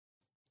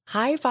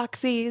Hi,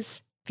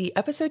 Foxies! The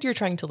episode you're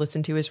trying to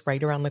listen to is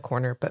right around the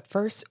corner, but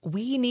first,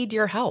 we need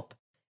your help.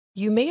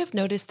 You may have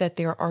noticed that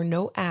there are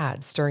no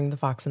ads during The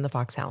Fox and the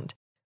Foxhound.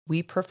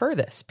 We prefer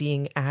this,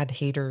 being ad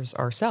haters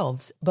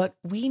ourselves, but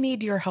we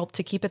need your help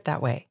to keep it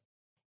that way.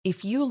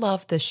 If you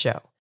love this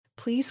show,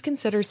 please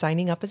consider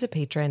signing up as a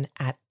patron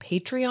at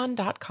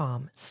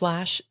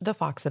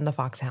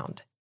patreon.com/thefoxandthefoxhound.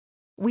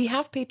 We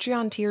have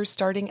Patreon tiers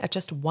starting at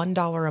just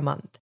 $1 a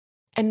month.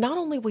 And not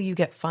only will you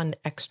get fun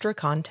extra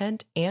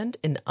content and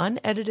an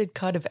unedited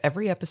cut of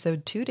every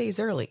episode 2 days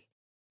early,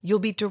 you'll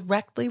be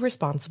directly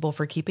responsible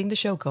for keeping the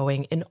show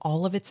going in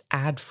all of its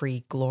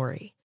ad-free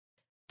glory.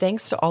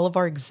 Thanks to all of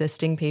our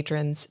existing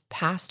patrons,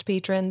 past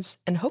patrons,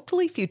 and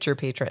hopefully future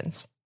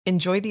patrons.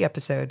 Enjoy the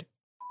episode.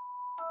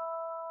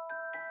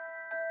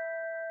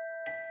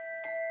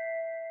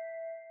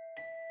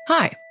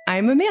 Hi,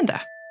 I'm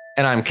Amanda.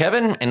 And I'm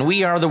Kevin, and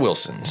we are the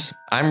Wilsons.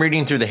 I'm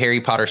reading through the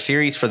Harry Potter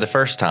series for the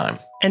first time.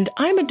 And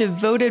I'm a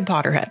devoted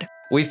Potterhead.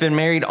 We've been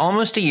married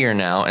almost a year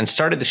now and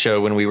started the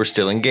show when we were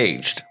still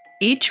engaged.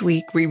 Each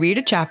week, we read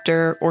a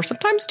chapter, or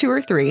sometimes 2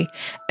 or 3,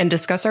 and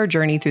discuss our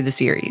journey through the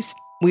series.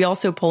 We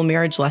also pull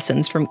marriage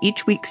lessons from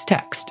each week's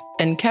text,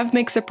 and Kev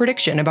makes a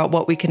prediction about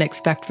what we can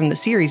expect from the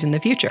series in the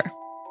future.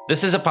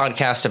 This is a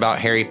podcast about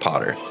Harry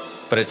Potter,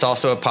 but it's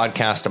also a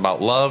podcast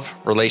about love,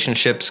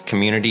 relationships,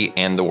 community,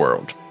 and the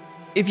world.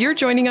 If you're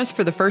joining us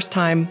for the first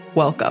time,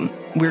 welcome.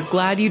 We're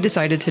glad you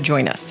decided to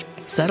join us.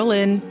 Settle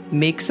in,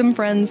 make some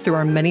friends through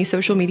our many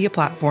social media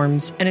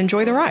platforms, and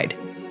enjoy the ride.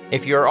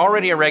 If you're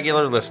already a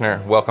regular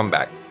listener, welcome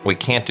back. We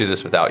can't do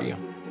this without you.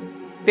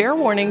 Fair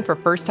warning for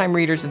first-time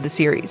readers of the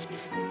series.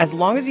 As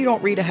long as you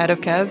don't read ahead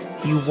of Kev,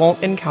 you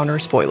won't encounter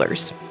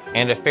spoilers.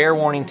 And a fair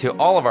warning to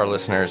all of our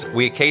listeners,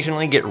 we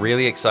occasionally get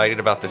really excited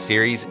about the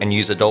series and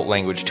use adult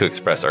language to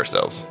express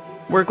ourselves.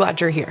 We're glad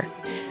you're here.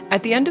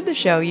 At the end of the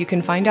show, you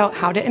can find out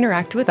how to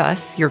interact with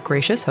us, your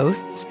gracious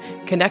hosts,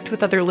 connect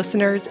with other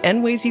listeners,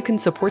 and ways you can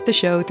support the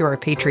show through our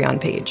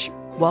Patreon page.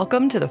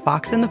 Welcome to The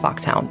Fox and the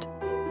Foxhound.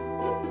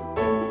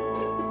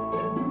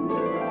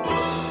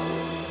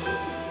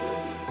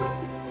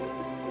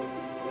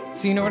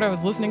 So you know what I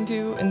was listening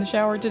to in the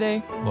shower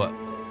today? What?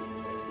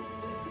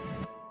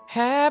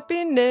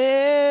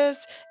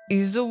 Happiness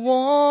is a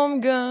warm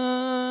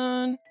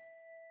gun.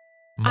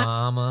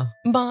 Mama,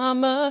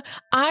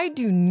 I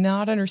do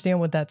not understand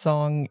what that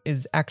song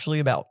is actually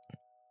about.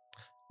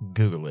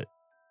 Google it.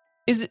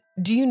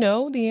 Do you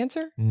know the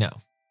answer? No.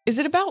 Is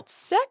it about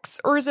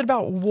sex or is it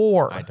about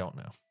war? I don't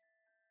know.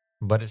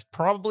 But it's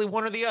probably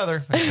one or the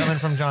other. It's coming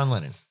from John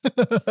Lennon.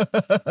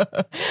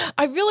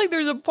 I feel like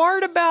there's a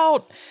part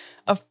about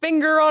a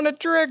finger on a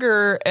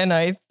trigger, and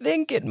I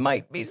think it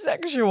might be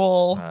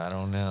sexual. I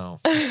don't know.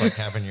 It's like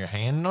having your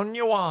hand on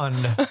your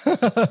wand.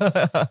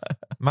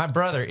 My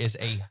brother is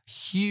a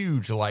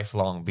huge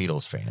lifelong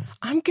Beatles fan.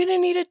 I'm going to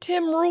need a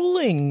Tim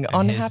ruling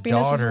on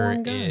Happiness is a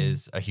Warm Gun. His daughter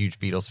is a huge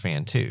Beatles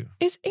fan, too.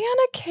 Is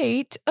Anna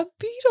Kate a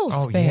Beatles fan?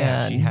 Oh,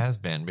 yeah, she has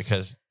been,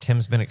 because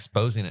Tim's been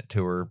exposing it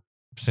to her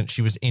since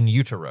she was in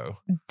utero.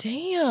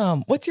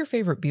 Damn. What's your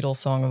favorite Beatles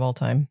song of all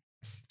time?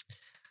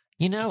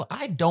 You know,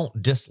 I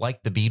don't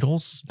dislike the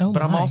Beatles,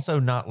 but I'm also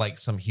not like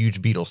some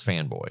huge Beatles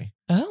fanboy.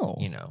 Oh.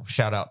 You know,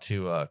 shout out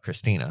to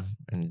Christina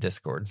in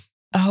Discord.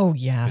 Oh,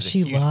 yeah.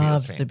 She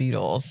loves the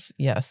Beatles.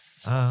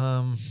 Yes.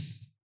 I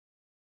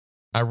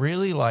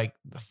really like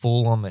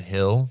Fool on the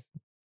Hill.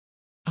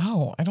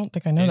 Oh, I don't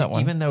think I know that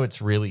one. Even though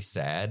it's really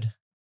sad.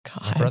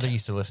 God. My brother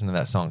used to listen to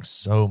that song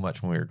so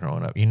much when we were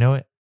growing up. You know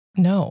it?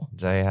 No.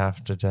 Day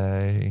after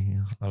day,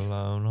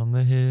 alone on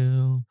the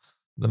hill.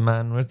 The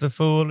man with the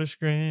foolish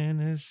grin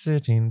is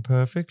sitting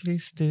perfectly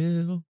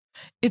still.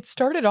 It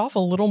started off a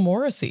little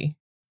Morrissey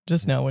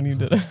just now when you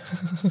did it.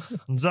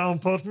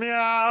 Don't put me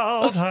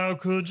out. How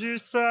could you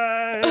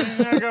say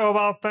I go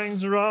about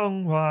things the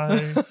wrong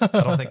way?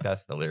 I don't think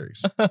that's the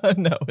lyrics.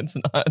 No, it's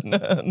not.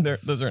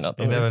 Those are not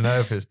the lyrics. You never know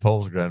if it's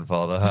Paul's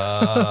grandfather.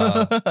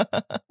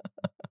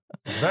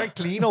 He's very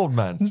clean, old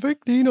man. He's very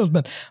clean, old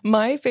man.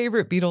 My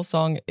favorite Beatles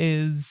song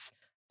is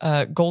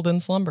Golden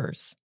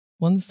Slumbers.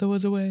 Once there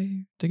was a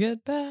way to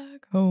get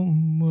back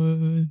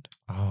homeward.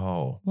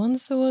 Oh.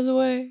 Once there was a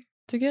way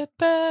to get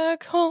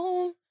back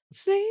home.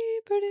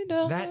 Sleep pretty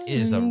darling. That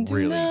is a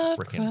really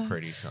freaking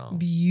pretty song.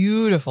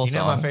 Beautiful song. You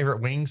know my favorite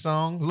Wings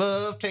song?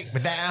 Love, take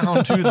me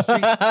down to the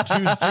street, to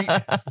the street.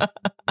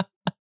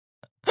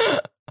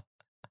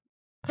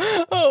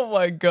 Oh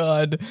my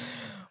God.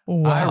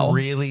 Wow. I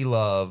really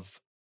love,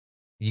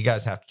 you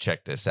guys have to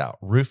check this out.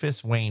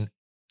 Rufus Wayne,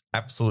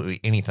 absolutely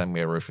anything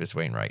by Rufus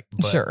Wainwright.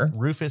 But sure.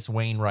 Rufus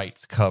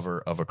Wainwright's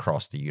cover of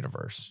Across the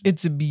Universe.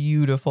 It's a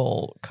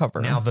beautiful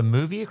cover. Now, the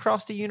movie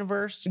Across the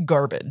Universe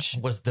garbage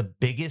was the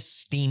biggest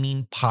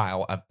steaming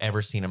pile I've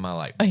ever seen in my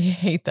life. I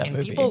hate that movie.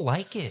 And people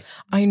like it.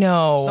 I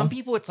know. Some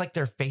people, it's like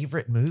their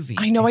favorite movie.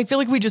 I know. I feel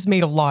like we just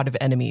made a lot of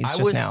enemies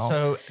now.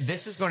 So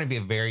this is going to be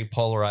a very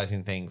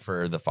polarizing thing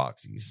for the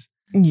Foxies.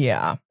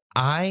 Yeah.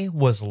 I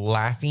was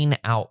laughing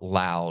out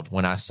loud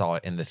when I saw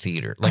it in the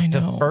theater. Like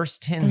the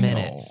first 10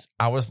 minutes,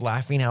 I was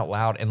laughing out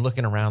loud and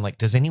looking around like,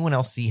 does anyone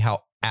else see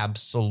how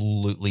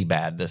absolutely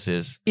bad this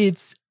is.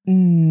 It's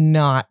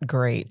not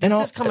great. This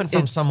is coming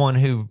from someone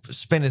who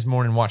spent his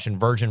morning watching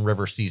Virgin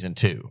River season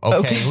 2.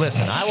 Okay,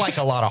 listen, I like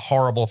a lot of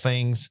horrible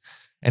things.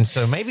 And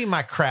so maybe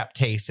my crap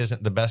taste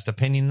isn't the best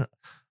opinion,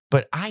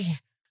 but I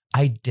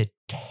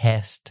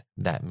detest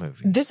that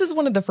movie. This is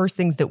one of the first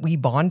things that we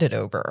bonded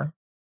over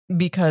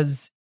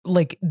because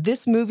like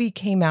this movie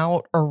came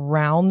out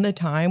around the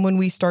time when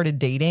we started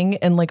dating,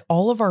 and like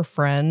all of our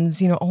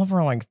friends, all of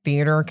our like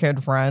theater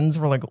kid friends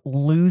were like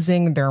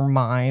losing their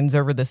minds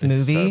over this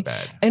movie. So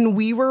bad. And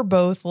we were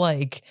both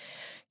like,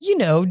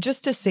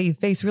 just to save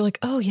face, we were like,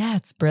 oh yeah,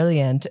 it's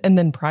brilliant. And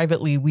then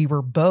privately we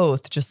were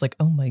both just like,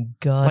 oh my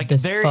God, like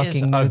this there fucking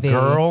is a movie.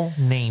 girl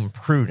named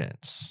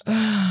Prudence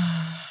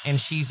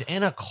and she's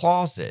in a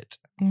closet.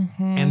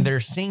 Mm-hmm. And they're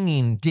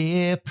singing,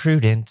 "Dear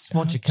Prudence,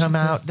 won't you come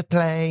out to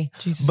play?"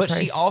 Jesus but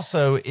Christ. she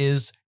also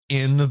is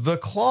in the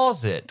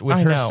closet with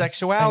her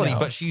sexuality,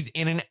 but she's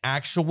in an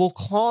actual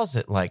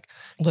closet. Like,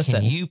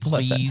 can you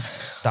please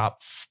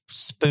stop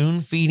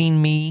spoon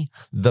feeding me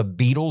the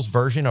Beatles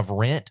version of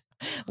Rent?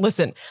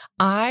 Listen,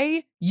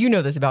 you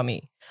know this about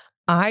me.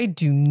 I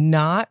do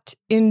not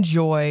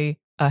enjoy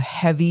a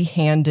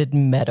heavy-handed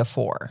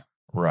metaphor.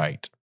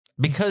 Right.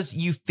 Because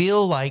you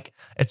feel like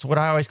it's what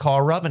I always call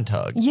a rub and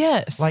tug.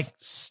 Yes. Like,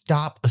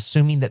 stop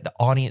assuming that the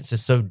audience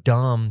is so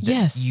dumb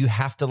that you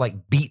have to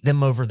like beat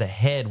them over the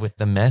head with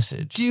the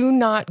message. Do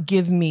not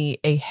give me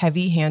a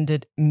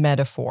heavy-handed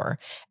metaphor.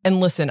 And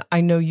listen, I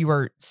know you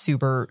are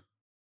super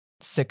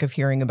sick of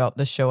hearing about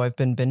this show I've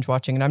been binge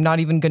watching, and I'm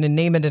not even going to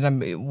name it, and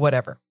I'm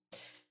whatever.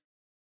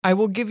 I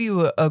will give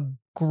you a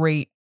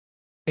great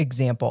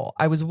example.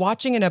 I was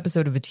watching an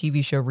episode of a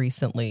TV show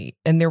recently,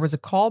 and there was a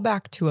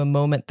callback to a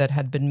moment that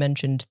had been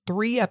mentioned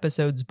 3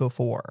 episodes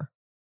before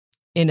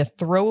in a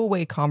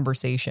throwaway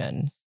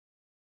conversation,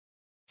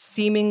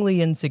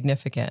 seemingly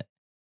insignificant.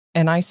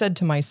 And I said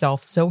to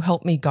myself, so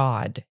help me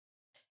God,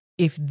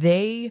 if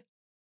they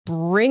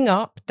bring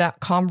up that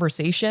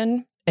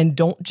conversation and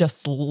don't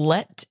just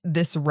let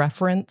this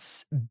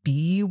reference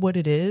be what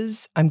it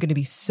is, I'm going to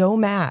be so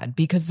mad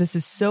because this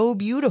is so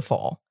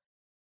beautiful.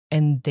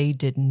 And they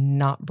did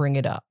not bring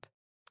it up.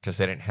 Because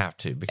they didn't have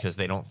to, because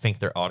they don't think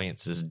their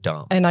audience is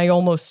dumb. And I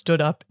almost stood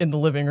up in the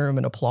living room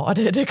and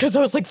applauded because I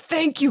was like,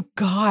 thank you,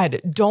 God.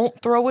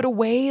 Don't throw it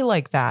away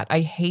like that. I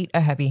hate a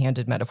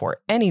heavy-handed metaphor.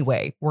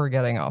 Anyway, we're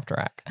getting off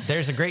track.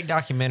 There's a great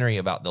documentary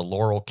about the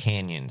Laurel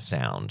Canyon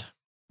sound.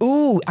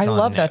 Ooh, I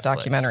love Netflix. that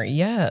documentary.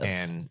 Yes.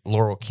 And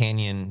Laurel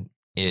Canyon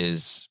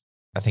is,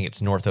 I think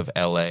it's north of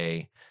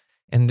LA.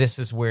 And this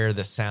is where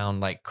the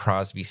sound like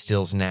Crosby,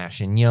 Stills, Nash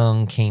and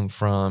Young came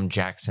from.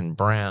 Jackson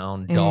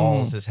Brown,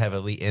 Dolls is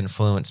heavily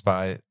influenced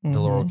by the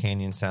Laurel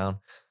Canyon sound.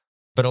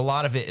 But a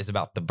lot of it is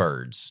about the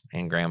Byrds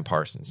and Graham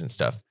Parsons and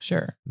stuff.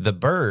 Sure. The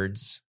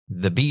Byrds,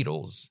 the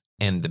Beatles,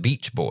 and the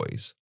Beach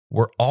Boys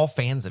were all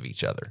fans of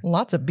each other.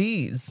 Lots of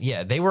bees.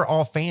 Yeah, they were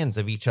all fans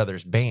of each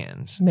other's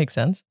bands. Makes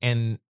sense.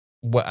 And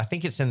what I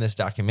think it's in this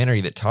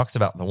documentary that talks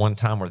about the one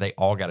time where they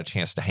all got a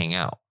chance to hang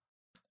out.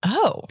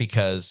 Oh.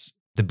 Because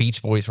the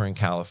Beach Boys were in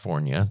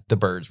California. The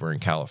Byrds were in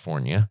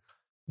California.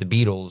 The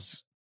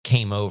Beatles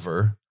came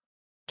over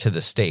to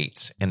the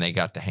States and they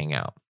got to hang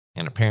out.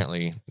 And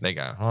apparently they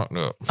got hooked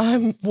up.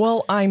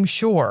 I'm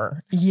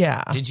sure.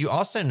 Yeah. Did you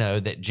also know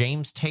that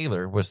James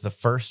Taylor was the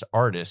first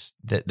artist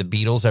that the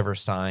Beatles ever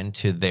signed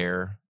to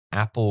their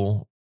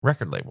Apple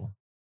record label?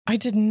 I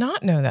did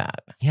not know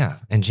that. Yeah.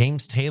 And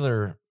James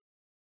Taylor,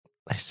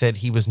 I said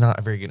he was not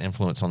a very good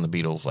influence on the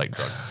Beatles, like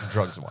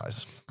drugs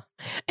wise.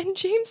 And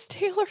James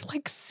Taylor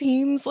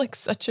seems like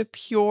such a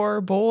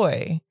pure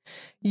boy,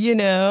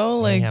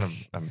 like he had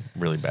a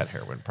really bad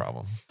heroin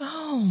problem.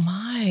 Oh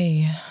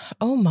my.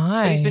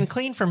 But he's been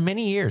clean for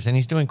many years and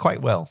he's doing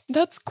quite well.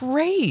 That's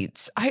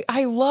great.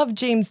 I love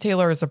James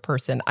Taylor as a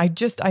person. I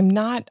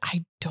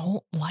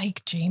don't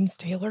like James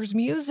Taylor's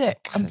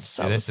music. I'm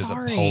so this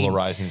sorry. Is a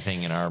polarizing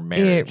thing in our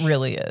marriage. It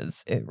really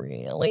is. It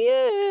really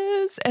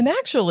is. And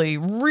actually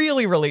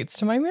really relates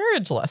to my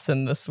marriage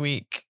lesson this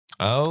week.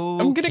 Oh,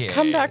 I'm going to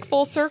come back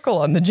full circle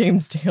on the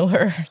James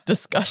Taylor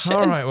discussion.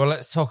 All right, well,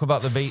 let's talk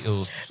about the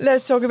Beatles.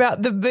 Let's talk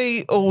about the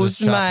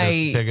Beatles,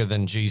 mate. Bigger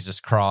than Jesus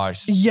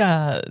Christ.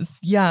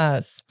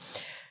 Yes.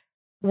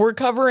 We're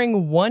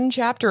covering one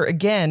chapter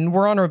again.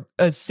 We're on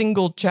a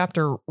single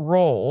chapter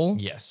roll.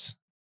 Yes.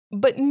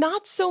 But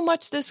not so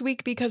much this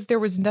week because there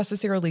was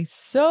necessarily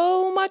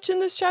so much in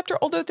this chapter,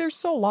 although there's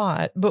so a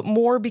lot, but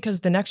more because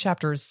the next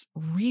chapter is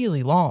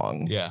really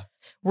long. Yeah.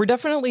 We're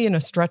definitely in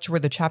a stretch where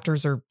the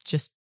chapters are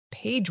just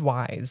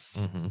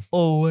page-wise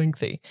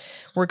lengthy.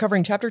 We're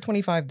covering chapter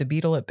 25, The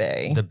Beatle at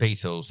Bay. The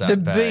Beatles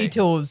at Bay. The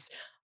Beatles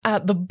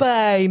at the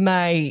Bay,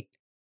 mate.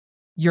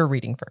 You're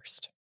reading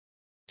first.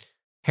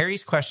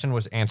 Harry's question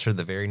was answered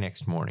the very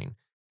next morning.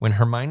 When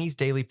Hermione's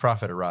Daily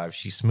Prophet arrived,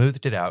 she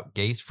smoothed it out,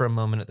 gazed for a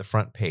moment at the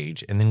front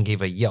page, and then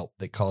gave a yelp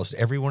that caused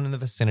everyone in the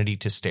vicinity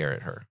to stare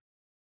at her.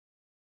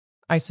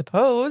 I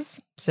suppose,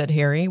 said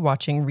Harry,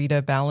 watching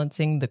Rita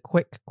balancing the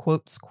quick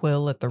quotes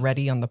quill at the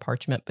ready on the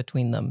parchment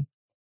between them.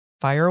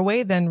 Fire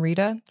away then,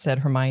 Rita, said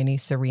Hermione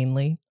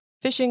serenely.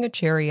 fishing a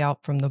cherry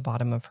out from the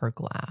bottom of her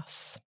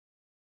glass.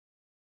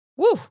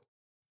 Woo!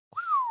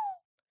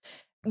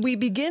 We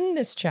begin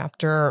this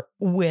chapter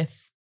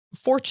with,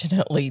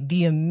 fortunately,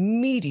 the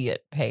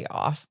immediate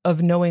payoff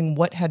of knowing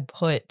what had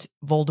put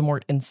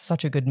Voldemort in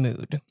such a good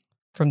mood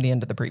from the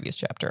end of the previous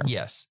chapter.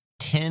 Yes.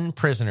 10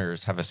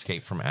 prisoners have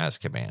escaped from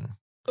Azkaban.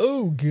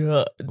 Oh,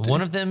 God.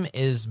 One of them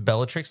is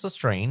Bellatrix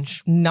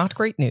Lestrange. Not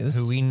great news.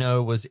 Who we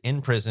know was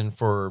in prison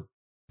for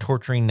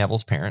torturing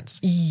Neville's parents.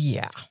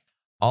 Yeah.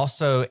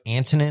 Also,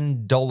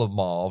 Antonin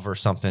Dolohov or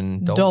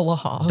something.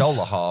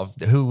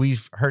 Dolohov, who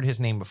we've heard his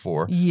name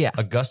before. Yeah.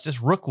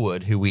 Augustus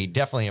Rookwood, who we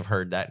definitely have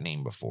heard that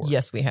name before.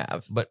 Yes, we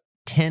have. But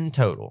 10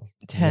 total.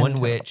 10 One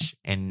total. witch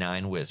and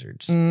 9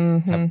 wizards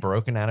Mhm. have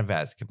broken out of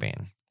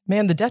Azkaban.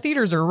 Man, the Death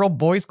Eaters are a real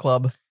boys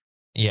club.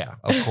 Yeah,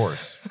 of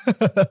course.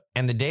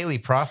 And the Daily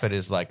Prophet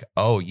is like,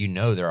 oh, you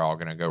know they're all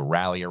going to go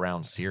rally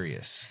around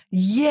Sirius.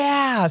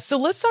 Yeah. So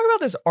let's talk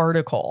about this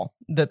article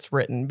that's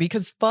written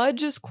because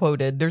Fudge is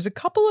quoted. There's a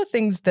couple of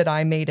things that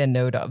I made a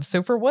note of.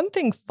 So for one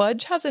thing,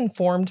 Fudge has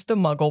informed the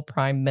Muggle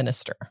Prime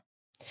Minister.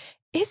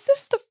 Is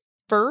this the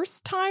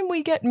first time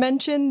we get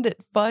mentioned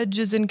that Fudge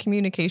is in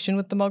communication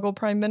with the Muggle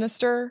Prime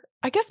Minister?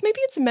 I guess maybe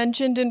it's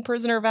mentioned in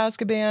Prisoner of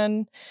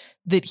Azkaban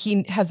that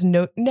he has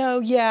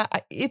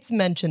it's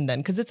mentioned then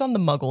because it's on the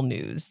Muggle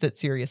news that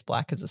Sirius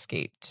Black has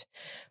escaped.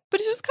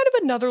 But it's just kind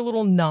of another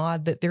little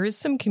nod that there is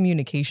some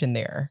communication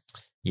there.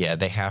 Yeah,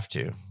 they have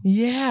to.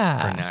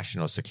 Yeah. For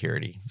national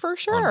security. For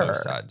sure. On both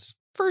sides.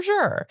 For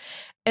sure.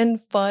 And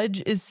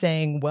Fudge is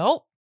saying,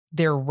 well,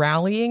 they're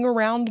rallying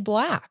around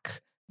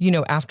Black. You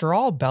know, after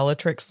all,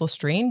 Bellatrix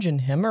Lestrange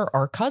and him are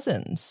our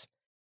cousins.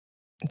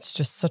 It's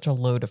just such a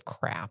load of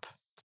crap.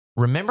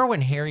 Remember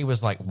when Harry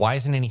was like, why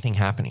isn't anything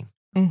happening?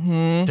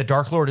 Mm-hmm. The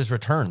Dark Lord has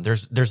returned.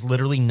 There's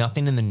literally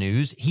nothing in the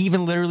news. He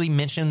even literally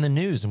mentioned the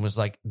news and was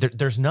like,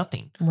 there's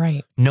nothing.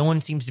 Right. No one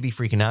seems to be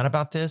freaking out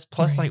about this.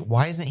 Plus, Right. like,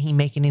 why isn't he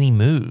making any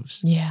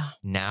moves? Yeah.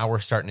 Now we're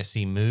starting to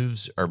see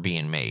moves are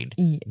being made.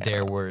 Yeah.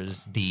 There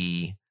was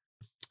the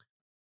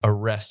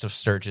arrest of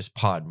Sturgis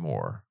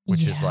Podmore,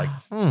 which is like,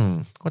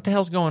 what the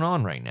hell's going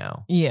on right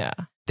now? Yeah.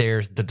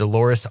 There's the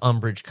Dolores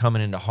Umbridge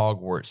coming into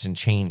Hogwarts and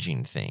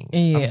changing things.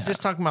 Yeah. I'm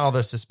just talking about all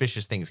those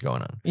suspicious things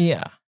going on.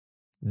 Yeah.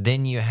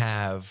 Then you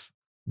have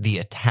the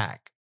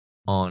attack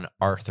on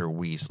Arthur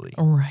Weasley.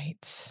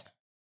 Right.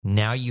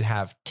 Now you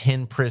have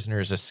 10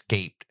 prisoners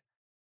escaped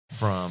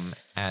from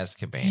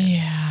Azkaban.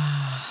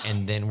 Yeah.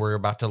 And then we're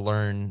about to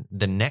learn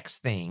the next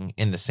thing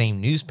in the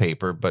same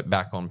newspaper, but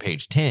back on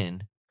page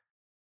 10,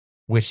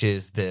 which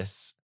is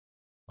this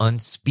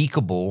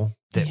unspeakable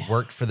that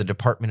worked for the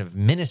Department of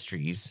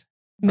Mysteries.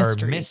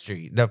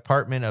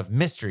 Department of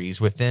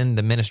Mysteries within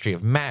the Ministry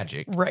of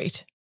Magic.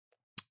 Right.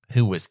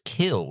 Who was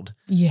killed.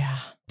 Yeah.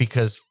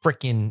 Because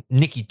frickin'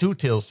 Nicky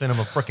Tootil sent him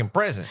a frickin'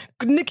 present.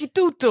 Nicky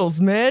Tootles,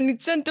 man. He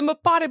sent him a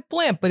potted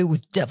plant, but it was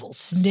devil's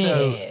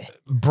snare. So,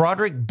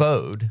 Broderick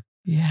Bode.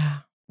 Yeah.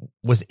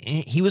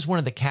 He was one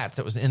of the cats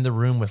that was in the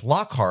room with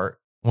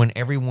Lockhart when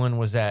everyone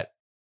was at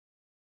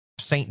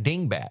St.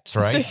 Dingbats,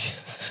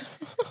 right?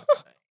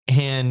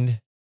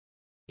 And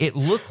it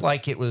looked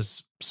like it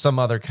was some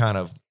other kind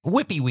of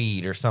whippy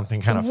weed or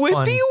something kind of fun.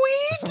 Whippy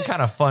weed? Some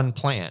kind of fun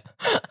plant.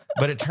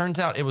 But it turns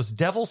out it was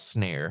devil's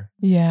snare.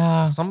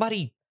 Yeah.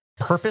 Somebody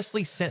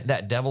purposely sent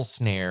that devil's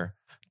snare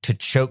to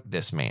choke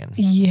this man.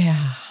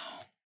 Yeah.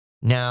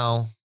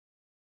 Now,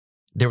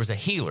 there was a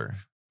healer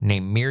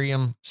named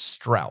Miriam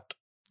Strout.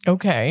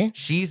 Okay.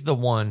 She's the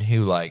one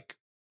who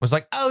was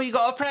like, oh, you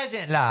got a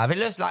present, love. It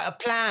looks like a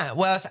plant.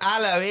 Well, it's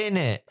aloe, isn't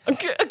it?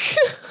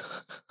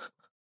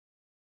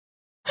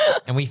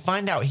 And we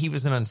find out he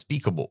was an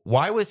unspeakable.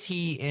 Why was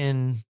he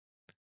in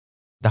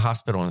the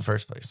hospital in the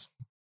first place?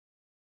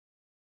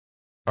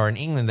 Or in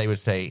England, they would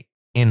say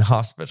in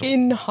hospital.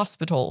 In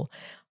hospital.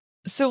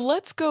 So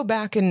let's go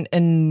back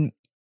and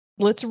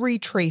let's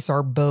retrace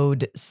our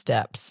Bode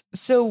steps.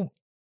 So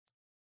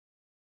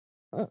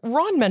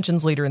Ron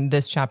mentions later in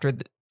this chapter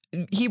that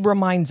he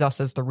reminds us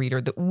as the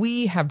reader that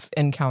we have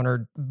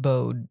encountered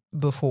Bode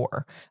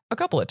before a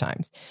couple of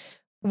times.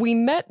 We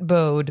met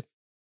Bode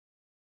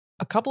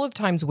a couple of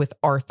times with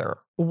Arthur.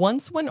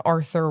 Once when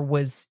Arthur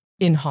was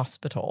in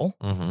hospital,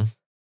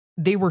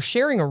 they were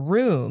sharing a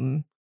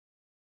room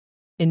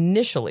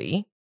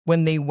initially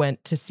when they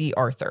went to see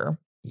Arthur.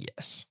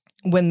 Yes.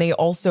 When they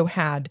also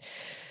had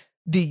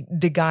the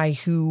guy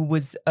who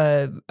was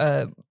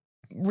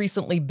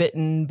recently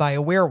bitten by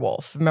a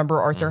werewolf.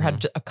 Remember, Arthur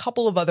had a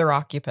couple of other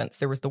occupants.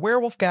 There was the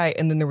werewolf guy,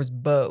 and then there was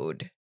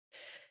Bode.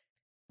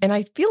 And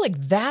I feel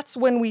like that's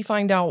when we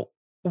find out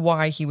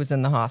why he was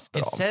in the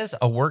hospital. It says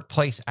a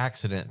workplace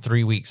accident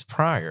 3 weeks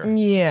prior.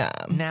 Yeah.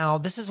 Now,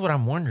 this is what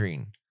I'm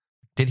wondering.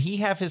 Did he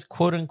have his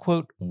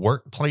quote-unquote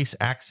workplace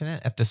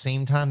accident at the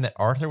same time that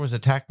Arthur was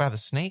attacked by the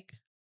snake?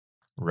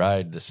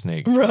 Ride the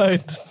snake.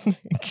 Ride the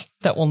snake.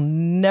 That will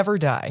never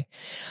die.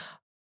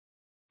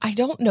 I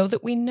don't know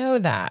that we know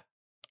that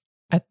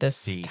at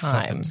this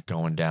time. Something's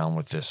going down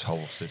with this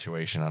whole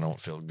situation. I don't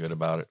feel good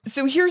about it.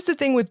 So here's the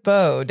thing with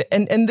Bode,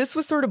 and this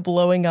was sort of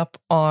blowing up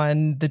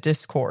on the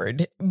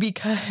Discord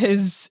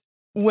because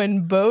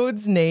when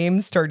Bode's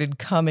name started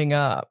coming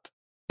up,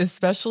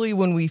 especially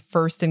when we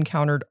first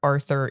encountered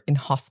Arthur in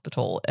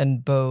hospital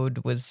and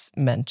Bode was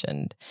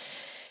mentioned,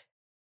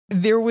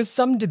 there was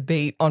some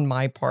debate on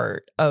my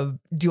part of,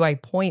 do I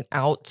point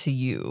out to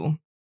you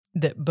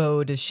that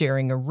Bode is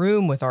sharing a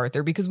room with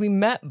Arthur? Because we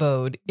met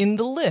Bode in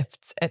the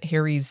lifts at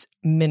Harry's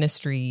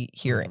ministry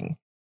hearing.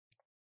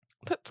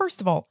 But first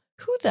of all,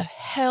 who the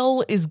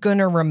hell is going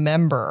to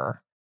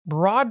remember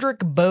Broderick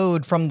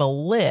Bode from the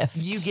lift?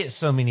 You get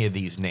so many of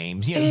these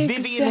names. You know,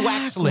 Vivian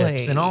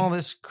Waxlips and all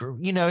this,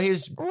 you know,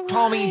 here's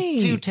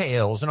Tommy Two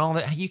Tails and all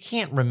that. You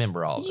can't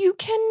remember all of it. You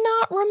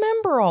cannot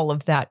remember all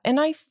of that. And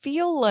I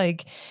feel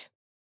like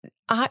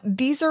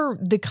these are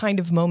the kind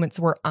of moments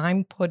where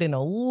I'm put in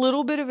a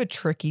little bit of a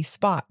tricky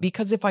spot,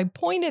 because if I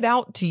point it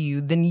out to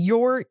you, then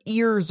your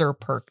ears are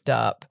perked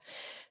up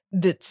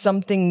that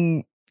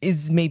something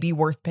is maybe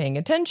worth paying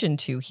attention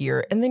to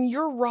here. And then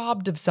you're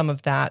robbed of some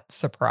of that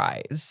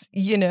surprise,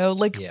 you know,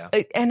 like, Yeah.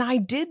 And I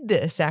did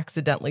this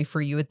accidentally for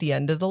you at the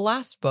end of the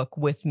last book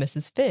with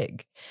Mrs.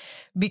 Figg,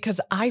 because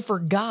I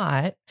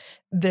forgot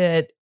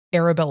that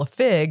Arabella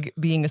Figg,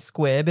 being a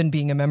squib and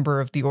being a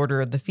member of the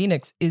Order of the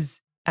Phoenix,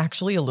 is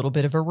actually a little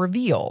bit of a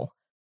reveal.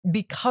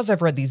 Because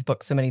I've read these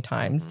books so many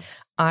times,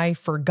 I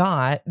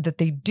forgot that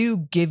they do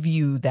give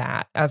you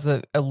that as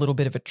a little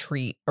bit of a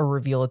treat, a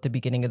reveal at the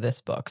beginning of this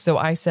book. So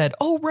I said,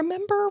 oh,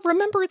 remember,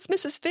 it's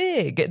Mrs.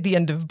 Figg at the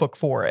end of book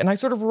 4. And I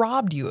sort of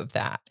robbed you of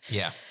that.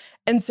 Yeah.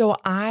 And so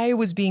I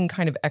was being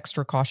kind of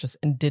extra cautious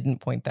and didn't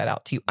point that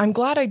out to you. I'm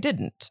glad I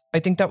didn't. I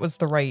think that was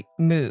the right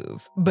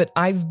move. But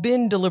I've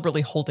been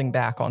deliberately holding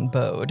back on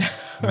Bode.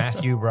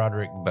 Matthew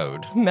Broderick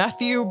Bode.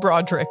 Matthew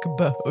Broderick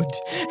Bode.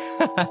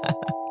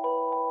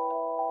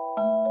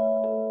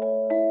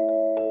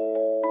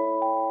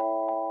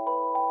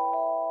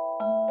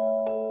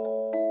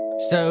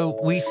 So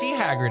we see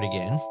Hagrid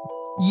again.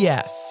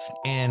 Yes.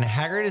 And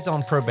Hagrid is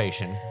on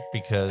probation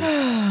because,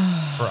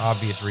 for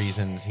obvious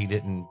reasons, he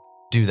didn't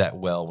do that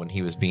well when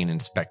he was being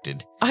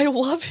inspected. I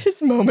love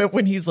his moment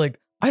when he's like,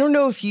 I don't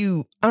know if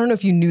you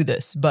knew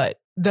this, but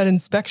that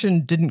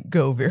inspection didn't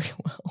go very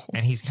well.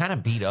 And he's kind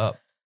of beat up.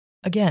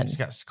 Again. He's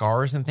got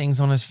scars and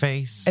things on his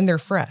face. And they're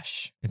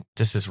fresh.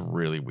 This is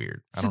really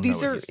weird. So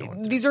these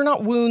are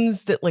not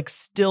wounds that like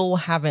still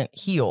haven't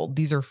healed.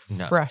 These are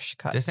fresh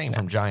cuts. This ain't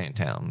from Giant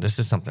Town. This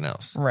is something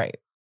else. Right.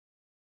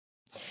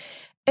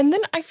 And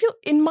then I feel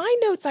in my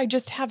notes, I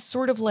just have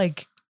sort of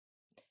like,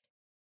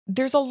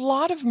 there's a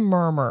lot of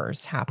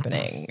murmurs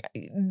happening.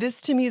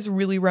 This to me is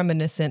really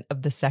reminiscent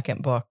of the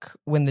second book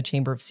when the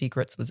Chamber of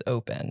Secrets was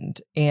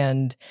opened,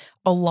 and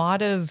a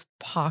lot of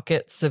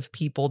pockets of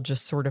people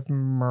just sort of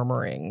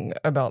murmuring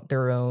about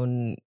their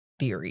own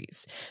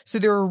theories. So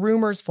there are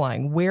rumors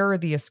flying. Where are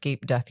the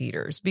escaped Death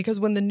Eaters? Because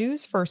when the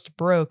news first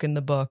broke in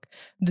the book,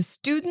 the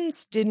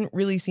students didn't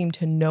really seem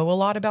to know a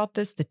lot about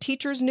this. The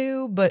teachers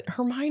knew, but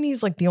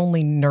Hermione's like the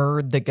only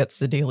nerd that gets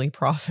the Daily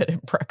Prophet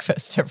at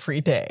breakfast every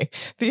day.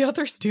 The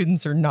other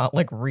students are not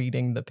like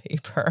reading the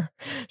paper.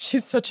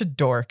 She's such a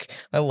dork.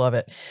 I love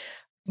it.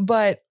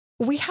 But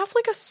we have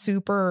like a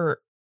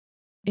super,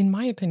 in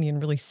my opinion,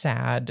 really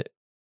sad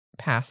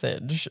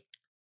passage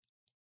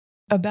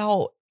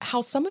about how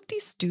some of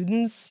these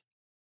students,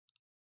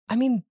 I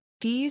mean,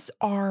 these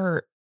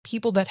are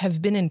people that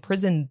have been in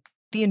prison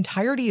the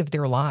entirety of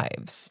their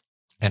lives.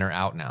 And are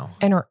out now.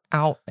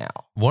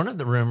 One of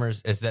the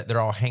rumors is that they're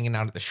all hanging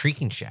out at the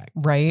Shrieking Shack.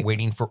 Right.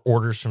 Waiting for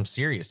orders from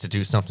Sirius to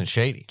do something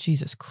shady.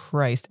 Jesus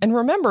Christ. And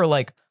remember,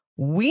 like,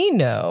 we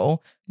know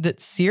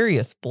that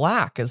Sirius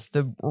Black is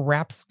the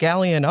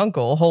rapscallion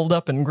uncle holed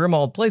up in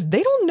Grimmauld Place.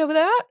 They don't know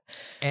that.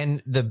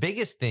 And the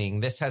biggest thing,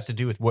 this has to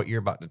do with what you're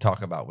about to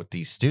talk about with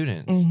these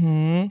students,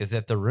 is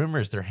that the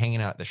rumors they're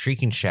hanging out at the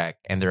Shrieking Shack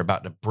and they're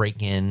about to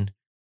break in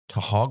to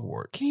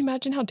Hogwarts. Can you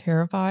imagine how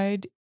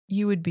terrified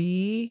you would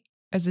be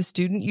as a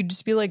student? You'd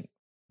just be like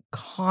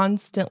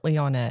constantly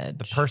on edge.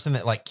 The person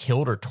that like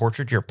killed or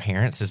tortured your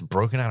parents is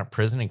broken out of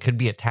prison and could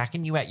be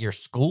attacking you at your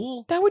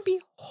school. That would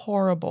be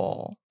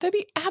horrible. That'd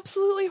be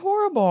absolutely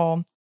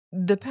horrible.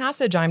 The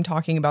passage I'm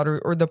talking about,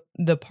 or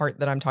the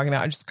part that I'm talking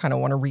about, I just kind of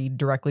want to read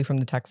directly from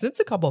the text. It's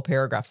a couple of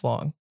paragraphs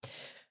long.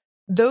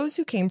 Those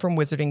who came from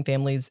wizarding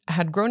families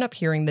had grown up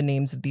hearing the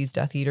names of these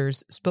Death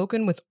Eaters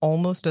spoken with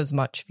almost as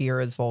much fear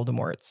as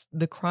Voldemort's.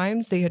 The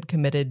crimes they had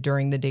committed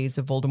during the days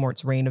of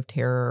Voldemort's reign of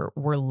terror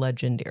were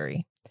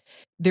legendary.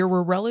 There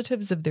were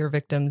relatives of their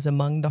victims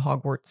among the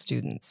Hogwarts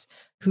students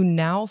who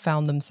now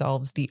found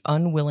themselves the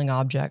unwilling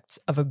objects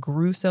of a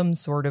gruesome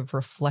sort of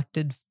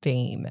reflected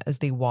fame as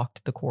they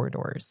walked the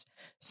corridors.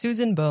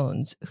 Susan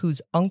Bones,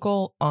 whose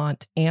uncle,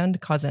 aunt, and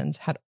cousins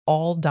had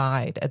all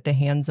died at the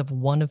hands of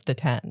one of the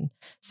 10,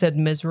 said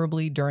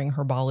miserably during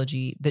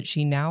herbology that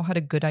she now had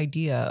a good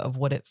idea of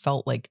what it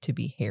felt like to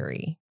be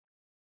Harry.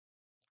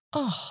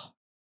 Oh,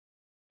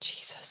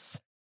 Jesus.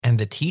 And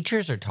the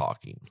teachers are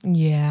talking.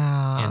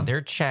 Yeah. And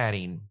they're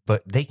chatting,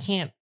 but they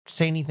can't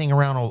say anything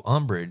around old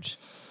Umbridge.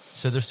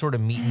 So they're sort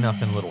of meeting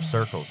up in little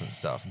circles and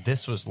stuff.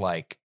 This was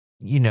like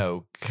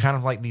kind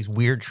of like these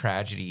weird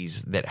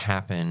tragedies that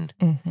happen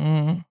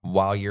Mm-hmm.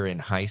 while you're in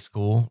high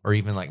school or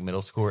even like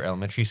middle school or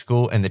elementary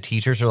school. And the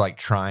teachers are like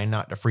trying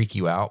not to freak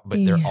you out,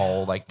 but they're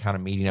all like kind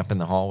of meeting up in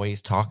the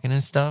hallways talking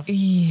and stuff.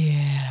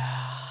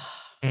 Yeah.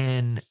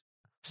 And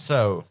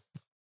so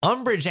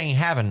Umbridge ain't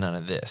having none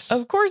of this.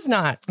 Of course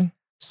not.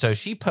 So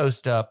she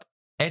posts up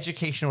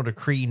Educational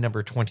Decree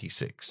number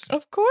 26,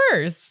 Of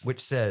course. which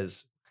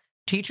says,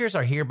 teachers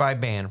are hereby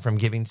banned from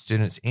giving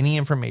students any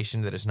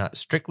information that is not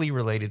strictly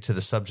related to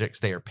the subjects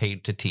they are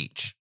paid to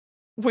teach.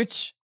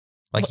 Which,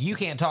 Like, you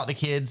can't talk to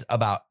kids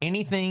about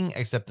anything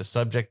except the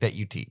subject that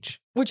you teach.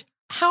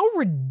 how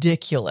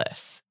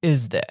ridiculous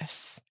is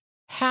this?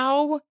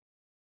 How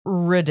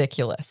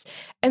ridiculous.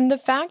 And the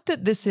fact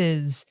that this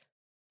is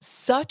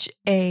such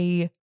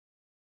a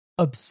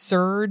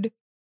absurd,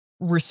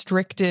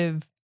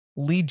 restrictive,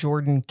 Lee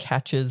Jordan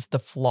catches the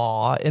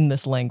flaw in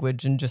this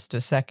language in just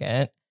a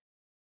second.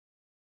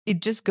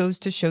 It just goes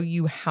to show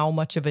you how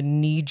much of a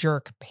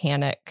knee-jerk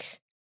panic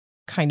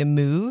kind of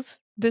move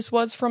this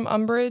was from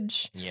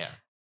Umbridge Yeah.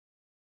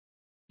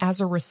 as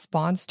a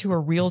response to a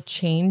real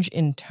change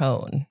in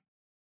tone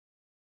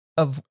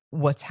of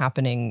what's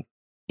happening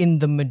in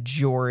the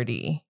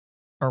majority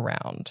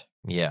around.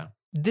 Yeah.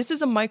 This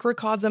is a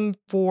microcosm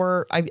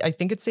for, I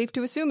think it's safe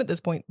to assume at this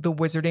point, the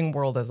wizarding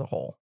world as a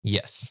whole.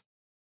 Yes.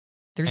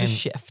 There's a And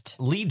shift.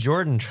 Lee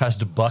Jordan tries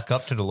to buck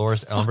up to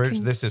Dolores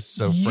Umbridge. This is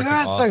so freaking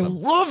awesome. I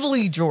love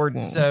Lee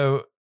Jordan.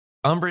 So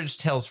Umbridge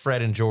tells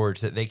Fred and George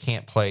that they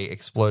can't play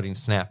Exploding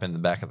Snap in the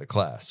back of the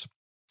class.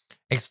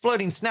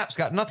 Exploding Snap's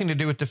got nothing to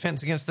do with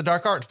Defense Against the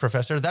Dark Arts,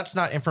 Professor. That's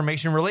not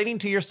information relating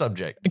to your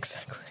subject.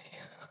 Exactly.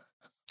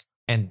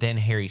 And then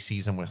Harry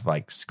sees him with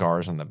like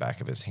scars on the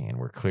back of his hand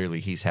where clearly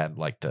he's had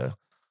like the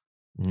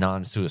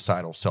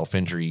non-suicidal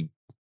self-injury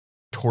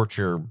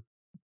torture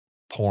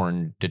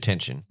porn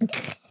detention.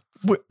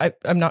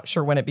 I'm not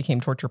sure when it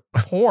became torture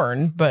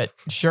porn, but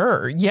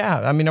sure. Yeah.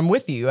 I mean, I'm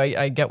with you.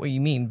 I get what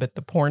you mean, but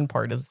the porn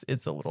part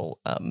is a little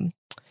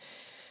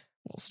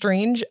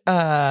strange.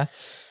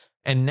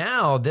 And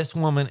now this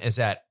woman is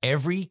at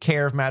every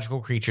Care of Magical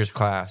Creatures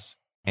class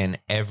and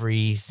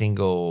every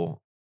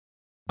single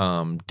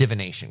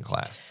divination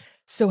class.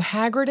 So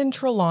Hagrid and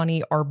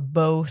Trelawney are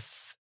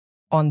both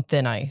on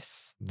thin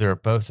ice. They're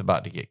both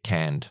about to get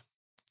canned.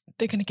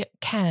 They're going to get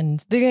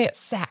canned. They're going to get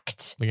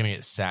sacked. They're going to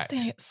get sacked. They're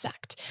going to get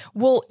sacked.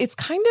 Well, it's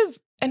kind of,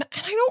 and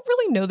I don't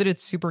really know that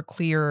it's super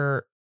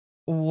clear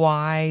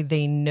why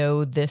they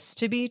know this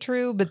to be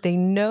true, but they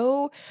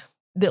know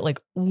that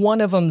like one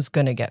of them's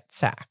going to get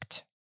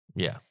sacked.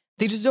 Yeah.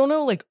 They just don't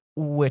know like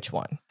which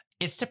one.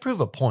 It's to prove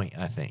a point,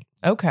 I think.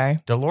 Okay.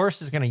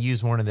 Dolores is going to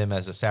use one of them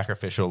as a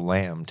sacrificial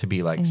lamb to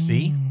be like,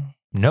 see,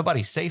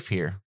 nobody's safe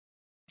here.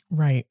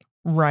 Right.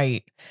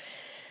 Right.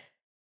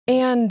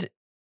 And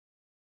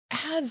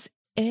as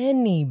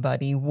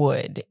anybody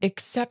would,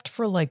 except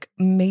for like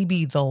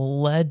maybe the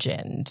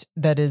legend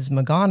that is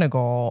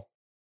McGonagall,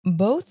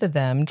 both of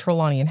them,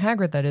 Trelawney and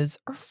Hagrid, that is,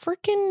 are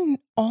freaking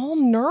all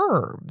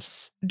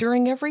nerves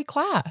during every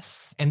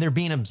class. And they're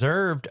being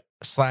observed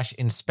 /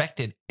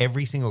 inspected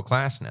every single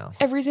class now.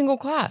 Every single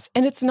class.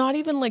 And it's not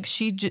even like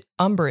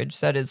Umbridge,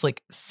 that is,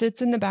 like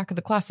sits in the back of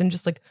the class and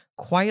just like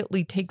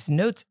quietly takes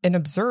notes and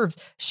observes.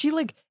 She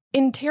like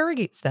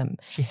interrogates them.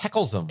 She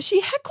heckles them.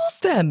 She heckles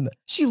them.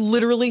 She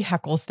literally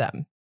heckles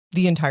them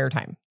the entire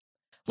time.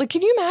 Like,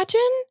 can you imagine?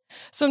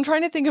 So I'm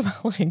trying to think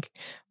about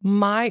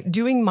like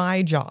doing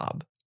my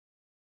job.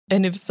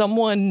 And if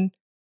someone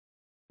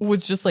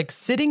was just like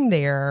sitting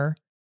there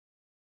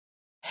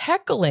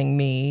heckling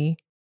me,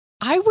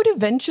 I would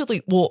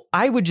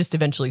just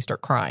eventually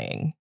start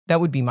crying. That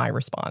would be my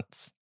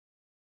response.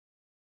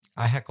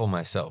 I heckle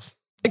myself.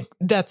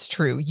 That's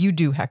true. You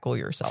do heckle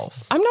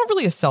yourself. I'm not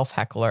really a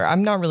self-heckler.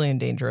 I'm not really in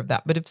danger of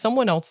that. But if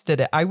someone else did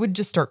it, I would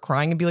just start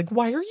crying and be like,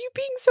 why are you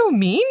being so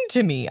mean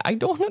to me? I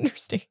don't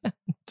understand.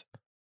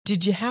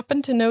 Did you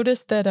happen to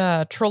notice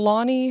that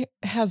Trelawney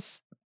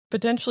has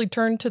potentially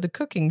turned to the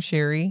cooking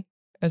sherry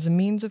as a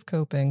means of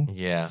coping?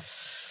 Yeah.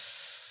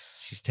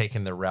 She's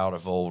taken the route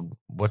of old,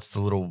 what's the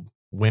little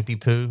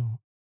wimpy poo?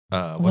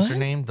 What's her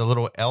name? The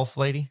little elf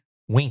lady?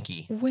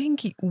 Winky.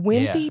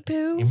 Wimpy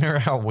poo? You remember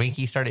how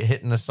Winky started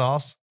hitting the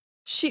sauce?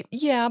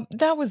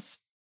 That was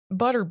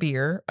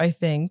butterbeer, I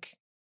think.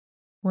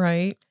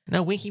 Right?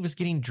 No, Winky was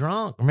getting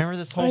drunk. Remember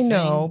this whole thing? I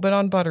know, but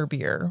on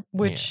butterbeer,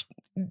 which,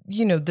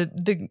 you know,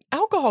 the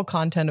alcohol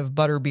content of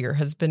butterbeer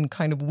has been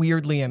kind of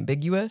weirdly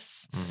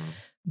ambiguous,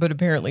 but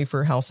apparently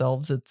for house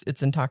elves,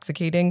 it's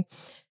intoxicating.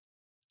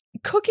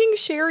 Cooking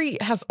sherry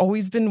has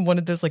always been one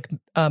of those like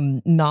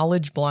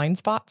knowledge blind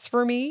spots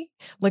for me.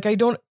 Like I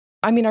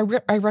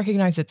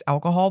recognize it's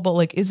alcohol, but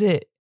like, is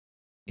it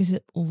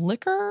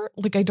liquor?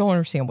 Like, I don't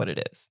understand what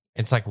it is.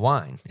 It's like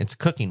wine. It's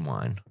cooking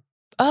wine.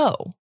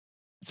 Oh,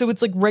 so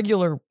it's like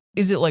regular.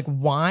 Is it like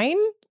wine?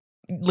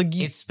 Like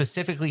it's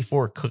specifically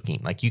for cooking.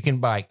 Like you can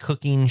buy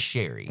cooking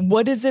sherry.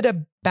 What is it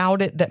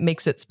about it that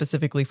makes it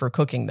specifically for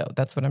cooking though?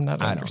 That's what I'm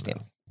not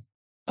understanding.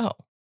 Oh,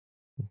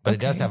 but it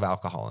does have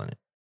alcohol in it.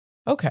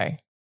 Okay.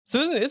 So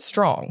it's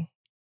strong.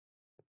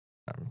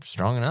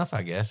 Strong enough,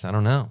 I guess. I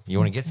don't know. You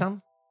want to get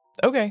some?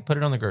 Okay. Put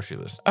it on the grocery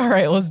list. All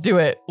right, let's do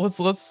it.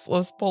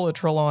 Let's pull a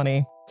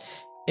Trelawney.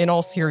 In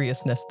all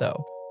seriousness,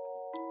 though,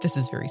 this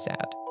is very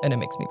sad, and it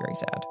makes me very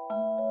sad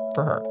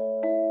for her.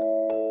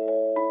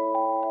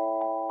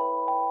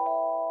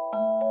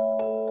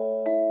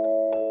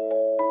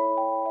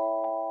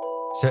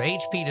 So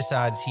HP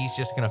decides he's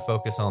just going to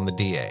focus on the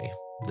DA,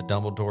 the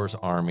Dumbledore's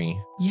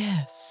army.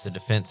 Yes. The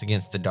defense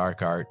against the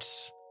dark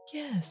arts.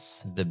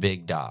 Yes. The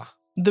big da.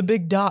 The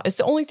big da. It's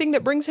the only thing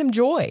that brings him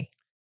joy.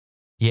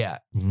 Yeah.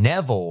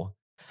 Neville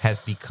has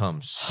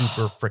become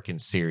super freaking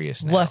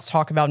serious now. Let's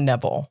talk about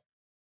Neville.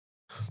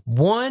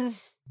 One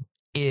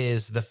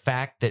is the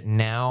fact that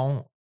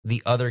now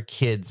the other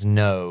kids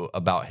know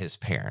about his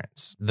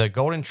parents. The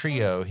Golden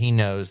Trio, he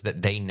knows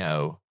that they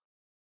know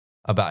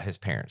about his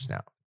parents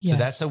now. Yes. So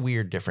that's a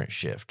weird, different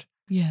shift.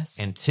 Yes.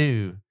 And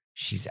two,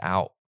 she's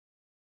out.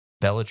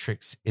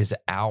 Bellatrix is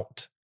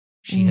out.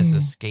 She has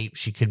escaped.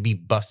 She could be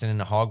busting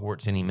into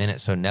Hogwarts any minute.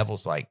 So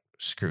Neville's like,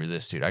 screw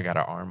this, dude. I got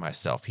to arm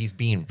myself. He's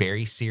being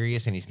very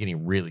serious and he's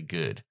getting really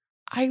good.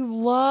 I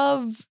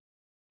love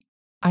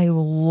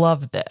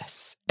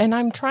this. And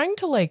I'm trying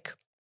to like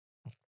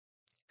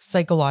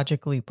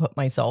psychologically put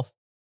myself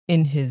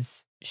in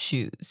his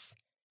shoes.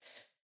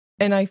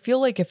 And I feel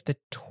like if the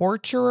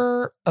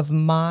torturer of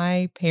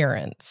my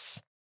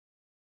parents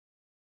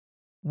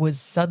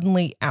was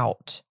suddenly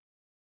out,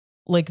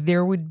 like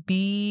there would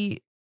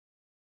be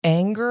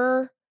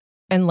anger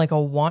and like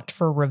a want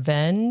for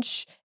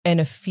revenge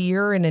and a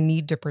fear and a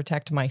need to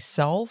protect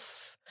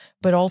myself.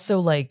 But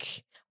also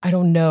like, I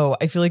don't know.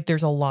 I feel like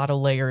there's a lot of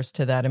layers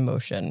to that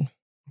emotion.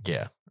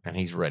 Yeah. And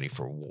he's ready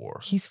for war.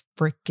 He's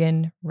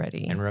freaking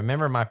ready. And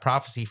remember my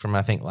prophecy from,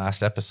 I think,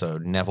 last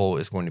episode, Neville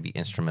is going to be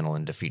instrumental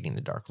in defeating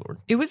the Dark Lord.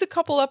 It was a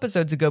couple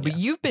episodes ago, but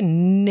you've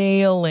been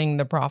nailing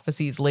the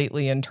prophecies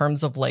lately in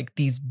terms of like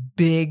these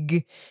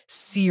big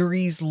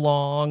series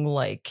long,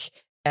 like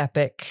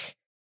epic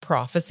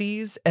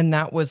prophecies. And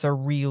that was a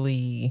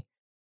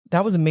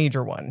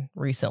major one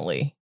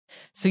recently.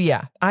 So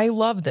yeah, I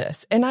love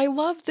this. And I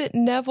love that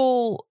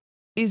Neville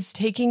is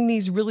taking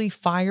these really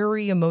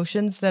fiery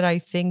emotions that I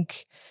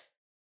think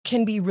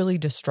can be really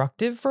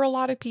destructive for a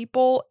lot of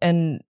people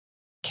and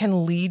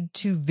can lead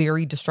to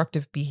very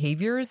destructive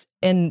behaviors.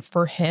 And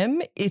for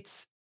him,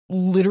 it's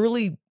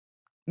literally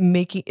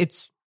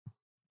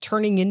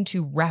turning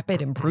into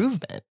rapid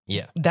improvement.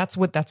 Yeah. That's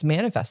what that's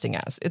manifesting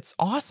as. It's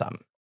awesome.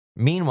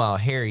 Meanwhile,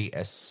 Harry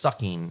is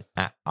sucking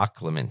at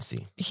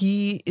occlumency.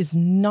 He is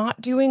not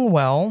doing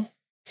well.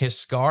 His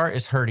scar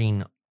is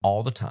hurting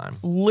all the time.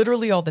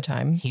 Literally all the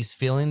time. He's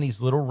feeling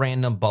these little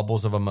random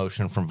bubbles of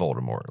emotion from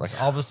Voldemort. Like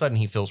all of a sudden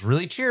he feels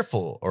really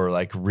cheerful or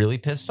like really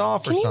pissed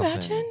off or something. Can you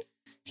imagine?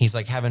 He's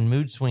like having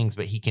mood swings,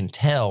 but he can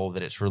tell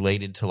that it's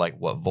related to like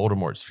what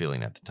Voldemort's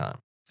feeling at the time.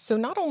 So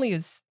not only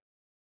is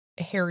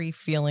Harry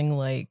feeling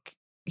like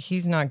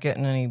he's not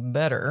getting any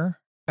better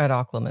at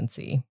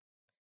occlumency,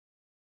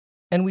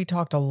 and we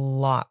talked a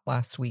lot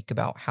last week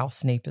about how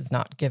Snape is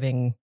not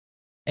giving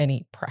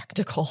any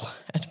practical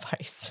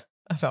advice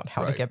about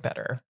how to get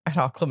better at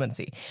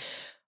occlumency.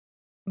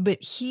 But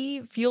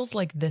he feels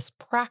like this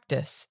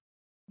practice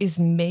is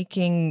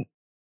making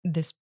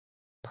this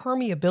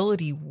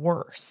permeability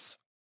worse.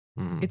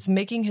 Mm-hmm. It's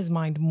making his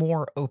mind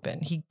more open.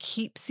 He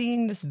keeps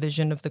seeing this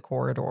vision of the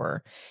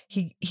corridor.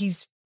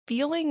 He's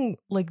feeling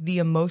like the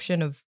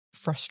emotion of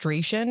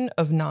frustration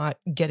of not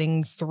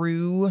getting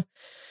through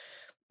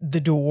the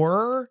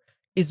door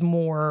is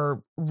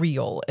more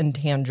real and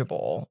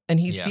tangible. And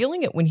he's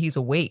feeling it when he's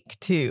awake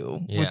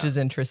too, which is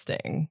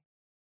interesting.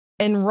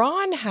 And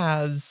Ron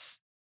has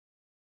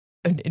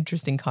an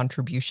interesting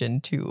contribution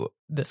to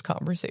this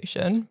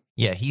conversation.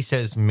 Yeah, he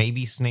says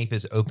maybe Snape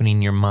is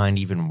opening your mind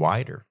even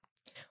wider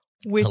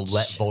to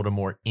let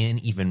Voldemort in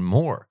even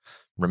more.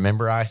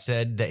 Remember I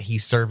said that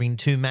he's serving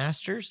two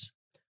masters?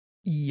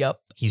 Yep.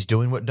 He's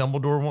doing what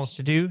Dumbledore wants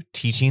to do,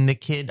 teaching the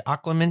kid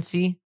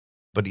occlumency.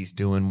 But he's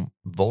doing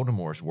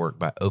Voldemort's work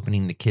by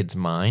opening the kid's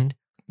mind.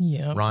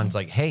 Yeah. Ron's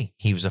like, hey,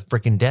 he was a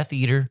freaking Death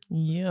Eater.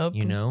 Yep.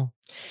 You know?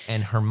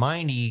 And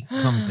Hermione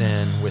comes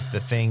in with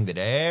the thing that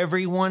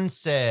everyone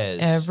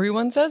says.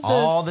 Everyone says this.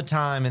 All the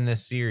time in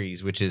this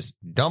series, which is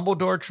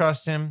Dumbledore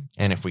trusts him.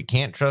 And if we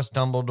can't trust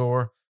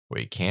Dumbledore,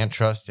 we can't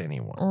trust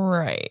anyone.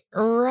 Right.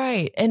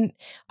 Right. And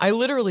I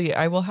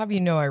will have you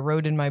know, I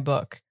wrote in my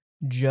book,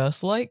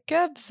 just like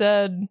Kev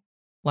said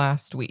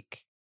last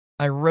week.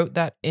 I wrote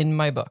that in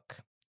my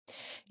book.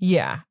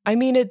 Yeah, I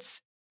mean,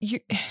 as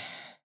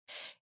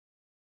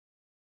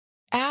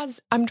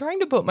I'm trying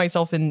to put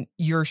myself in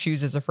your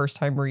shoes as a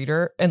first-time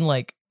reader, and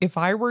like, if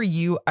I were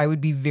you, I would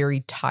be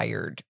very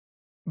tired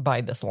by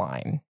this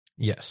line.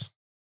 Yes.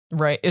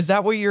 Right? Is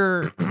that what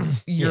you're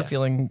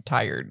feeling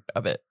tired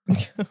of it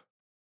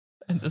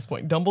at this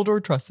point?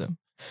 Dumbledore trusts him.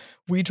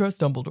 We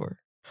trust Dumbledore.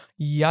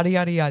 Yada,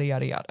 yada, yada,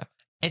 yada, yada.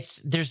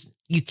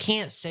 You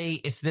can't say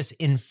it's this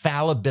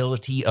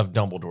infallibility of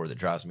Dumbledore that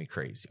drives me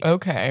crazy.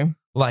 Okay.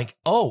 Like,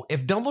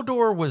 if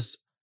Dumbledore was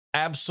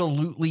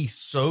absolutely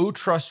so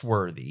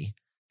trustworthy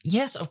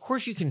yes, of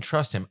course you can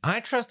trust him. I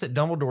trust that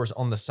Dumbledore's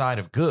on the side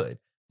of good.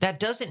 That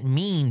doesn't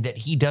mean that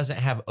he doesn't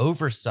have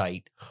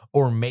oversight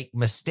or make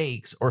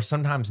mistakes or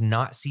sometimes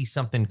not see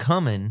something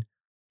coming,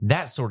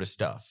 that sort of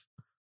stuff.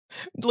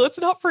 Let's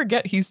not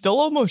forget, he still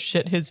almost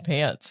shit his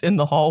pants in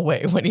the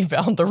hallway when he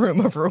found the room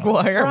of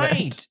requirement.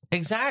 Right,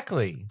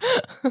 exactly.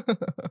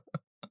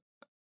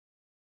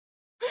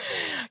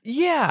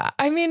 Yeah,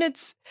 I mean,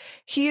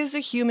 he is a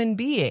human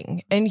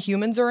being, and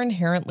humans are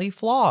inherently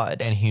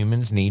flawed. And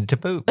humans need to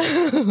poop.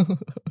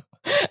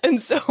 And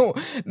so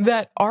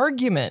that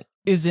argument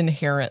is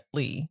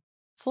inherently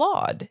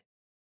flawed.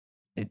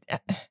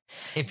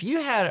 If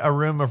you had a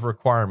room of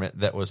requirement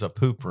that was a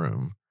poop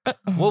room,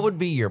 what would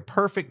be your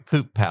perfect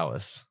poop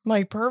palace?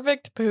 My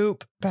perfect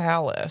poop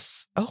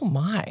palace. Oh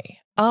my.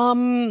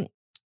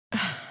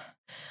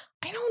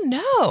 I don't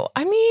know.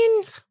 I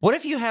mean, what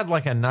if you had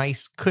like a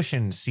nice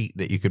cushioned seat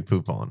that you could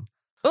poop on?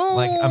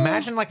 Like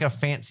imagine like a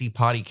fancy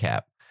potty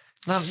cap.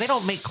 Now, they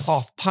don't make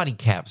cloth potty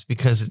caps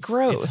because it's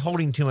gross. It's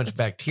holding too much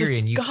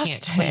bacteria disgusting. And you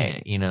can't clean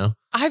it, you know?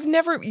 I've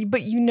never, but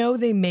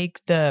they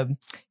make the,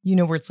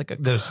 where it's like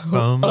those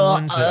foam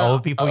ones that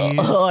old people use.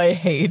 Oh, I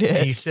hate it.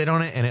 And you sit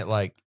on it and it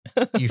like,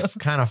 you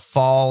kind of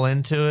fall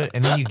into it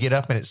and then you get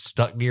up and it's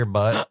stuck to your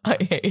butt. I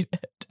hate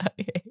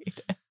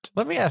it.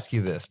 Let me ask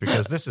you this,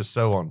 because this is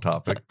so on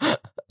topic.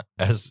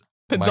 As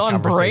it's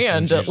on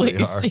brand, at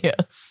least, are.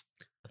 Yes.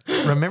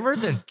 Remember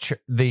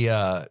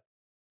the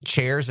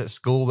chairs at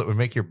school that would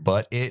make your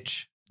butt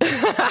itch?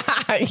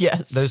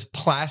 Yes. Those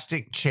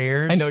plastic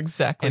chairs. I know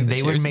exactly. And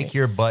they would make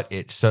your butt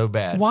itch so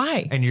bad.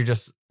 Why? And you're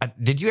just,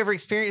 did you ever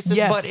experience this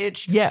butt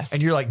itch? Yes.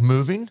 And you're like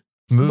moving.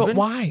 But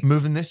why?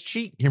 Moving this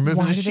cheek. You're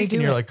moving this cheek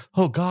and you're it? Like,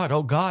 oh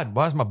God,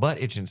 why is my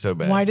butt itching so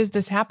bad? Why does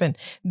this happen?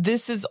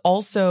 This is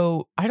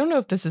also, I don't know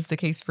if this is the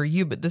case for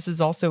you, but this is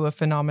also a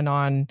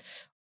phenomenon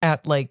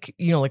at like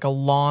a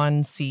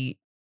lawn seat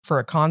for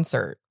a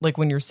concert. Like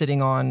when you're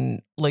sitting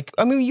on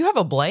you have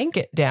a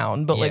blanket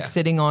down, but like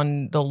sitting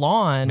on the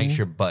lawn. Makes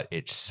your butt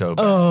itch so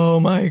bad. Oh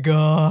my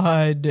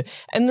God.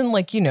 And then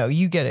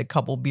you get a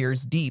couple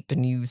beers deep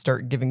and you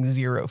start giving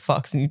zero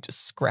fucks and you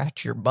just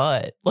scratch your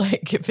butt.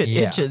 Like if it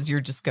itches, you're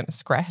just going to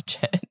scratch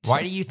it.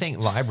 Why do you think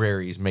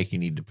libraries make you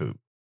need to poop?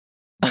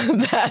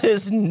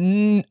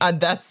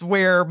 That's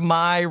where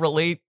my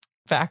relate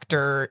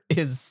factor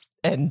is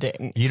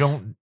ending.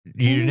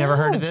 You never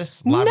heard of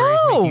this? Libraries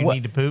make you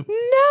need to poop?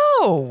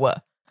 No.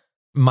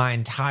 My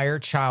entire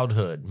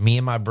childhood, me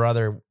and my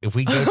brother, if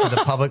we go to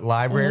the public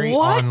library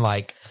on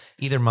like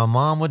either my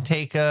mom would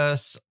take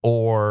us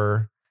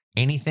or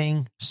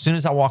anything, as soon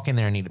as I walk in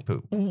there, I need to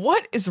poop.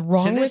 What is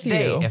wrong with you? To this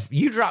day, if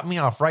you drop me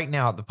off right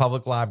now at the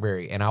public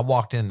library and I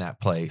walked in that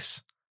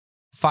place,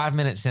 5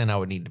 minutes in, I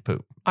would need to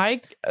poop.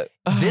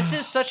 This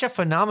is such a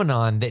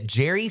phenomenon that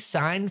Jerry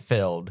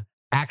Seinfeld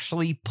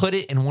actually put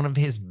it in one of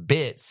his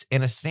bits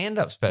in a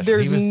stand-up special.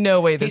 There's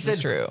no way this is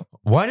true.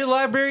 Why do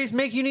libraries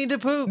make you need to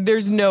poop?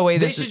 There's no way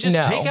they should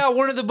just take out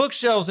one of the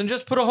bookshelves and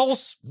just put a whole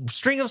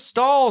string of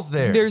stalls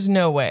there. There's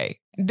no way.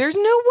 There's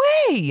no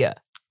way.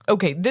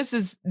 Okay, this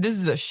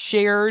is a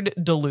shared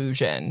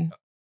delusion.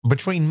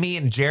 Between me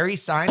and Jerry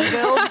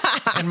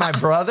Seinfeld and my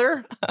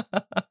brother?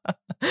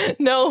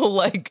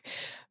 No,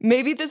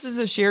 maybe this is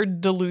a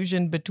shared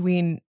delusion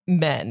between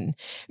men,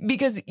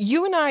 because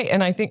you and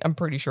I'm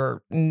pretty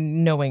sure,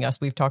 knowing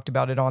us, we've talked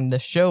about it on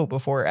this show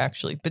before,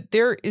 actually, but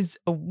there is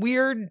a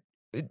weird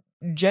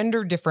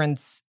gender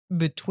difference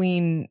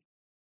between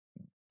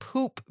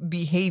poop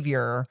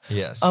behavior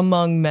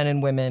among men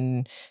and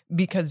women,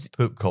 because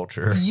poop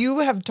culture. You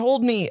have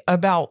told me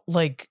about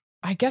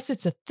I guess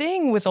it's a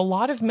thing with a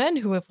lot of men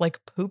who have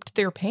pooped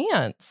their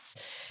pants.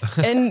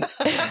 And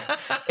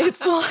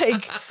it's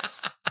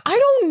I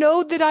don't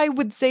know that I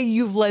would say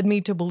you've led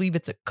me to believe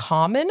it's a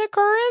common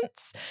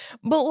occurrence,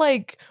 but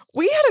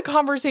we had a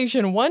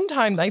conversation one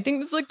time. I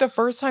think this is the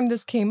first time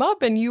this came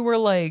up, and you were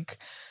like,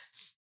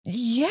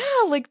 yeah,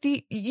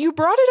 you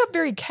brought it up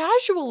very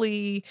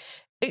casually.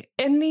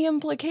 And the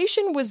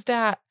implication was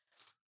that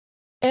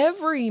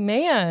every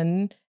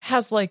man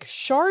has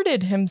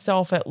sharded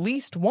himself at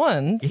least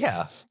once.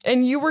 Yeah.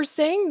 And you were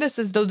saying this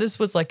as though this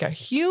was a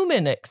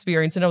human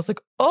experience. And I was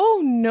like, oh,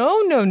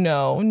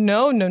 no.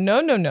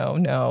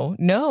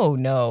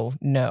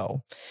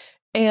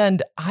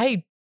 And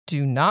I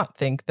do not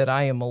think that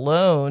I am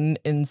alone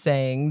in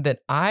saying that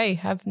I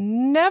have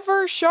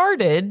never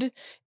sharded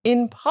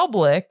in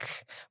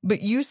public, but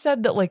you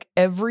said that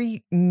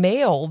every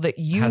male that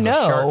you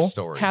know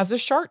has a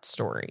shart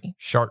story.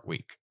 Shark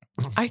Week.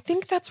 I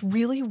think that's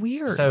really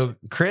weird. So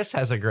Chris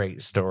has a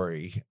great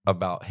story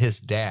about his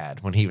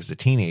dad when he was a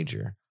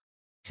teenager.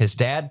 His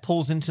dad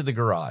pulls into the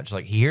garage.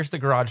 He hears the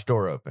garage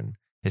door open.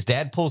 His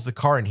dad pulls the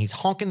car and he's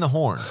honking the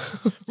horn.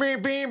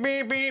 Beep, beep,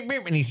 beep, beep,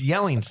 beep, and he's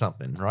yelling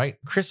something, right?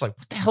 Chris what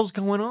the hell's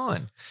going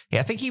on? Yeah,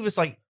 I think he was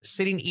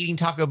sitting eating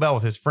Taco Bell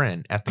with his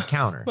friend at the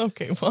counter.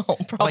 Okay, well,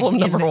 problem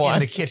number one.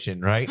 In the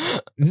kitchen, right?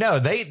 No,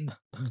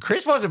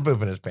 Chris wasn't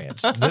pooping his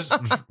pants. Just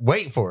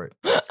wait for it.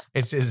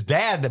 It's his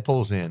dad that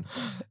pulls in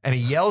and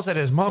he yells at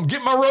his mom,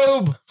 "Get my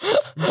robe!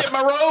 Get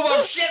my robe!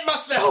 I'm shitting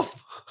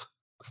myself!"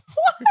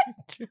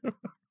 What?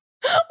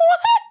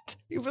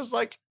 He was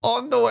like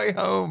on the way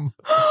home,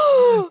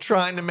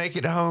 trying to make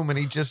it home, and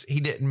he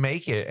didn't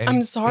make it. And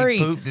I'm sorry.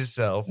 He pooped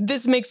himself.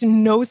 This makes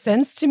no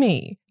sense to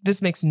me.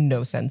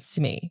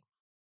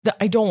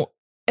 I don't.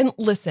 And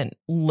listen.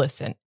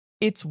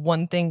 It's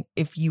one thing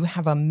if you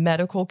have a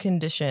medical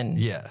condition.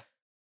 Yeah.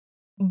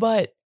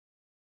 But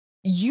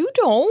you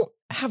don't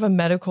have a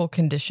medical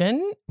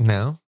condition.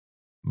 No,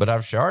 but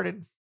I've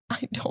sharded.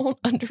 I don't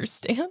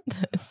understand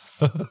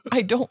this.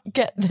 I don't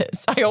get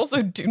this. I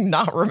also do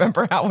not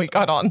remember how we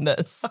got on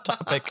this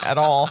topic at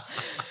all.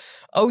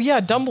 Oh,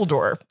 yeah,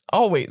 Dumbledore.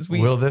 Always.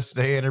 Will this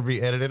stay in or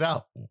be edited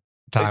out?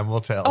 Time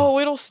will tell. Oh,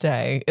 it'll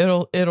stay.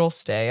 It'll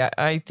stay.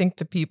 I think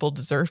the people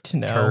deserve to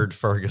know. Turd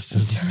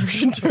Ferguson.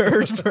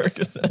 Turd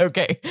Ferguson.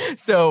 Okay.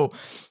 So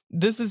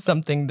this is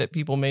something that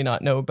people may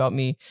not know about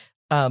me.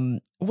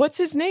 What's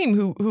his name?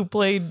 Who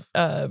played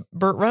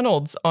Burt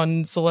Reynolds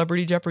on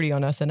Celebrity Jeopardy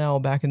on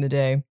SNL back in the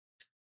day?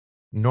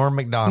 Norm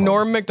Macdonald.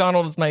 Norm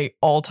Macdonald is my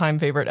all-time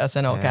favorite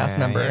SNL cast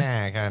member.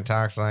 Yeah, kind of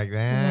talks like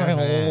that.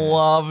 I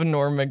love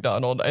Norm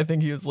Macdonald. I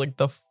think he was like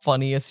the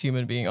funniest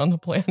human being on the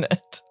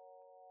planet.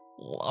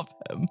 Love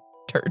him.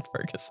 Turd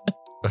Ferguson.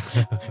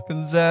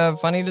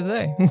 It's funny to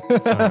say.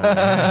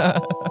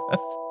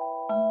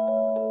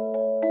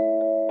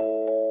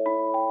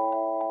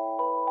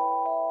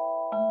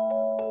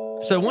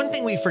 So one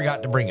thing we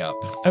forgot to bring up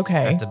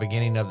Okay. at the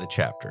beginning of the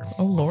chapter.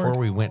 Oh, Lord. Before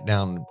we went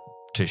down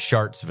to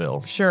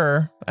Shartsville.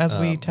 Sure, as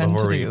we tend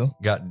to do.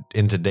 We got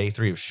into day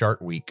 3 of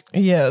Shart Week.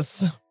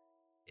 Yes.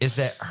 Is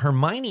that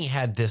Hermione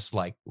had this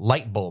like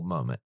light bulb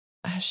moment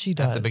As she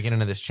does. at the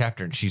beginning of this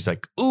chapter. And she's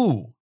like,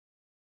 ooh.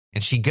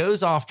 And she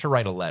goes off to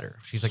write a letter.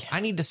 She's like, I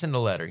need to send a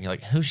letter. And you're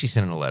like, who's she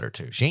sending a letter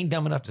to? She ain't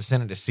dumb enough to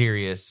send it to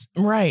Sirius.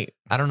 Right.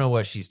 I don't know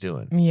what she's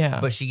doing. Yeah.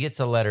 But she gets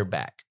a letter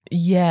back.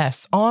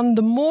 Yes. On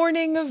the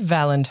morning of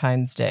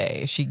Valentine's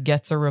Day, she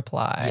gets a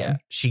reply. Yeah.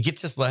 She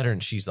gets this letter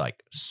and she's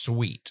like,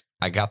 sweet.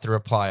 I got the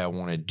reply I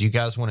wanted. Do you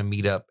guys want to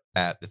meet up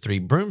at the Three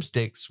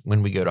Broomsticks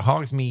when we go to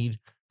Hogsmeade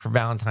for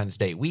Valentine's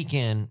Day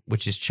weekend,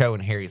 which is Cho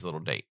and Harry's little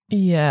date?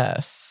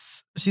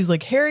 Yes. She's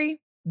like, Harry,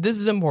 this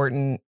is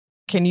important.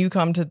 Can you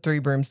come to Three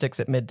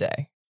Broomsticks at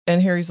midday?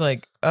 And Harry's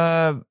like,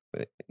 yeah,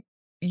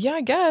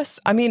 I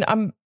guess. I mean,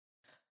 I'm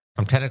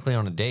technically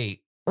on a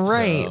date.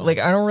 right. So. Like,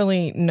 I don't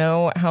really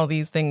know how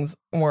these things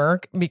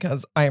work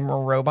because I'm a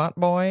robot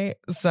boy.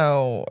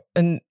 So,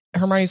 and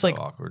Hermione's so like,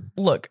 awkward.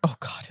 Look, oh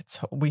God,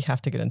 we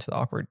have to get into the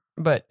awkward.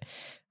 But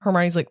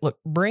Hermione's like, look,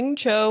 bring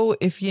Cho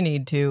if you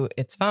need to.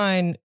 It's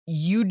fine.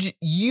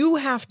 You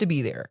have to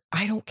be there.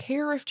 I don't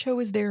care if Cho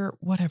is there,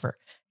 whatever.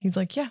 He's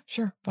like, yeah,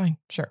 sure, fine,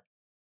 sure.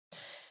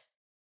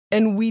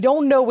 And we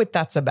don't know what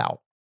that's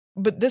about.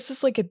 But this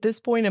is like at this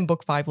point in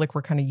book 5, like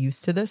we're kind of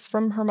used to this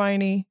from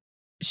Hermione.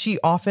 She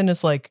often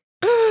is like,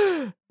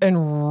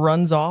 and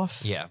runs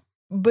off. Yeah.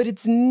 But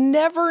it's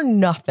never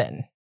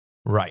nothing.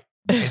 Right.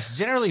 It's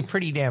generally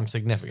pretty damn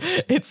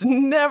significant. It's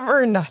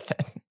never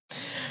nothing.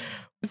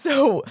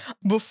 So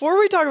before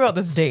we talk about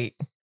this date,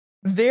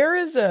 there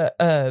is a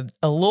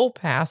little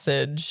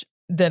passage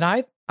that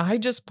I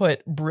just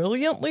put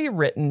brilliantly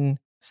written,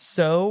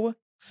 so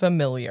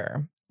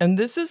familiar. And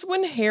this is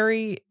when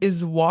Harry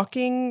is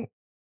walking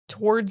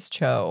towards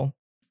Cho.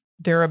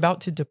 They're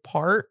about to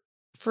depart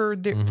for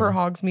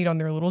Hogsmeade on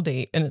their little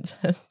date. And it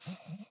says,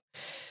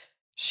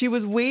 she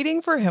was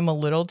waiting for him a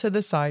little to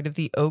the side of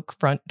the oak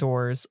front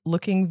doors,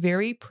 looking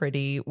very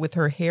pretty with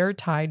her hair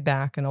tied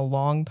back in a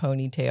long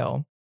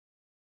ponytail.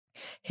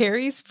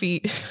 Harry's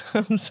feet,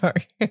 I'm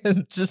sorry,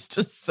 just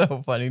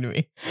so funny to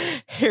me.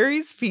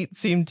 Harry's feet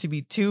seemed to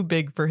be too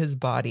big for his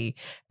body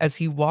as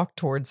he walked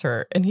towards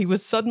her, and he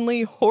was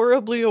suddenly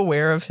horribly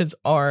aware of his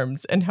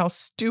arms and how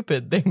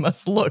stupid they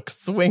must look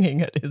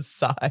swinging at his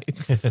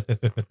sides.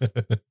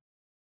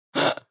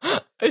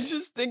 I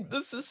just think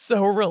this is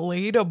so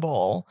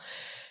relatable.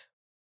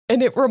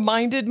 And it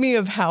reminded me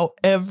of how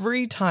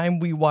every time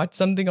we watch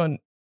something on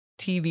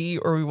TV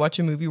or we watch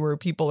a movie where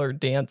people are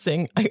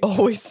dancing, I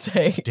always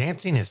say,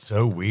 dancing is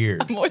so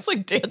weird. I'm always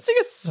like, dancing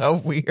is so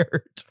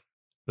weird.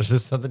 This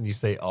is something you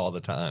say all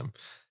the time.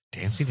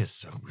 Dancing is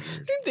so weird.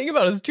 The thing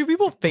about it is 2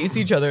 people face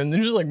each other and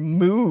then just like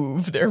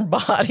move their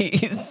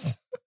bodies.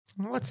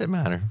 What's it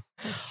matter?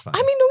 It's fine.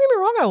 I mean, don't get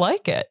me wrong. I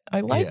like it.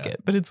 I like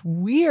it, but it's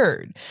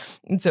weird.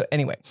 And so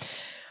anyway,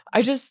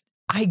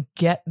 I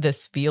get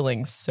this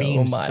feeling so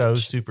being much. So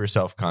super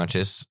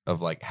self-conscious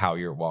of like how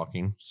you're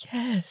walking.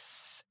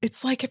 Yes.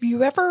 It's like, have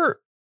you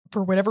ever,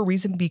 for whatever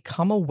reason,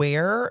 become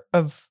aware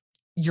of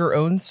your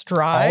own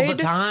stride? All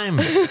the time.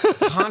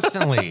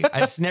 Constantly.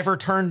 It's never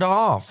turned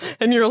off.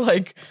 And you're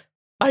like,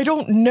 I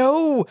don't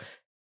know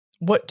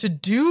what to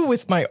do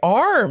with my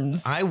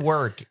arms. I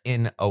work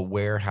in a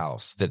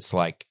warehouse that's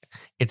like,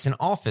 it's an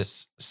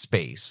office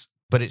space,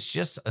 but it's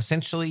just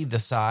essentially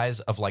the size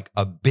of like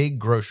a big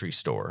grocery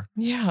store.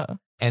 Yeah.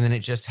 And then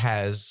it just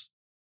has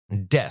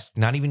desks,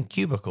 not even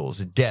cubicles,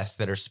 desks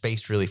that are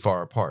spaced really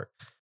far apart.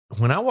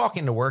 When I walk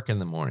into work in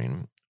the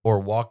morning or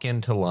walk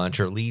into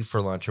lunch or leave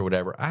for lunch or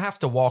whatever, I have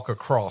to walk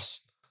across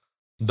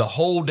the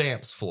whole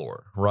dance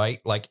floor, right?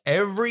 Like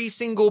every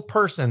single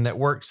person that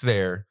works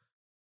there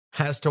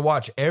has to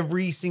watch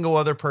every single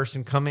other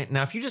person come in.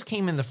 Now, if you just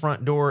came in the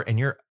front door and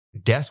your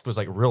desk was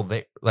like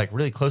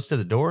really close to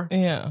the door,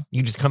 Yeah.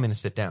 you just come in and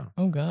sit down.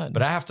 Oh, God.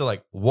 But I have to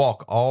like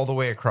walk all the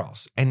way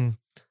across. And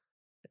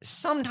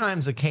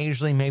sometimes,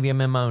 occasionally, maybe I'm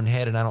in my own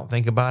head and I don't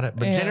think about it.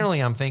 But generally,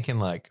 I'm thinking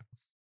like,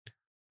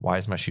 why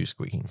is my shoe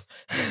squeaking?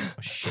 Oh,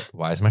 shit.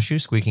 Why is my shoe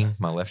squeaking?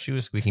 My left shoe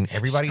is squeaking.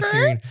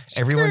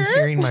 Everyone's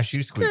hearing my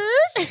shoe squeak.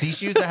 These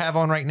shoes I have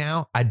on right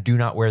now, I do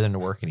not wear them to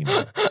work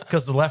anymore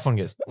because the left one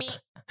goes, me,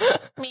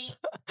 me,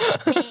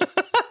 me,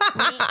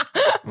 me,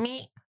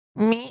 me,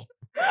 me.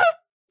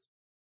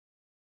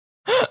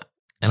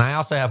 And I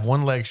also have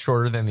one leg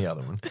shorter than the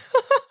other one.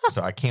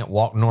 So I can't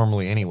walk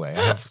normally anyway.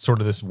 I have sort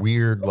of this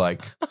weird,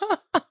 like,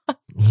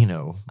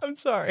 I'm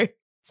sorry.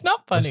 It's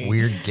not funny. This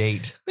weird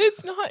gait.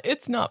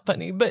 It's not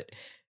funny. But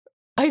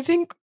I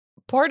think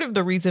part of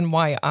the reason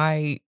why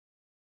I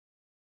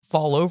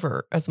fall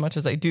over as much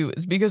as I do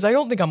is because I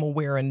don't think I'm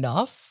aware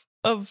enough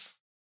of.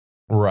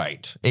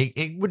 Right.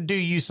 It would do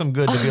you some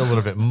good to be a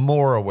little bit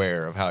more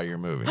aware of how you're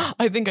moving.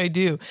 I think I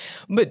do.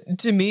 But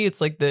to me,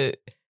 it's like the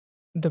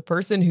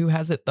person who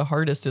has it the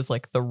hardest is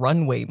like the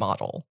runway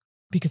model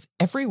because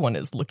everyone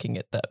is looking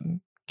at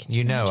them. Can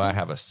you imagine? I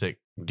have a sick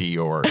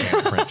Dior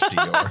and French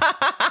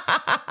Dior.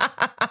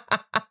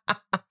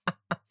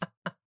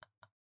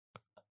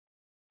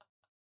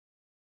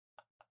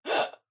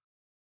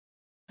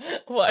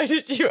 Why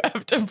did you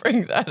have to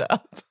bring that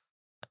up?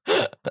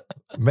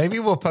 Maybe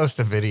we'll post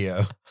a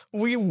video.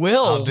 We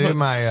will. I'll do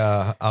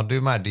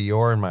my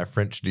Dior and my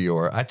French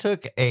Dior. I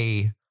took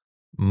a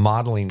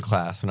modeling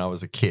class when I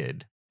was a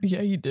kid.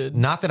 Yeah, you did.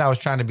 Not that I was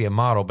trying to be a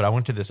model, but I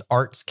went to this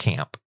arts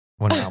camp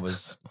when I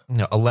was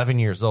 11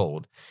 years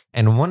old.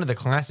 And one of the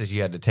classes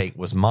you had to take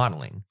was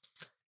modeling.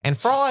 And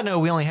for all I know,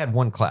 we only had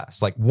one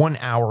class, like 1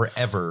 hour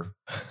ever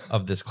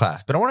of this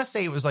class. But I want to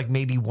say it was like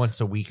maybe once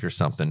a week or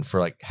something for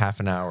like half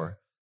an hour.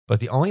 But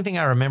the only thing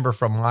I remember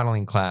from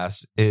modeling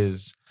class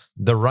is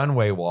the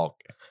runway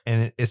walk.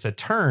 And it's a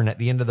turn at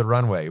the end of the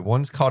runway.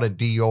 One's called a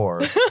Dior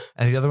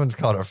and the other one's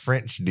called a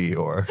French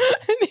Dior.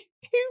 And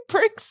he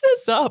breaks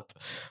this up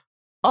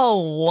a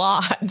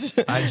lot.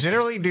 I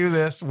generally do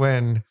this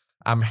when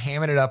I'm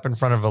hamming it up in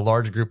front of a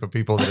large group of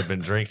people that have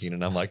been drinking.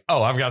 And I'm like,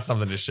 oh, I've got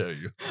something to show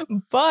you.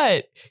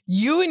 But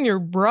you and your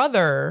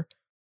brother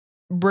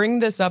bring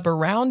this up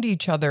around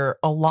each other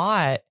a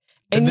lot.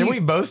 And then we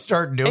both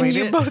start doing it. And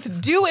you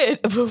both do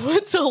it. But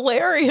what's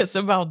hilarious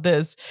about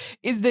this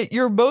is that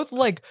you're both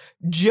like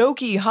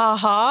jokey,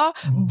 ha,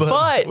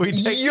 but we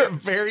take it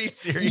very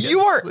seriously. You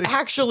are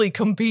actually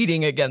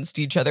competing against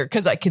each other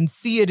because I can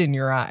see it in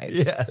your eyes.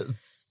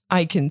 Yes.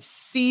 I can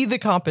see the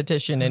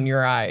competition in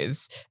your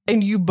eyes.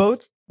 And you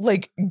both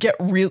like get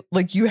real,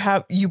 like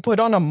you put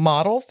on a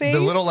model face.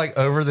 The little like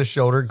over the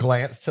shoulder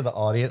glance to the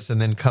audience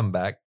and then come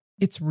back.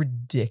 It's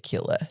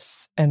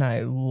ridiculous, and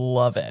I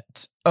love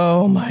it.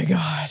 Oh, my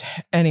God.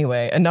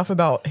 Anyway, enough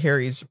about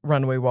Harry's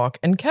runway walk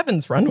and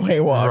Kevin's runway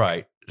walk.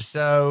 Right.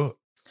 So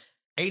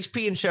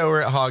HP and Cho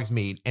are at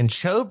Hogsmeade, and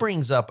Cho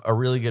brings up a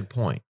really good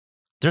point.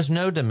 There's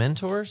no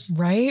Dementors.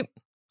 Right?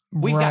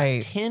 We've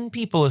got 10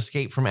 people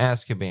escape from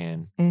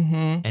Azkaban,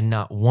 and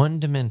not one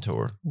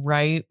Dementor.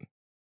 Right.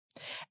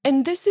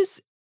 And this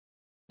is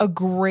a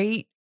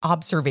great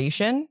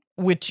observation,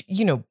 which,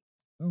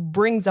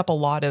 brings up a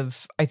lot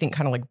of, I think,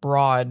 kind of like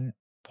broad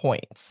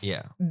points.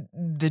 Yeah.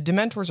 The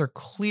Dementors are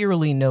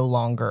clearly no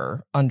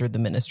longer under the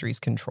Ministry's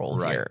control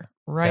here,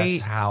 right?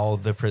 That's how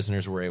the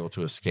prisoners were able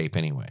to escape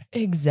anyway.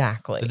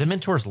 Exactly. The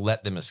Dementors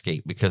let them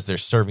escape because they're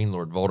serving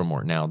Lord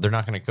Voldemort now. They're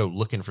not going to go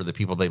looking for the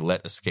people they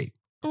let escape.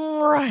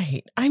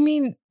 Right. I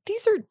mean,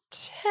 these are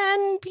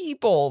 10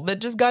 people that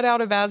just got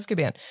out of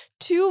Azkaban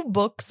 2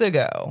 books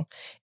ago.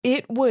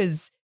 It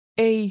was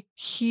a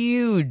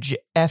huge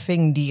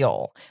effing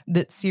deal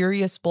that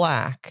Sirius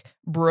Black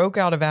broke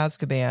out of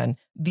Azkaban,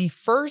 the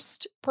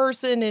first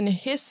person in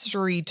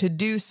history to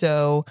do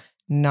so.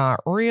 Not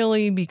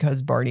really,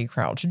 because Barty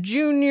Crouch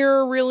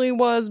Jr. really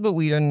was, but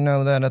we didn't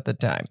know that at the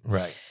time.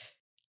 Right.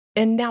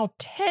 And now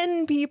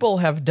 10 people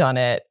have done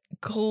it.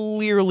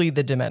 Clearly,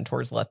 the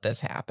Dementors let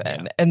this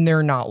happen, and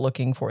they're not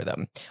looking for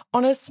them.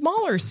 On a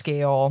smaller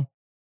scale,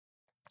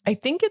 I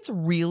think it's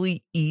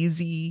really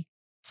easy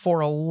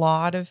for a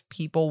lot of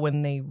people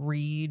when they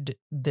read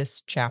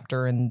this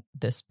chapter in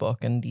this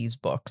book and these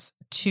books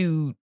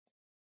to,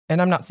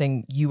 and I'm not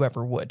saying you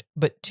ever would,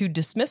 but to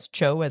dismiss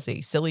Cho as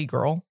a silly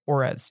girl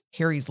or as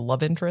Harry's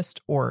love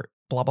interest or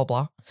blah, blah,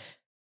 blah.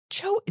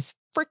 Cho is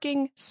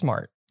freaking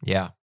smart.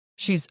 Yeah.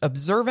 She's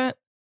observant.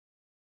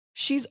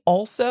 She's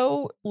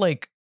also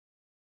like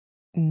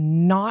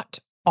not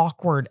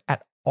awkward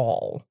at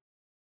all.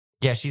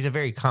 Yeah, she's a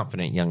very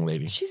confident young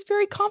lady. She's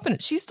very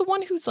confident. She's the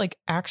one who's like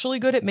actually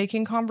good at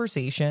making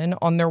conversation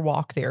on their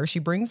walk there. She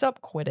brings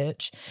up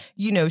Quidditch.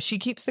 She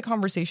keeps the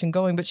conversation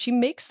going, but she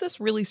makes this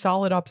really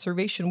solid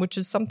observation, which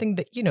is something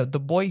that, the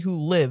boy who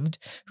lived,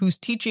 who's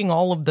teaching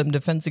all of them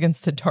Defense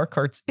Against the Dark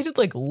Arts, it had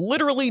like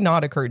literally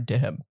not occurred to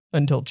him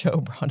until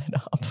Cho brought it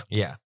up.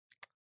 Yeah.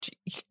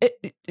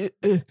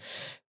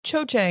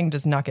 Cho Chang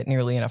does not get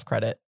nearly enough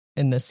credit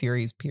in this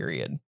series,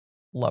 period.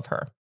 Love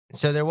her.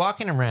 So they're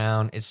walking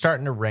around. It's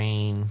starting to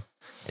rain.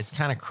 It's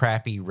kind of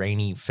crappy,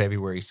 rainy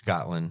February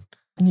Scotland.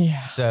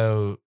 Yeah.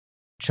 So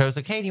Cho's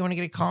like, hey, do you want to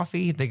get a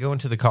coffee? They go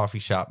into the coffee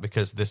shop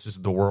because this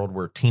is the world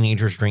where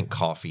teenagers drink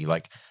coffee.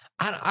 Like,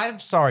 I'm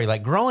sorry.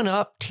 Like, growing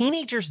up,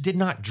 teenagers did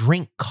not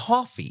drink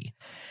coffee.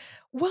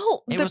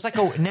 Well, it was like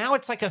now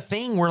it's like a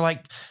thing where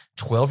like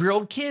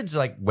 12-year-old kids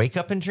like wake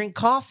up and drink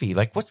coffee.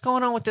 Like, what's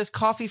going on with this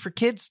coffee for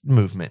kids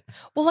movement?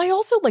 Well, I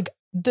also like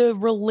the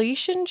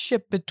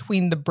relationship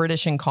between the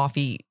British and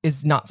coffee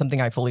is not something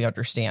I fully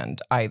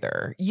understand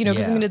either. You know,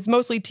 because I mean, it's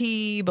mostly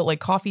tea, but like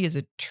coffee is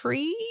a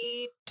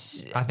treat.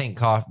 I think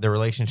the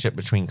relationship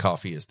between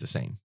coffee is the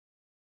same.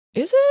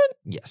 Is it?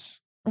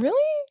 Yes. Really?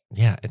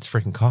 Yeah, it's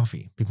freaking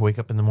coffee. People wake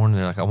up in the morning,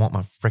 they're like, I want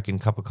my freaking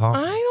cup of coffee.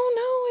 I don't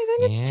know. I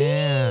think it's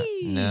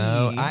tea.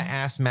 No, I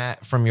asked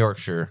Matt from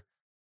Yorkshire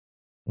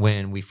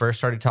when we first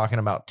started talking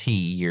about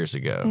tea years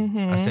ago.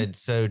 I said,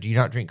 so do you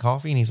not drink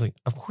coffee? And he's like,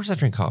 of course I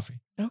drink coffee.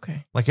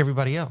 Okay. Like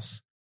everybody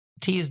else.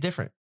 Tea is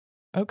different.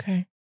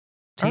 Okay.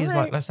 Tea is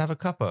like, let's have a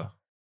cuppa.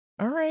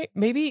 All right.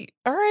 Maybe.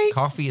 All right.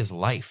 Coffee is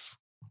life.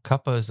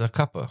 Cuppa is a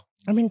cuppa.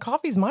 I mean,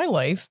 coffee's my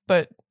life,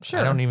 but sure.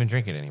 I don't even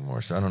drink it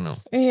anymore, so I don't know.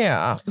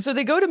 Yeah. So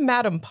they go to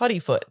Madam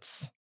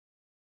Puttyfoot's.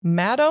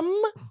 Madam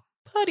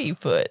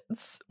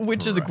Puttyfoot's,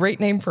 which is a great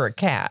name for a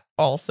cat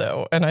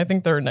also. And I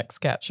think their next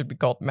cat should be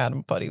called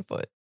Madam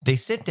Puttyfoot. They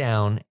sit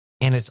down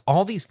and it's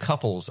all these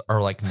couples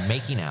are like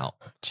making out.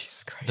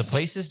 Jesus Christ. The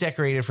place is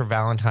decorated for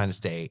Valentine's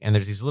Day and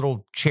there's these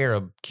little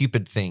cherub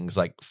Cupid things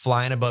like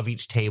flying above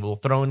each table,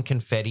 throwing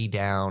confetti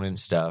down and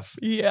stuff.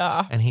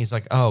 Yeah. And he's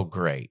like, oh,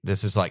 great.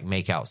 This is like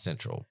make out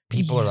central.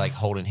 People are like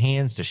holding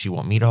hands. Does she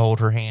want me to hold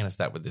her hand? Is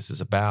that what this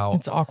is about?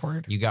 It's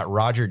awkward. You got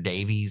Roger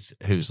Davies,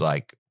 who's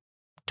like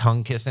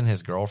tongue kissing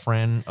his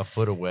girlfriend a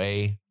foot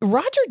away.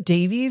 Roger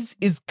Davies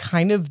is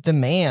kind of the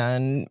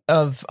man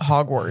of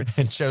Hogwarts.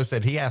 And Cho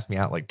said he asked me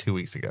out like 2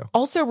 weeks ago.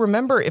 Also,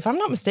 remember, if I'm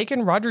not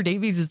mistaken, Roger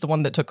Davies is the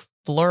one that took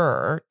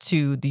Fleur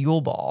to the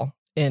Yule Ball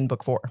in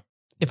book 4.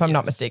 If I'm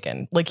not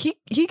mistaken. Like he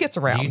gets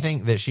around. Do you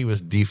think that she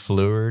was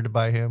defleured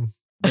by him?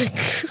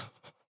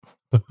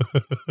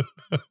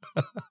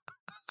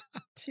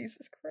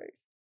 Jesus Christ.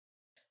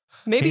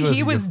 Maybe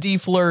he was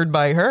defleured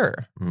by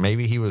her.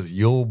 Maybe he was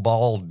Yule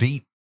Ball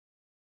deep.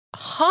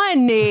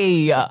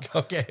 Honey.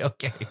 Okay.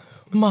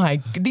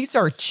 These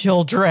are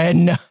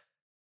children.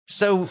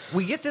 So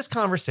we get this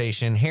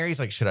conversation. Harry's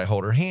like, should I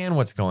hold her hand?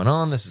 What's going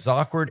on? This is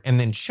awkward. And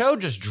then Cho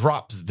just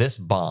drops this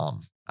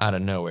bomb out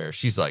of nowhere.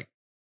 She's like,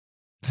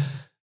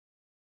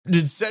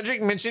 did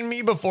Cedric mention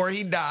me before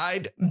he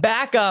died?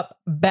 Back up.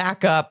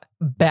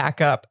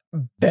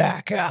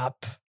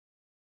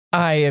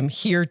 I am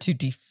here to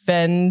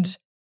defend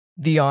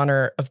the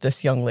honor of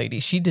this young lady.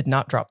 She did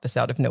not drop this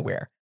out of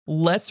nowhere.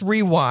 Let's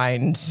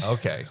rewind.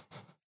 Okay.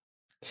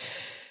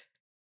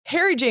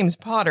 Harry James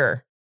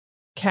Potter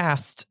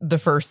cast the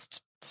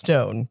first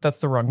stone. That's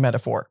the wrong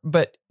metaphor.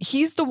 But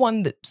he's the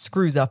one that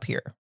screws up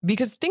here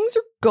because things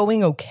are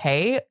going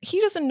okay. He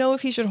doesn't know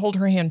if he should hold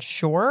her hand.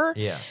 Sure.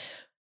 Yeah.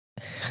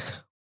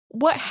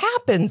 What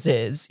happens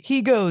is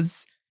he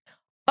goes,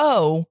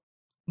 oh,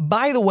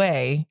 by the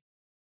way,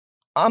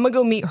 I'm going to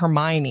go meet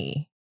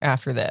Hermione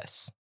after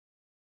this.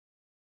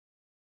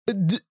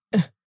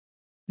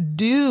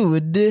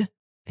 Dude.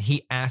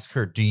 He asked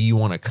her, do you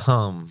want to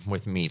come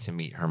with me to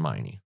meet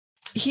Hermione?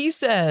 He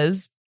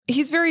says,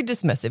 he's very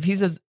dismissive. He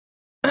says,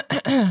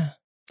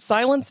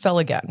 silence fell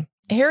again.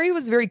 Harry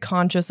was very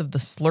conscious of the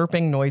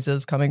slurping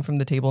noises coming from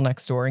the table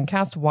next door and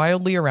cast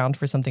wildly around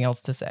for something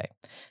else to say.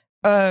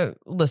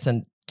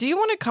 Listen, do you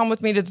want to come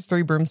with me to the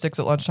Three Broomsticks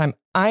at lunchtime?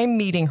 I'm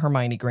meeting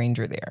Hermione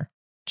Granger there.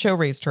 Cho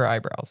raised her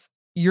eyebrows.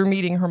 You're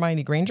meeting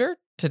Hermione Granger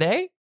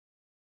today?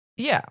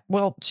 Yeah,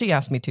 well, she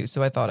asked me to,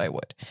 so I thought I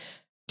would.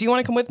 Do you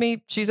want to come with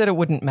me? She said it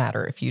wouldn't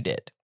matter if you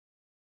did.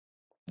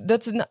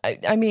 That's,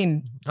 I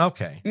mean...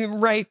 Okay.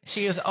 Right.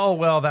 She is, oh,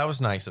 well, that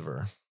was nice of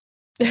her.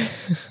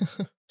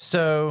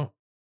 So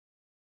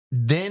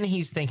then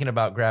he's thinking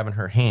about grabbing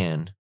her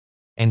hand,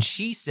 and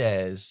she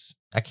says,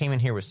 I came in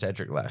here with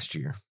Cedric last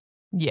year.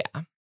 Yeah.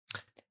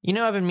 You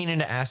know, I've been meaning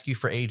to ask you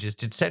for ages.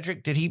 Did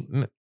Cedric, did he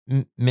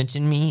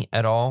mention me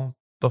at all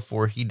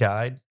before he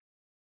died?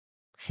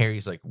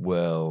 Harry's like,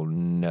 well,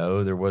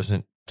 no, there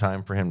wasn't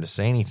time for him to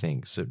say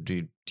anything. So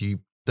do you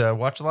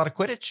watch a lot of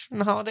Quidditch in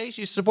the holidays?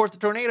 You support the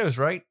Tornadoes,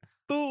 right?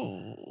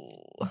 Ooh.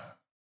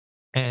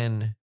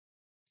 And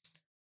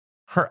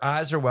her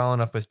eyes are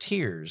welling up with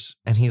tears.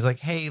 And he's like,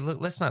 hey, look,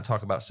 let's not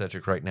talk about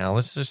Cedric right now.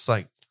 Let's just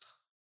like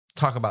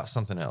talk about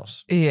something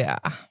else. Yeah.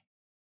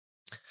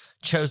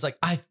 Cho's like,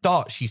 I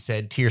thought, she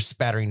said, tears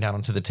spattering down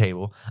onto the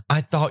table.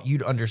 I thought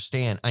you'd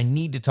understand. I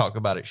need to talk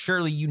about it.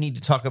 Surely you need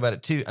to talk about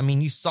it too. I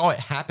mean, you saw it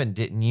happen,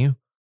 didn't you?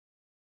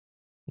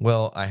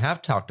 Well, I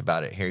have talked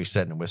about it, Harry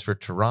said in a whisper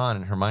to Ron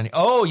and Hermione.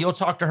 Oh, you'll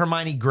talk to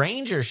Hermione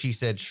Granger, she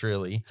said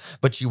shrilly.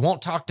 But you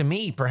won't talk to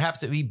me.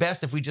 Perhaps it'd be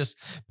best if we just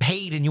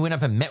paid and you went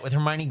up and met with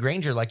Hermione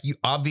Granger like you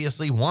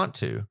obviously want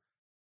to.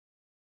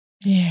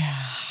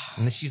 Yeah.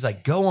 And then she's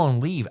like, go on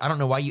leave. I don't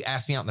know why you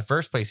asked me out in the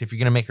first place if you're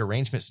going to make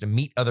arrangements to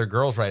meet other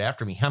girls right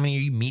after me. How many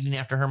are you meeting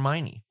after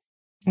Hermione?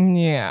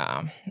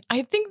 Yeah.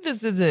 I think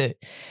this is a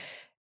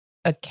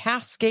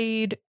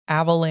cascade,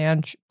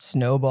 avalanche,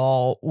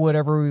 snowball,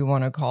 whatever we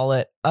want to call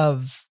it,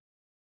 of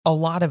a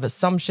lot of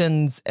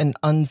assumptions and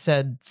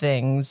unsaid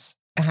things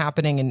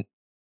happening in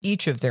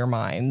each of their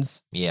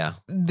minds. Yeah.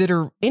 That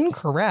are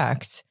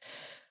incorrect,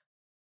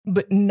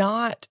 but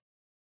not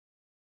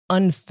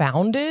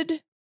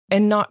unfounded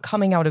and not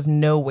coming out of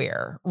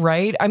nowhere,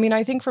 right? I mean,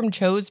 I think from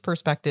Cho's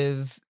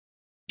perspective,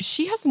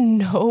 she has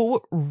no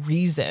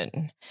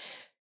reason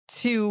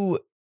to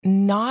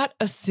not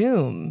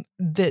assume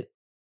that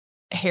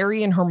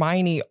Harry and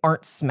Hermione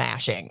aren't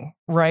smashing,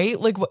 right?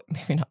 Like, what?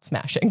 Maybe not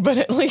smashing, but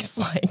at least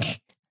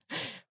like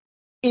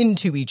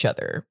into each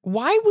other.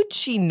 Why would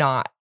she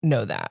not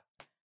know that,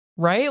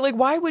 right? Like,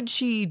 why would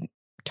she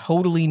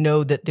totally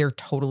know that they're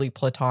totally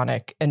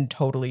platonic and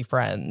totally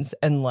friends?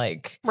 And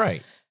like,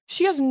 right.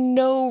 She has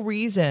no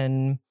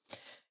reason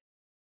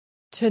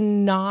to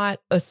not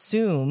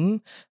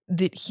assume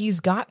that he's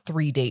got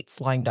 3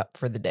 dates lined up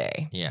for the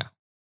day. Yeah.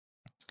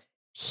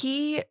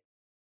 He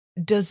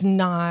does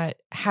not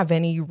have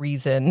any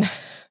reason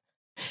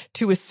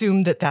to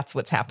assume that that's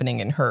what's happening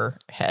in her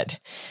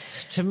head.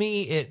 To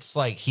me, it's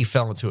like he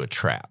fell into a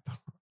trap.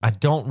 I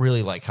don't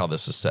really like how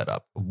this was set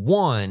up.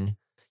 One,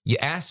 you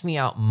asked me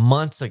out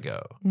months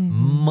ago.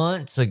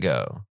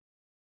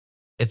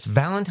 It's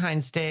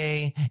Valentine's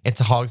Day. It's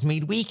a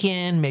Hogsmeade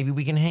weekend. Maybe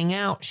we can hang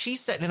out.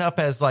 She's setting it up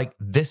as like,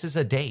 this is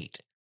a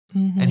date.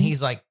 And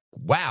he's like,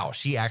 wow,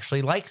 she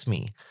actually likes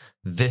me.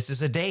 This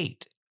is a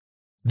date.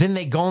 Then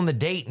they go on the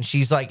date and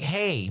she's like,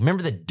 hey,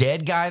 remember the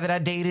dead guy that I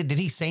dated? Did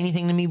he say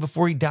anything to me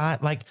before he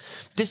died? Like,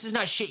 this is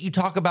not shit you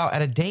talk about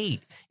at a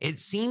date. It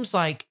seems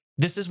like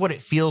this is what it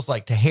feels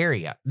like to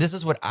Harry. This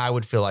is what I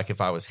would feel like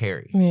if I was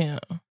Harry. Yeah.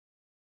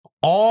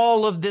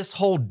 All of this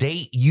whole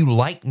date, you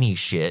like me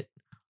shit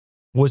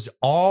was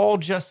all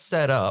just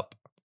set up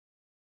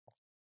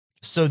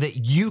so that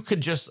you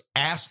could just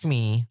ask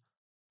me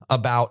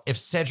about if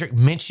Cedric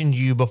mentioned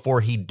you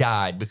before he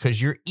died, because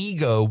your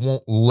ego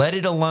won't let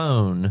it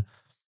alone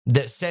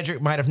that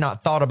Cedric might have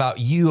not thought about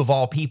you of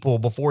all people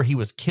before he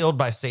was killed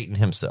by Satan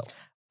himself.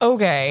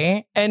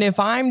 Okay. And if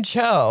I'm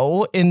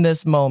Cho in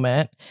this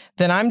moment,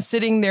 then I'm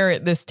sitting there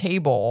at this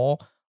table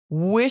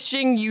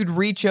wishing you'd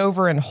reach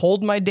over and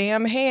hold my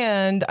damn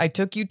hand. I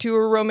took you to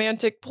a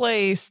romantic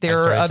place. There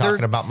are other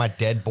talking about my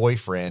dead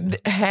boyfriend.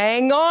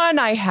 Hang on,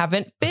 I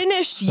haven't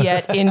finished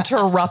yet,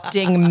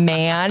 interrupting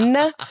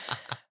man.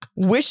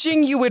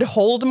 Wishing you would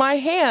hold my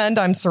hand.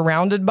 I'm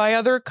surrounded by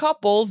other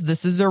couples.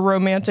 This is a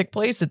romantic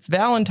place. It's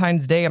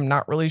Valentine's Day. I'm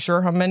not really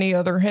sure how many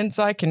other hints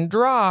I can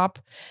drop.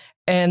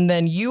 And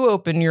then you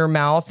open your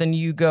mouth and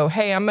you go,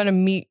 hey, I'm going to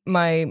meet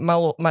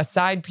my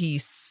side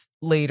piece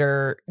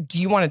later. Do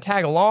you want to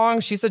tag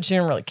along? She said she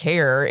didn't really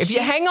care. If you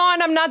hang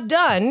on, I'm not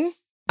done.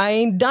 I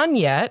ain't done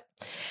yet.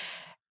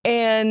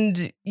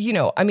 And, you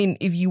know, I mean,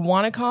 if you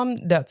want to come,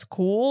 that's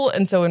cool.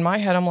 And so in my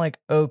head, I'm like,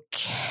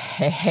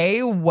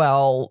 okay,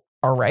 well,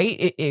 all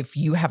right. If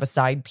you have a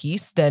side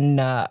piece, then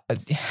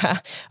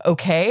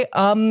okay.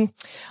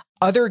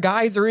 Other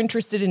guys are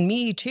interested in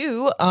me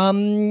too.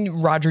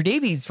 Roger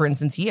Davies, for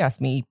instance, he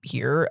asked me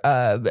here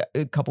a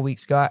couple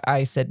weeks ago.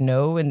 I said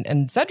no.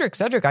 And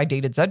Cedric, I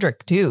dated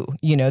Cedric too.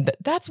 You know,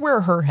 that's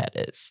where her head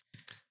is.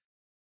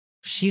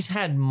 She's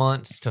had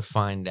months to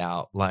find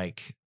out,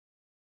 like,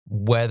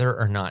 whether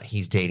or not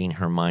he's dating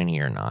Hermione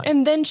or not.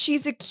 And then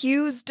she's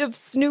accused of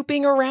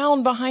snooping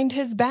around behind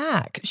his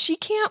back. She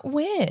can't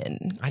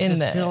win. I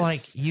just feel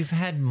like you've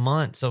had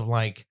months of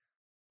like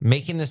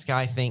making this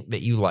guy think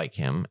that you like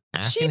him.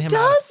 Asking him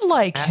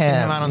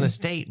out on this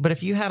date. But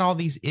if you had all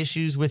these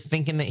issues with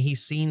thinking that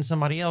he's seen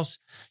somebody else,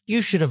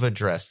 you should have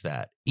addressed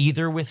that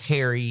either with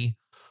Harry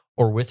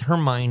or with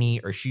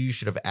Hermione, or you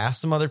should have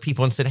asked some other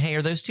people and said, hey,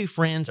 are those two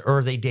friends or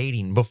are they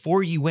dating?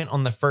 Before you went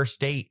on the first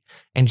date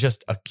and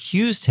just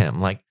accused him.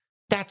 Like,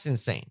 that's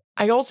insane.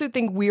 I also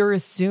think we're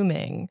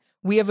assuming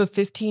we have a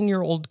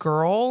 15-year-old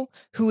girl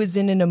who is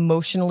in an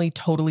emotionally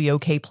totally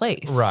okay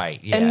place.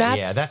 Right. Yeah. And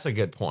that's a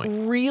good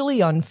point.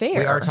 Really unfair.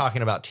 We are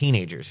talking about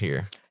teenagers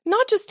here.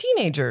 Not just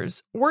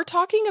teenagers. We're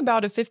talking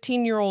about a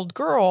 15-year-old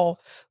girl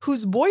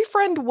whose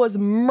boyfriend was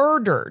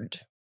murdered.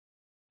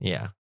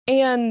 Yeah.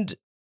 And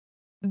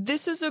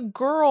this is a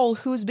girl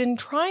who's been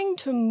trying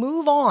to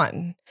move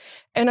on.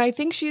 And I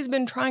think she's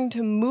been trying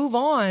to move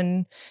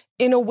on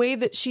in a way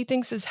that she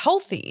thinks is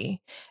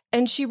healthy.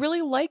 And she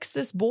really likes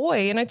this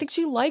boy. And I think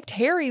she liked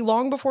Harry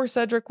long before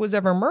Cedric was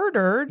ever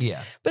murdered.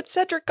 Yeah. But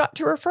Cedric got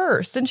to her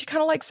first. And she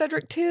kind of liked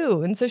Cedric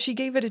too. And so she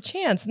gave it a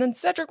chance. And then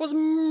Cedric was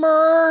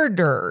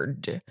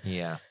murdered.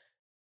 Yeah.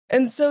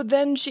 And so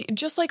then she,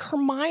 just like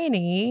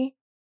Hermione,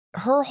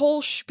 her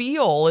whole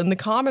spiel in the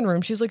common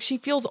room, she's like, she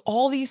feels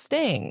all these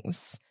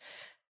things.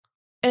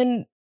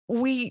 And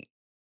we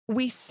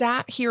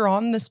sat here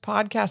on this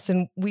podcast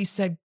and we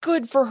said,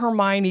 good for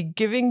Hermione,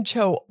 giving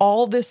Cho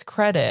all this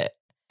credit.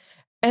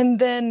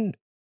 And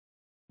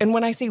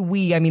when I say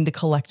we, I mean the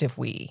collective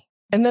we,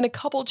 And then a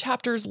couple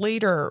chapters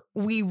later,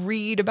 we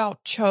read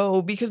about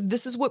Cho because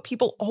this is what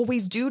people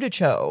always do to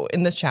Cho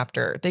in this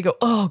chapter. They go,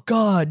 oh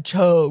God,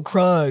 Cho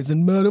cries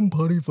and Madame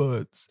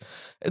Puttyfoots.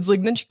 It's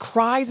like, then she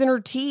cries in her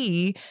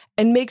tea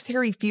and makes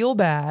Harry feel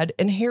bad.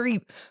 And Harry,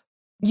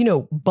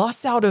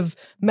 busts out of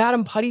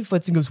Madame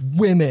Puttyfoots and goes,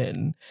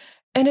 women.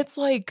 And it's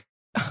like,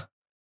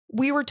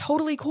 we were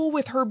totally cool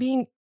with her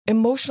being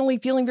emotionally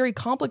feeling very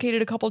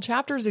complicated a couple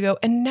chapters ago.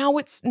 And now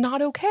it's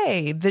not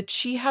okay that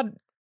she had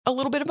a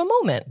little bit of a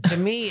moment. To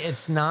me,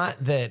 it's not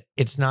that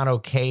it's not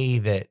okay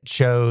that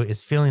Cho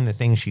is feeling the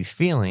things she's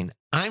feeling.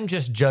 I'm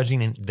just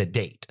judging the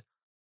date.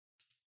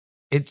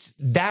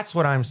 That's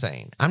what I'm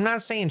saying. I'm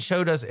not saying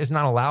Cho is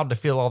not allowed to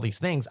feel all these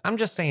things. I'm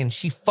just saying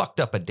she fucked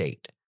up a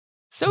date.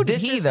 So did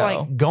he, though.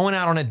 Like going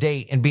out on a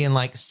date and being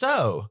like,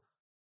 so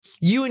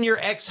you and your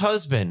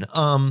ex-husband,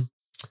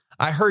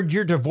 I heard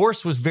your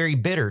divorce was very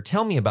bitter.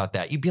 Tell me about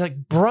that. You'd be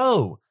like,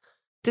 bro,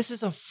 this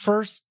is a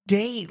first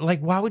date. Like,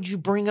 why would you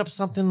bring up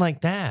something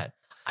like that?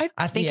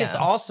 I think it's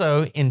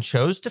also, in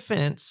Cho's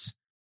defense,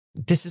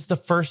 this is the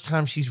first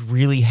time she's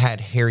really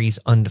had Harry's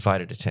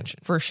undivided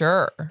attention. For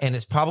sure. And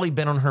it's probably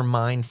been on her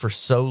mind for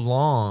so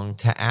long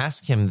to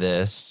ask him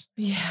this.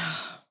 Yeah.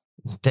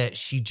 That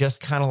she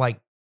just kind of like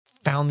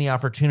found the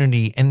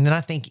opportunity. And then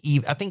I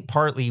think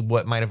partly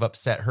what might have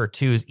upset her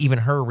too is even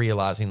her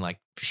realizing like,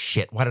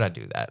 shit, why did I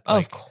do that?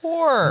 Like, of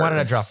course. Why did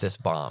I drop this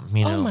bomb?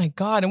 Oh my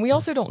God. And we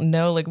also don't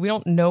know, we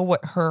don't know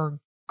what her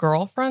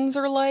girlfriends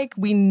are like.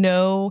 We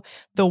know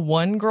the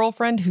one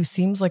girlfriend who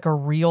seems like a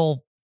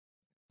real,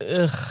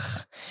 and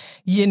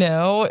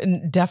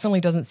definitely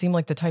doesn't seem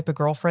like the type of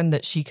girlfriend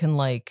that she can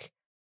like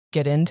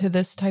get into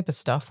this type of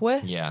stuff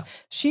with. Yeah.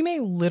 She may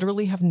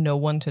literally have no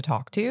one to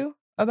talk to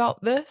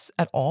about this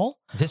at all.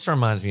 This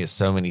reminds me of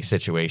so many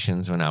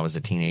situations when I was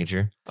a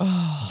teenager.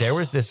 Oh. There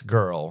was this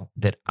girl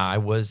that I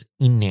was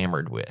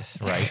enamored with,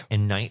 right?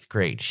 In 9th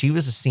grade. She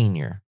was a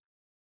senior.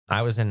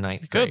 I was in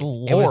 9th grade. Good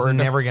Lord. It was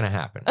never going to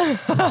happen.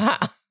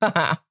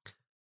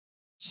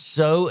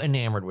 So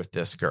enamored with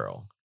this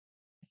girl.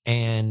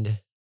 And,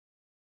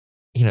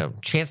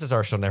 chances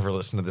are she'll never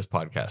listen to this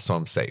podcast, so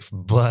I'm safe.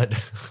 But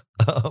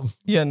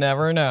you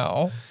never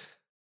know.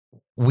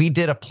 We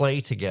did a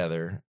play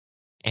together.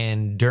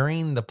 And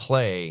during the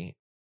play,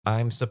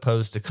 I'm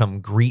supposed to come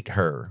greet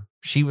her.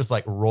 She was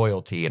like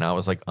royalty and I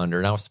was like under,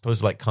 and I was supposed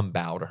to like come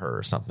bow to her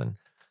or something.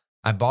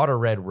 I bought a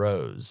red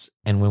rose.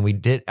 And when we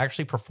did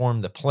actually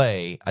perform the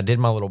play, I did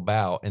my little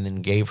bow and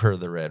then gave her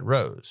the red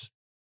rose.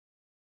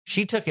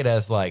 She took it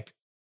as like,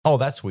 oh,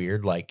 that's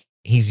weird. Like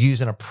he's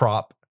using a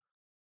prop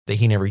that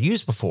he never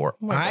used before.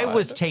 Oh I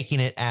was taking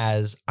it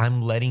as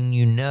I'm letting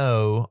you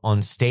know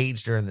on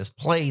stage during this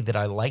play that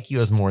I like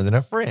you as more than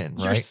a friend,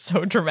 right? You're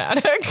so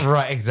dramatic.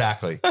 Right,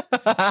 exactly.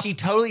 She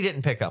totally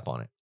didn't pick up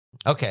on it.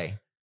 Okay.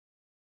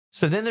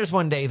 So then there's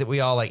one day that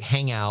we all like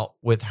hang out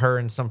with her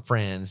and some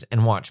friends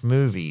and watch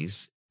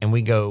movies, and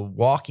we go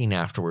walking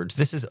afterwards.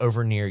 This is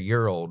over near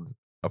your old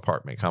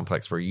apartment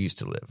complex where you used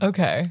to live.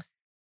 Okay.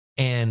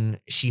 And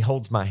she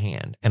holds my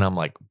hand and I'm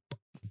like,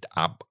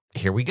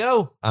 here we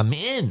go. I'm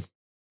in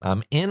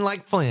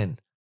like Flynn.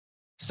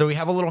 So we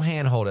have a little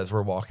handhold as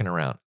we're walking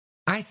around.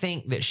 I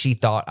think that she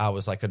thought I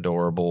was like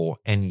adorable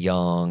and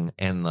young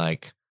and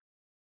like,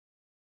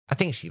 I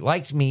think she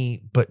liked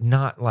me, but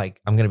not like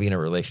I'm going to be in a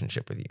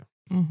relationship with you.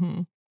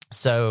 Mm-hmm.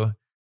 So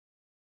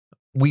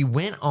we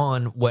went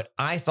on what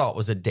I thought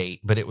was a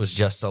date, but it was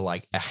just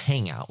a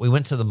hangout. We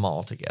went to the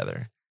mall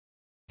together.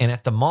 And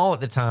at the mall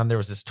at the time, there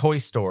was this toy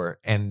store,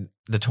 and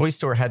the toy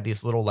store had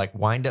these little like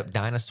wind up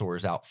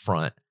dinosaurs out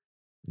front.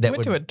 That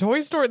went to a toy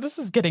store? This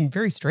is getting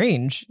very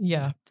strange.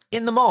 Yeah.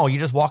 In the mall, you're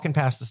just walking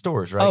past the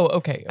stores, right? Oh,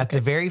 okay. At the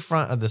very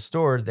front of the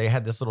store, they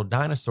had this little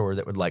dinosaur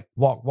that would like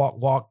walk, walk,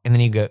 walk. And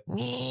then you go,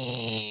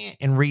 mee,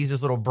 and raise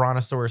his little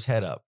brontosaurus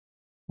head up.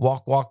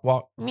 Walk, walk,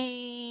 walk,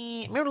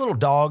 mee. Remember little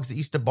dogs that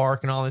used to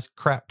bark and all this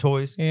crap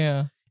toys?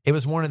 Yeah. It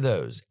was one of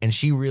those. And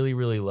she really,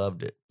 really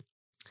loved it.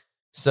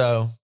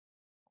 So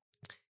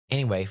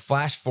anyway,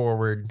 flash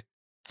forward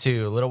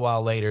to a little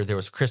while later, there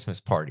was a Christmas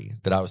party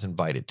that I was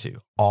invited to.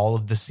 All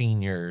of the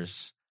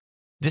seniors.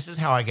 This is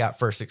how I got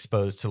first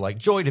exposed to like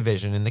Joy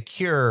Division and The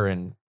Cure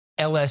and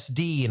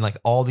LSD and like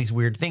all these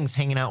weird things,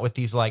 hanging out with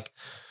these like,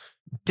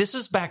 this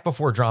was back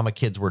before drama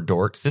kids were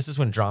dorks. This is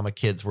when drama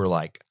kids were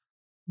like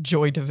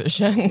Joy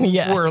Division.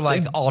 Yes. Were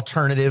like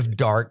alternative,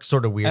 dark,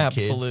 sort of weird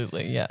kids.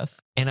 Absolutely. Yes.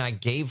 And I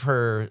gave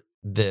her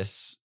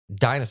this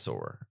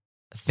dinosaur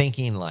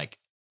thinking like,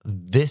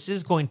 this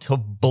is going to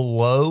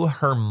blow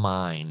her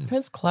mind.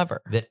 It's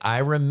clever. That I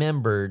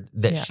remembered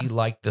that she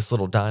liked this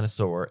little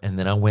dinosaur. And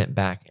then I went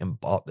back and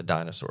bought the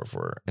dinosaur for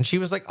her. And she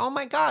was like, oh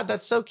my God,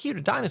 that's so cute,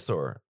 a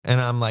dinosaur. And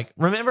I'm like,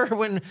 remember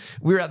when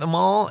we were at the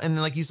mall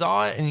and like you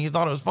saw it and you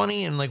thought it was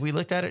funny and like we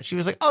looked at it? She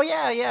was like, oh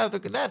yeah,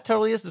 that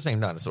totally is the same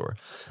dinosaur.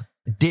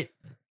 Did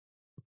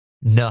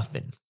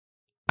nothing.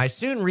 I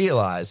soon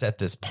realized at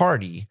this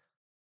party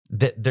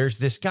that there's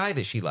this guy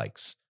that she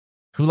likes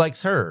who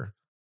likes her.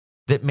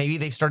 That maybe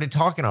they've started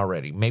talking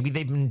already. Maybe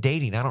they've been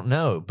dating. I don't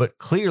know. But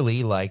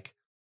clearly, like,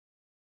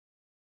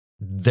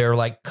 they're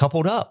like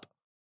coupled up.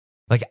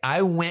 Like,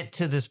 I went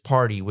to this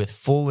party with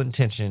full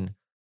intention.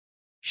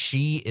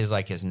 She is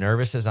like as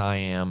nervous as I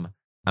am.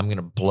 I'm going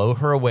to blow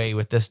her away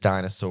with this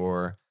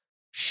dinosaur.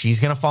 She's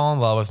going to fall in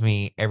love with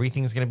me.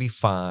 Everything's going to be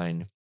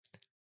fine.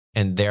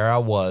 And there I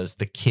was,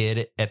 the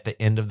kid at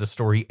the end of the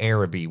story,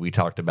 Araby, we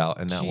talked about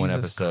in that one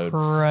episode,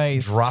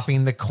 Christ.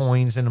 dropping the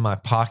coins into my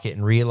pocket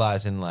and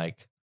realizing,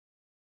 like,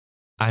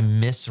 I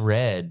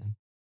misread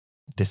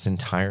this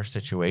entire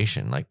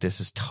situation. Like,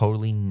 this is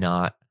totally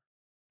not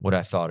what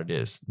I thought it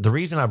is. The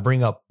reason I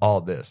bring up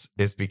all this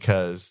is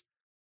because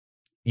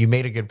you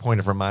made a good point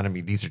of reminding me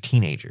these are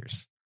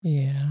teenagers.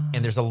 Yeah.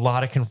 And there's a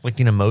lot of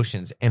conflicting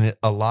emotions and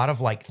a lot of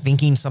like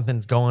thinking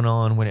something's going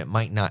on when it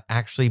might not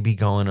actually be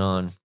going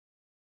on.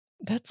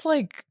 That's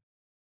like,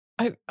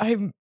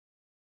 I'm.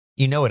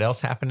 You know what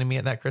else happened to me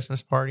at that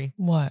Christmas party?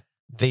 What?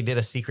 They did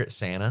a Secret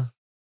Santa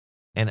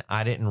and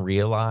I didn't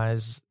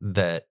realize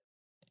that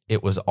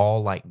it was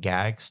all like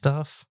gag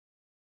stuff.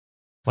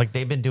 Like,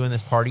 they've been doing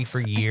this party for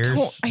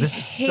years. This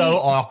is so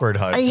awkward,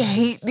 Hud. I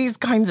hate these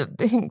kinds of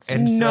things.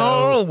 And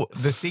no. so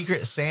the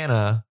Secret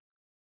Santa,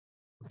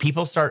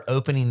 people start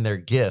opening their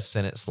gifts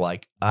and it's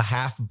like a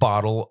half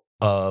bottle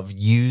of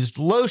used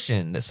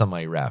lotion that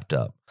somebody wrapped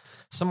up.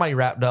 Somebody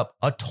wrapped up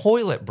a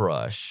toilet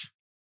brush.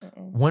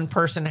 One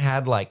person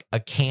had like a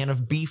can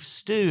of beef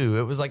stew.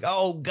 It was like,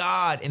 oh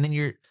God. And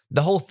then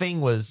the whole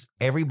thing was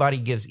everybody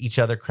gives each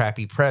other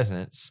crappy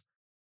presents.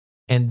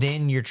 And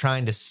then you're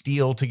trying to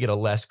steal to get a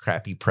less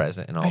crappy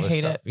present and all this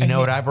stuff. You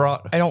know what I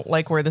brought? I don't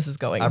like where this is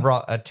going. I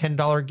brought a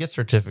 $10 gift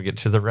certificate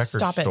to the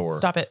record store.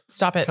 Stop it.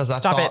 Stop it.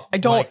 I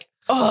don't.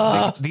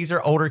 Like, these are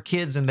older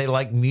kids and they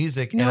like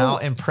music, and I'll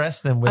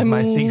impress them with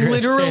my secret. I'm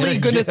literally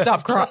going to gift.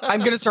 stop crying. I'm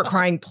going to start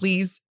crying.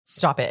 Please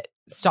stop it.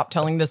 Stop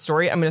telling this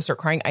story. I'm going to start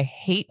crying. I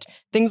hate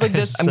things like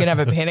this. I'm going to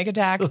have a panic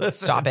attack.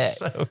 Stop it.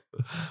 So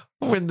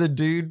when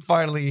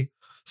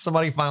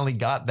somebody finally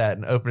got that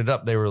and opened it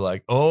up, they were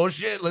like, oh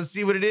shit, let's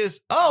see what it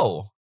is.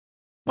 Oh,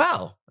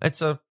 wow.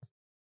 It's a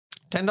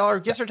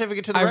 $10 gift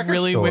certificate to the record store. I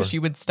really wish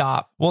you would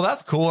stop. Well,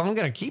 that's cool. I'm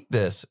going to keep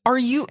this. Are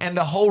you? And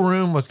the whole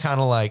room was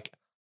kind of like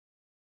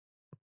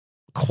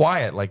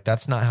quiet. Like,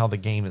 that's not how the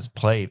game is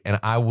played. And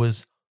I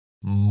was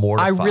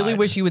mortified. I really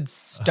wish you would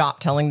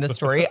stop telling this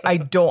story. I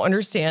don't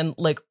understand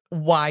like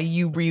why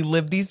you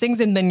relive these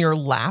things and then you're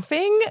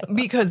laughing,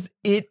 because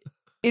it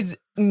is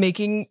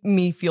making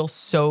me feel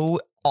so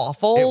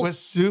awful. It was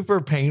super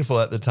painful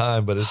at the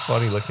time, but it's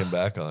funny looking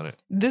back on it.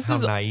 How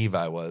naive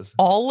I was.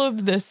 All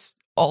of this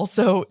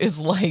also is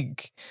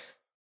like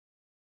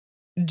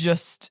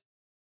just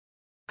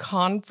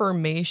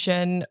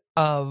confirmation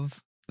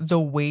of the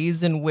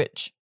ways in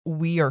which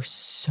we are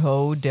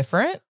so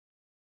different,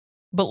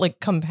 but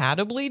like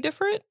compatibly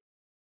different.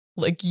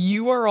 Like,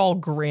 you are all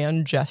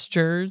grand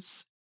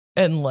gestures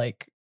and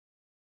like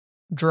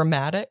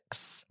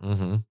dramatics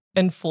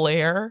and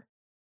flair.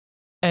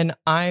 And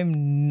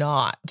I'm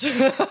not. Yeah,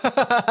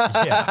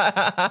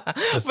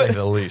 to say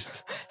the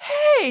least.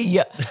 Hey!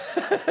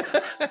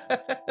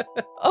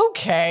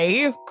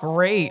 Okay,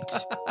 great.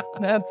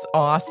 That's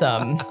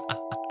awesome.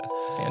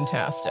 It's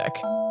fantastic.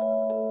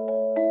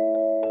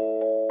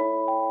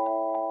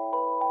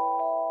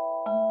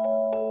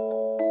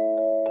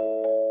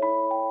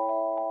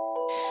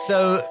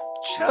 So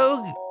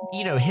Cho,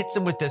 hits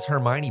him with this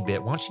Hermione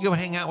bit. Why don't you go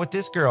hang out with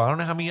this girl? I don't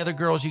know how many other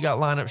girls you got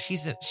lined up.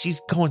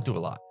 She's going through a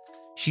lot.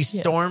 She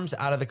storms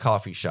out of the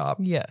coffee shop.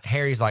 Yes.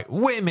 Harry's like,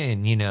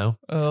 women,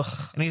 Ugh.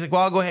 And he's like,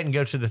 well, I'll go ahead and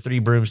go to the Three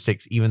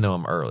Broomsticks, even though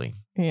I'm early.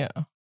 Yeah.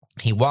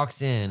 He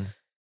walks in.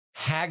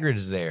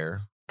 Hagrid's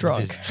there.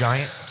 Drunk. With his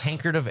giant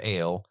tankard of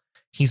ale.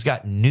 He's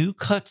got new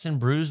cuts and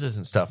bruises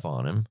and stuff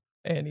on him.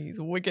 And he's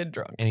wicked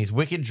drunk.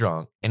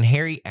 And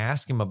Harry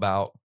asks him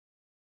about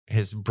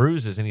his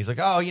bruises. And he's like,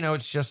 oh,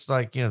 it's just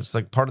like, it's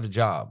like part of the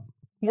job.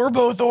 We're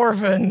both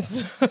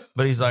orphans.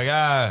 But he's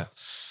like,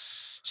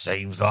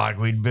 seems like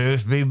we'd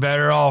both be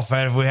better off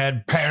if we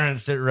had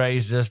parents that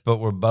raised us, but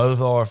we're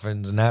both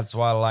orphans, and that's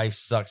why life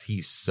sucks.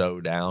 He's so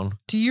down.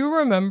 Do you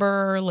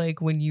remember,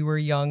 like, when you were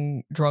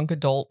young, drunk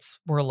adults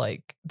were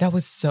like, that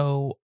was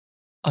so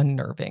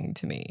unnerving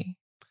to me?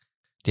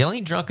 The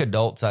only drunk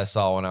adults I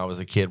saw when I was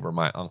a kid were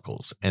my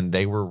uncles, and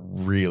they were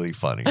really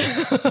funny.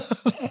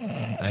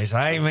 They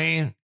say, hey,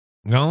 man,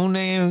 go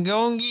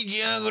and get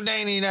your Uncle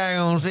Danny a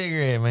daggone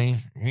cigarette, man.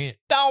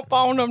 Stomp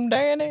on them,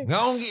 Danny.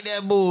 Go and get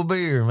that bull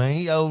beer, man.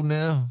 He old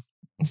enough.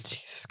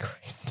 Jesus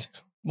Christ.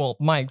 Well,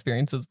 my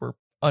experiences were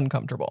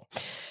uncomfortable.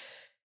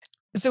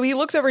 So he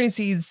looks over and he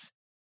sees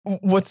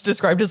what's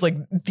described as like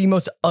the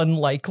most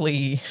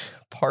unlikely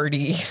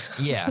party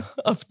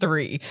of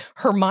three.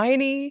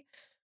 Hermione,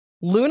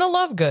 Luna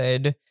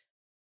Lovegood,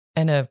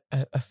 and a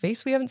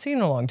face we haven't seen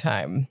in a long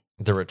time.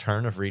 The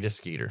return of Rita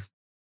Skeeter.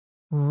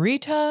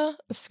 Rita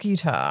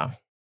Skeeter.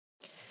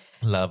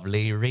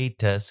 Lovely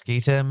Rita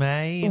Skeeter,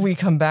 mate. We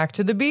come back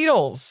to the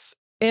Beatles.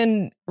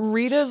 And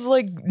Rita's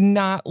like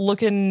not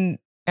looking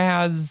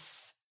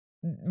as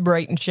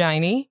bright and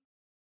shiny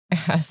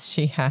as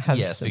she has.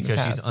 Yes,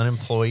 because she's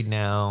unemployed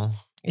now.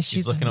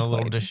 She's looking a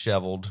little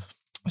disheveled.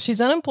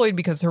 She's unemployed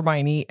because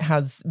Hermione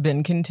has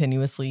been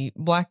continuously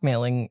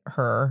blackmailing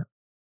her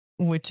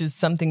which is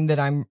something that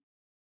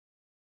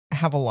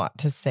have a lot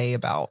to say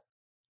about,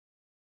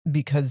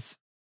 because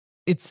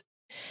it's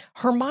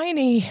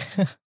Hermione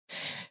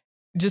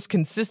just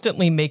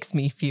consistently makes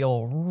me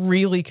feel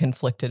really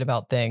conflicted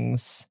about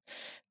things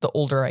the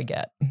older I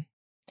get.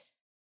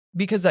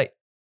 Because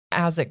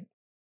as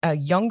a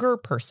younger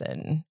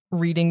person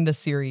reading the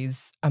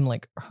series, I'm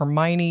like,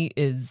 Hermione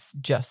is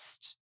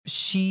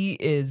she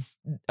is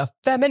a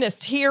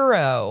feminist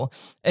hero.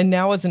 And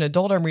now as an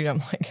adult, I'm reading, I'm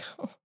like,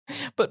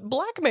 but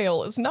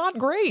blackmail is not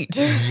great.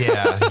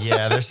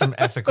 Yeah. There's some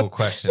ethical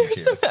questions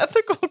here. Some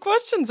ethical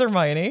questions,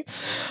 Hermione.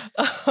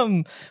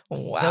 Wow.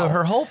 So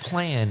her whole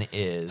plan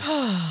is,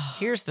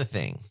 here's the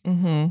thing.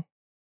 Mm-hmm.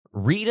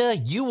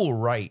 Rita, you will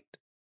write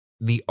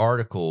the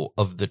article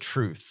of the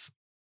truth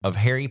of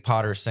Harry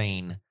Potter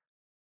saying,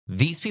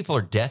 these people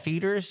are Death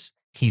Eaters.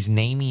 He's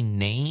naming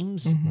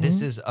names. Mm-hmm.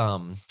 This is,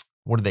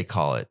 what do they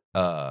call it?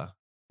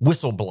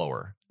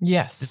 Whistleblower.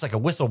 Yes. It's like a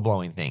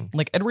whistleblowing thing.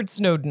 Like Edward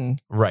Snowden.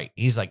 Right.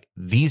 He's like,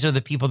 these are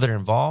the people that are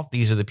involved.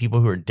 These are the people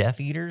who are Death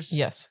Eaters.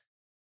 Yes.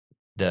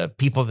 The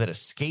people that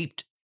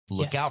escaped,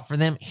 look Yes. out for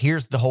them.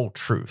 Here's the whole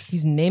truth.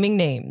 He's naming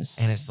names.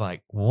 And it's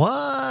like,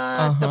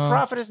 what? The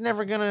prophet is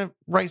never going to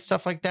write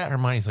stuff like that.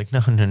 Hermione's like,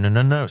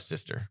 no,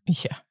 sister.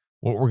 Yeah.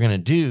 What we're going to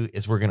do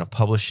is we're going to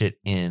publish it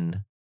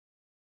in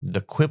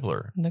the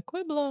Quibbler. The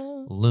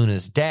Quibbler.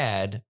 Luna's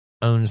dad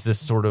owns this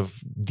sort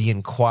of the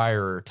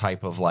Inquirer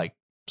type of like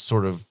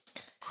sort of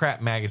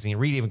crap magazine.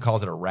 Rita even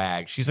calls it a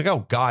rag. She's like,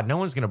 oh God, no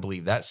one's going to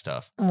believe that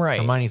stuff. Right.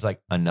 Hermione's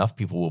like, enough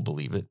people will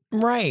believe it.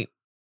 Right.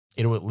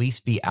 It'll at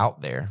least be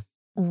out there.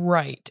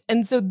 Right.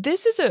 And so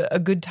this is a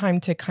good time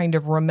to kind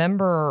of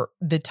remember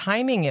the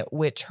timing at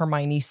which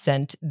Hermione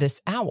sent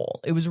this owl.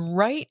 It was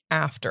right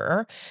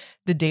after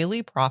the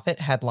Daily Prophet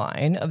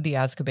headline of the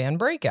Azkaban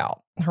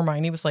breakout.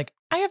 Hermione was like,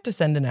 I have to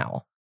send an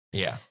owl.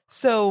 Yeah.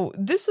 So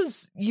this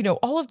is,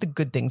 all of the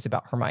good things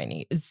about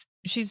Hermione is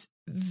she's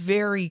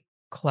very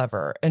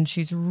clever and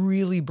she's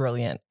really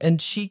brilliant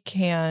and she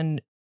can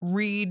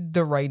read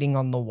the writing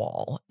on the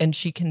wall and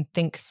she can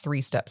think 3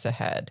 steps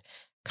ahead.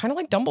 Kind of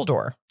like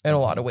Dumbledore in a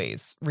lot of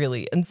ways,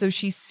 really. And so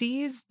she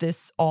sees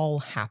this all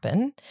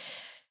happen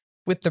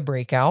with the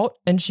breakout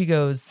and she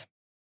goes,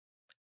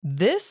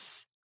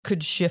 this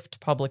could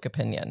shift public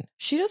opinion.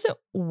 She doesn't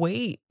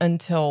wait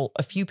until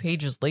a few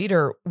pages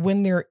later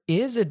when there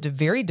is a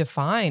very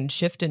defined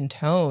shift in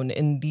tone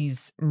in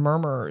these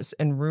murmurs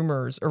and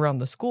rumors around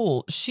the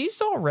school.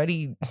 She's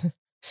already...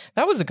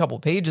 That was a couple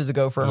pages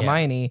ago for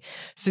Hermione.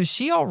 So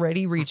she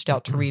already reached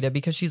out to Rita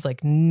because she's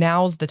like,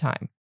 now's the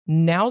time.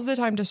 Now's the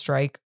time to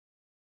strike.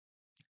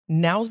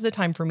 Now's the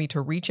time for me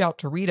to reach out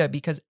to Rita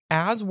because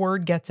as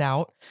word gets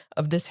out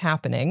of this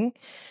happening,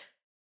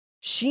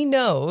 she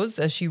knows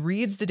as she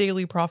reads the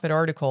Daily Prophet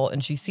article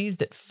and she sees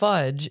that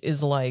Fudge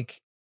is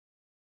like,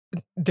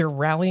 they're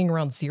rallying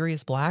around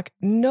Sirius Black.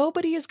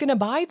 Nobody is going to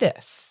buy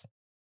this.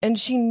 And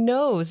she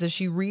knows as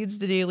she reads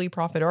the Daily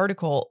Prophet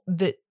article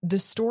that the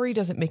story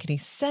doesn't make any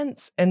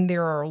sense and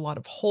there are a lot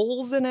of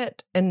holes in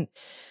it. And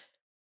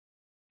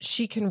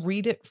she can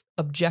read it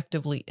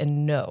objectively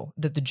and know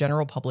that the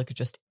general public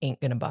just ain't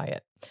going to buy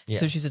it. Yeah.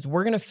 So she says,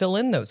 we're going to fill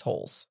in those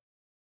holes.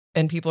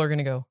 And people are going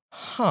to go,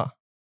 huh,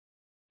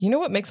 you know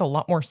what makes a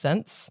lot more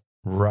sense?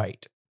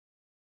 Right.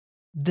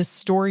 The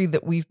story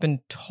that we've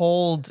been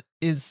told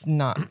is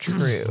not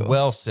true.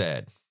 Well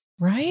said.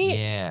 Right?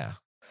 Yeah.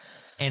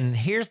 And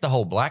here's the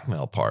whole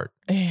blackmail part.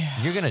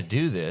 Yeah. You're going to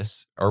do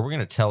this or we're going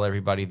to tell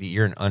everybody that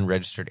you're an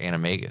unregistered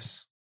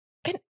animagus.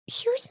 And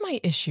here's my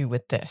issue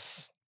with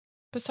this.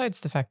 Besides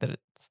the fact that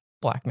it's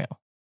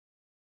blackmail.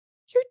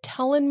 You're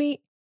telling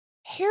me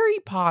Harry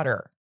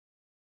Potter,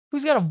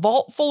 who's got a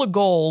vault full of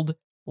gold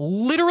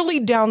literally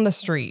down the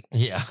street.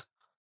 Yeah.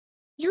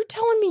 You're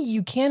telling me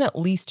you can't at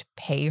least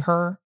pay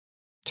her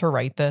to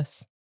write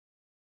this?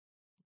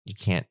 You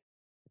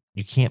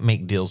can't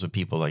make deals with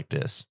people like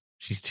this.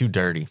 She's too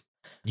dirty.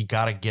 You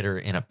got to get her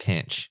in a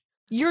pinch.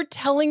 You're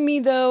telling me,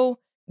 though,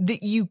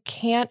 that you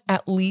can't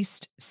at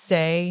least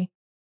say,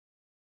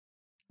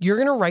 you're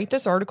going to write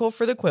this article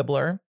for the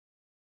Quibbler.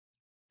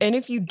 And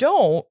if you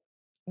don't,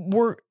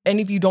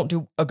 if you don't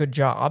do a good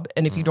job,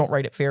 and if you don't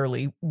write it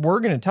fairly, we're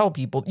going to tell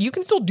people you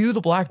can still do the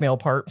blackmail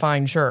part.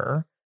 Fine,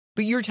 sure.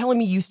 But you're telling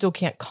me you still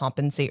can't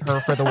compensate her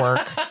for the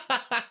work.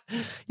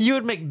 You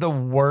would make the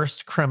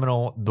worst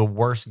criminal, the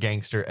worst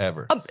gangster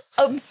ever.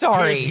 I'm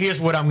sorry. Here's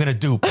what I'm going to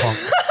do, punk.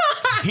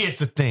 Here's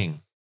the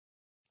thing.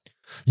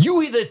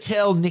 You either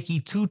tell Nikki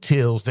Two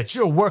Tills that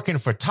you're working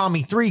for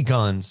Tommy Three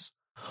Guns,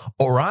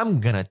 or I'm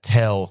going to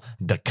tell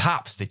the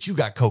cops that you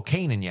got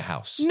cocaine in your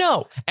house.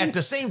 No. At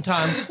the same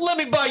time, let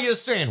me buy you a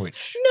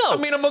sandwich. No. I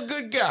mean, I'm a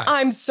good guy.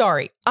 I'm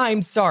sorry.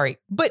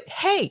 But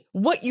hey,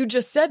 what you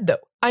just said, though.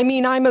 I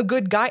mean, I'm a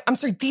good guy. I'm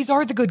sorry. These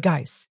are the good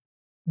guys.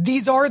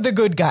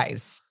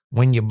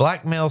 When you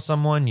blackmail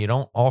someone, you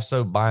don't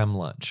also buy them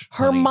lunch.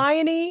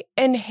 Hermione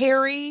and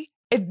Harry,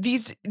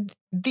 these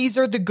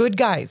are the good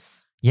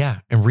guys. Yeah,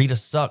 and Rita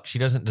sucks. She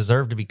doesn't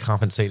deserve to be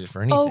compensated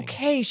for anything.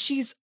 Okay,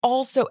 she's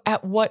also,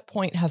 at what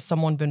point has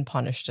someone been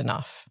punished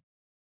enough?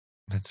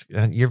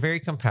 You're very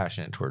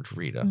compassionate towards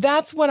Rita.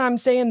 That's what I'm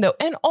saying, though.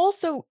 And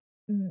also,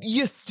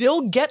 you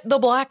still get the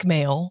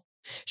blackmail.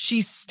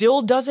 She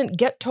still doesn't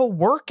get to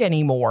work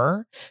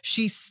anymore.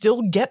 She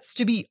still gets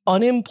to be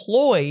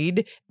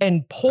unemployed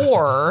and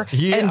poor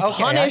and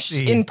punished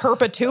in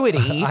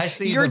perpetuity. I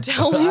see. You're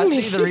telling me.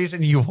 I see the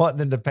reason you want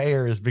them to pay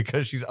her is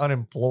because she's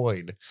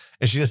unemployed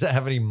and she doesn't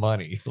have any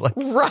money. Like,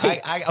 right.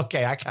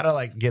 I kind of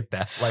like get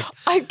that. Like,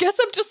 I guess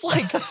I'm just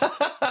like,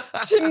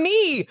 to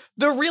me,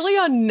 the really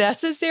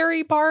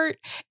unnecessary part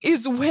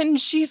is when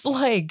she's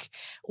like,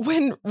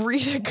 when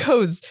Rita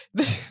goes,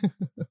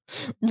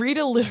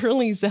 Rita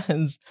literally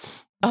says,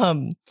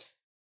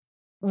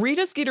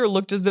 Rita Skeeter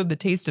looked as though the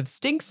taste of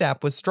stink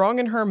sap was strong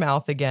in her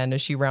mouth again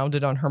as she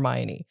rounded on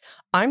Hermione.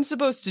 I'm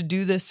supposed to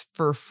do this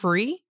for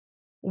free?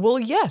 Well,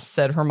 yes,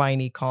 said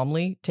Hermione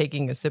calmly,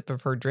 taking a sip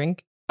of her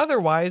drink.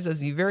 Otherwise,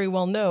 as you very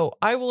well know,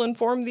 I will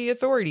inform the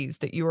authorities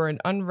that you are an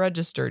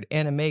unregistered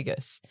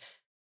animagus.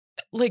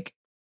 Like,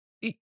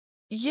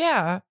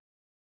 yeah,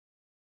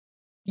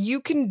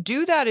 you can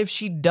do that if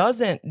she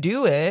doesn't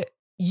do it.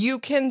 You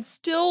can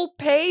still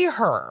pay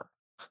her.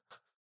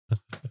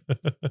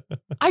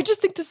 I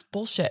just think this is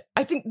bullshit.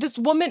 I think this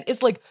woman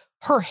is like,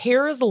 her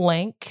hair is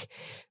lank.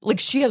 Like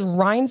she has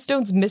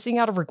rhinestones missing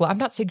out of her glass.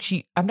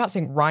 I'm not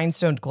saying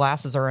rhinestone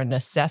glasses are a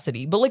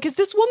necessity, but like, is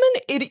this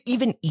woman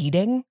even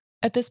eating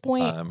at this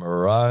point? I'm a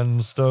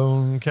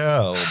rhinestone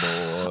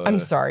cowboy. I'm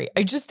sorry.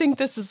 I just think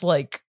this is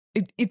like,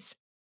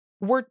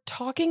 we're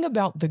talking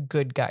about the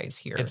good guys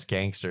here. It's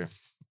gangster.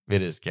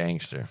 It is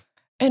gangster.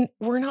 And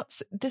we're not,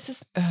 this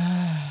is,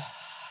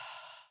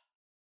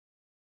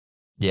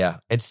 yeah,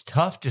 it's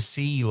tough to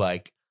see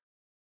like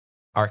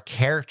our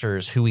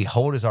characters who we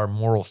hold as our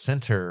moral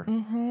center.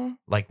 mm-hmm.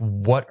 Like,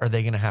 what are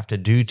they going to have to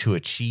do to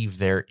achieve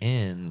their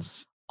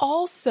ends?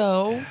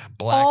 Also,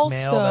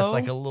 blackmail, that's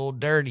like a little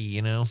dirty,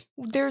 you know?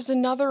 There's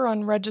another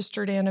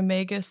unregistered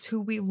animagus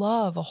who we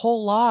love a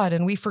whole lot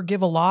and we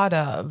forgive a lot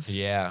of.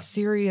 Yeah.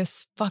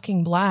 Sirius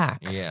fucking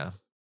Black. Yeah.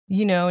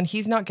 You know, and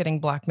he's not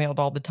getting blackmailed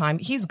all the time.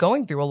 He's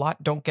going through a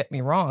lot, don't get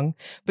me wrong,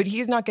 but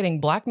he's not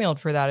getting blackmailed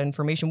for that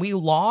information. We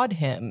laud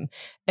him.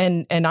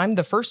 And I'm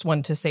the first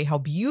one to say how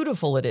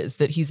beautiful it is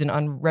that he's an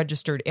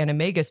unregistered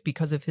animagus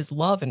because of his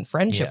love and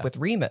friendship with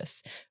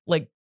Remus.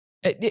 Like,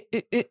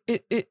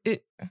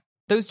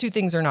 those two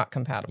things are not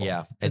compatible.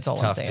 Yeah, it's all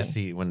tough I'm saying. to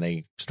see when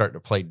they start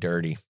to play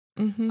dirty.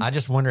 Mm-hmm. I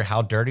just wonder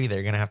how dirty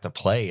they're going to have to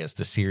play as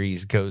the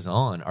series goes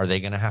on. Are they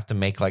going to have to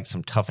make like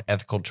some tough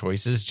ethical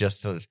choices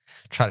just to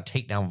try to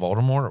take down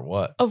Voldemort or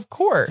what? Of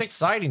course. It's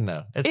exciting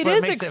though. It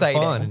is makes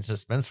exciting. It fun and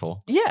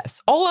suspenseful.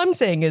 Yes. All I'm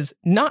saying is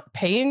not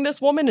paying this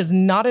woman is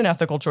not an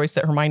ethical choice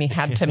that Hermione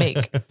had to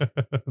make.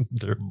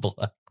 They're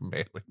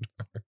blackmailing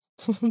her.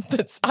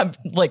 I'm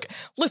like,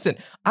 listen,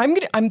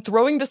 I'm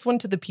throwing this one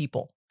to the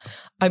people.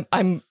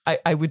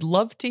 I would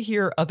love to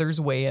hear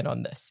others weigh in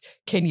on this.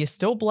 Can you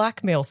still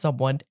blackmail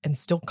someone and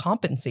still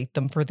compensate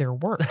them for their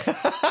work?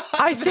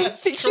 I think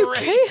that you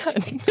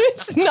can.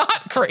 It's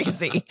not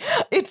crazy.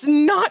 It's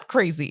not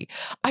crazy.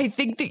 I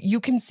think that you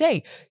can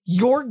say,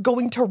 you're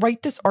going to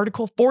write this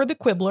article for the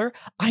Quibbler.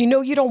 I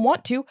know you don't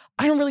want to.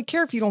 I don't really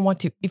care if you don't want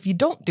to. If you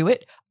don't do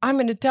it, I'm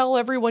going to tell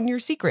everyone your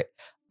secret.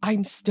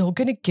 I'm still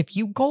going to give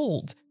you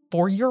gold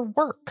for your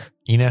work.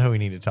 You know who we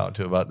need to talk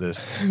to about this?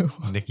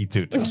 Nikki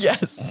Tutus.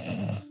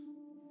 Yes.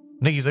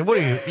 Nikki's like, what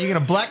are you? You going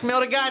to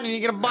blackmail the guy and you're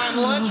going to buy him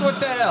lunch? What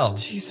the hell?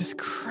 Jesus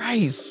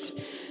Christ.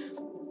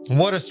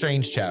 What a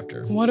strange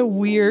chapter. What a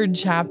weird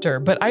chapter.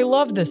 But I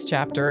love this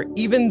chapter,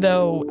 even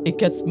though it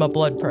gets my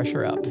blood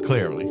pressure up.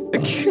 Clearly.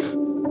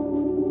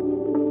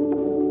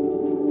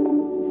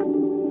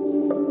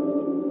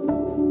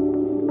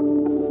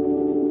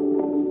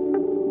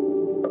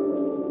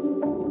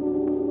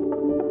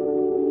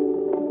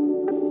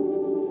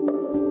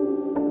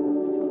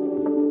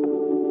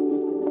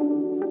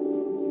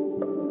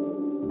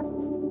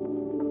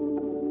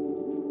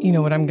 You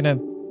know what I'm going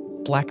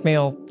to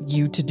blackmail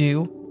you to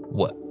do?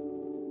 What?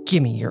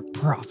 Give me your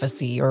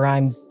prophecy, or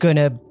I'm going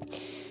to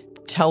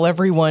tell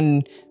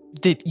everyone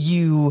that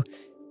you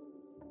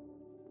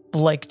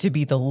like to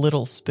be the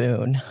little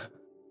spoon.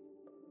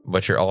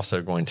 But you're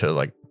also going to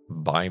like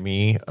buy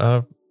me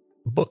a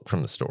book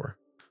from the store.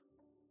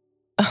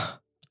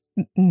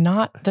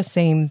 Not the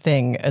same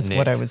thing as Nick,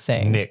 what I was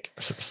saying. Nick,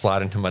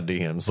 slide into my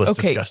DMs. Let's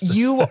discuss this.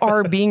 You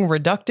are being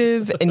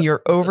reductive and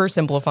you're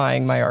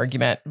oversimplifying my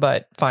argument,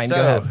 but fine, go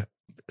ahead.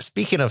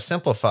 Speaking of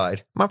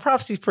simplified, my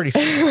prophecy's pretty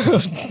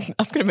simple.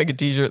 I'm going to make a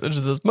t-shirt that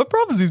just says, my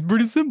prophecy's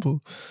pretty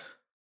simple.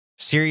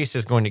 Sirius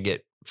is going to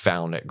get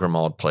found at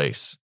Grimmauld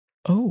Place.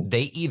 Oh.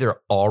 They either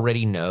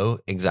already know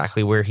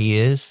exactly where he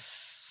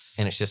is,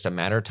 and it's just a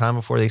matter of time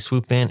before they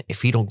swoop in,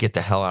 if he don't get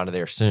the hell out of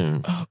there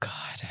soon. Oh, God.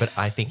 But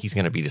I think he's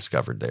going to be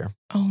discovered there.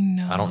 Oh,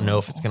 no. I don't know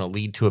if it's going to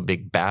lead to a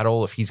big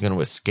battle, if he's going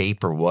to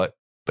escape or what,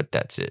 but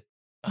that's it.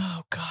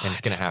 Oh, God. And it's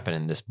going to happen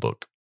in this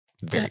book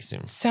very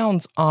soon.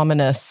 Sounds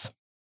ominous.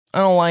 I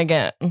don't like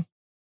it.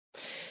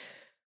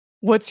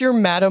 What's your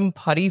Madam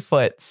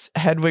Puttyfoot's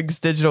Hedwig's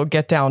Digital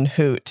Get Down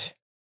hoot?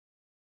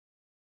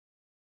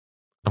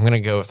 I'm going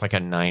to go with like a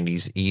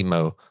 90s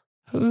emo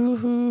Morrissey.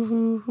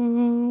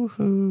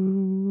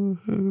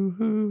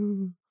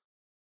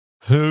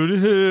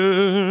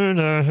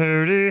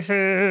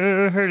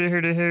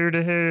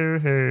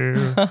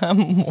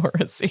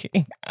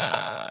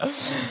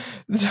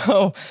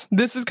 So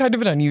this is kind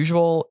of an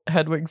unusual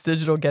Hedwig's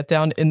Digital Get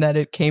Down in that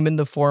it came in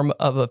the form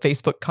of a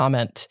Facebook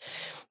comment.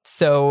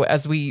 So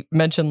as we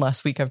mentioned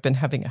last week, I've been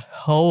having a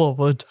hell of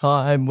a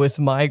time with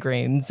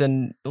migraines,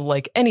 and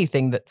like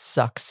anything that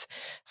sucks,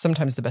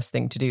 sometimes the best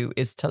thing to do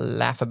is to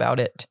laugh about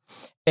it.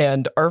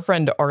 And our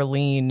friend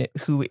Arlene,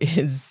 who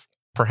is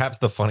perhaps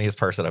the funniest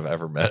person I've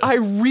ever met. I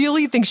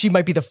really think she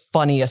might be the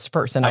funniest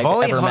person I've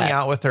only ever hung met.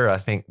 out with her, I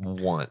think,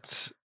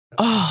 once.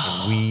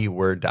 Oh, we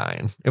were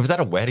dying. It was at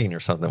a wedding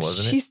or something,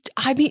 wasn't it?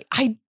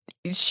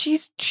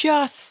 She's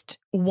just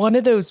one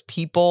of those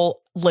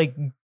people, like,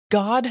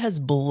 God has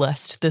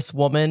blessed this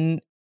woman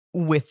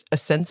with a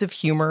sense of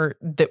humor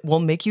that will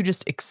make you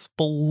just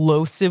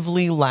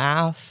explosively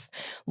laugh,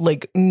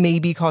 like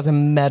maybe cause a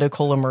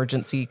medical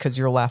emergency because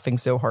you're laughing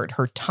so hard.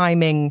 Her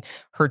timing,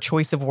 her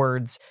choice of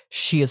words,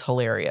 she is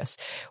hilarious.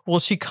 Well,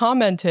 she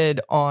commented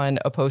on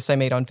a post I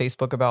made on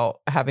Facebook about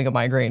having a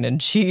migraine,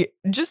 and she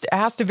just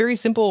asked a very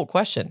simple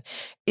question.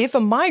 If a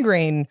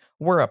migraine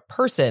were a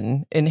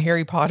person in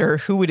Harry Potter,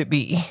 who would it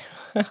be?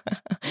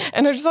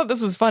 And I just thought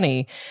this was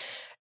funny.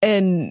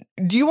 And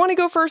do you want to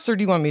go first, or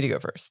do you want me to go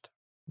first?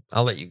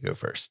 I'll let you go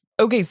first.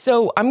 Okay,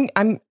 so I'm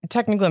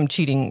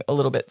cheating a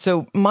little bit.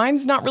 So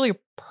mine's not really a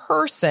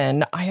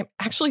person. I am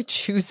actually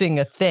choosing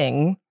a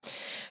thing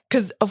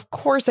because, of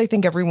course, I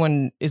think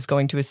everyone is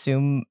going to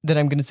assume that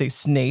I'm going to say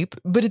Snape,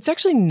 but it's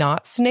actually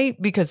not Snape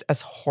because,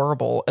 as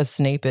horrible as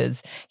Snape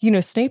is,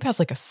 Snape has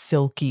like a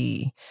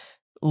silky,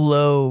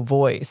 low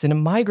voice, and a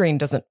migraine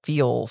doesn't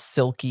feel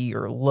silky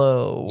or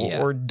low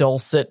or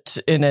dulcet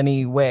in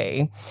any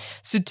way.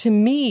 So to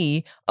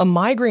me, a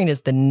migraine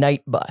is the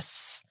night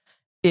bus.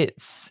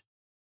 It's,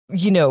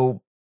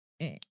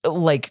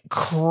 like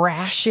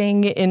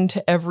crashing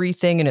into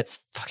everything, and it's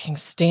fucking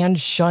Stan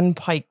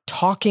Shunpike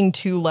talking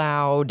too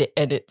loud,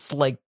 and it's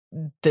like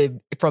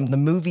from the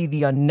movie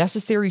The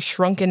Unnecessary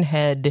Shrunken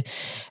Head,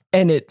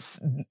 and it's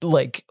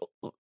like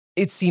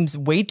it seems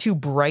way too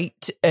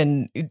bright,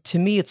 and to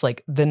me it's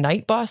like the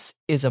night bus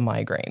is a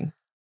migraine.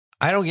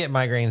 I don't get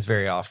migraines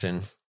very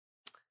often.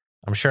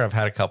 I'm sure I've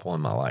had a couple in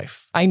my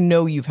life. I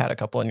know you've had a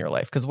couple in your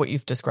life because what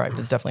you've described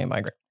is definitely a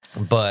migraine.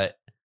 But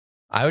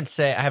I would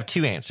say I have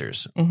two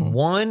answers. Mm-hmm.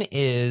 One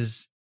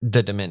is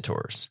the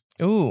Dementors.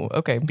 Ooh,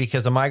 okay.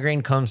 Because a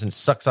migraine comes and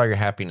sucks all your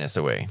happiness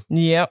away.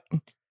 Yep.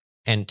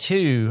 And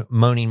two,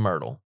 Moaning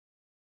Myrtle.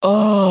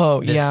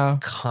 Oh, this yeah.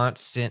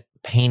 constant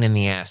pain in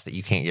the ass that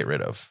you can't get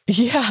rid of.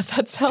 Yeah,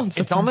 that sounds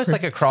It's almost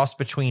like a cross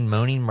between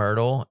Moaning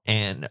Myrtle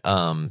and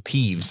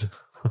Peeves.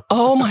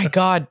 Oh my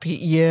God.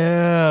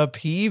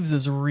 Peeves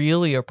is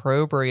really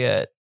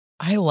appropriate.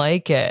 I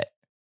like it.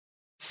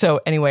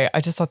 So anyway,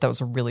 I just thought that was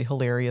a really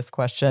hilarious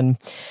question.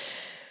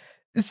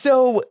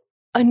 So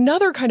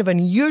another kind of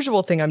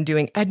unusual thing I'm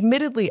doing,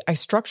 admittedly, I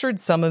structured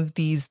some of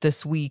these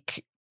this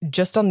week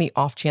just on the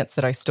off chance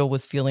that I still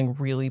was feeling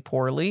really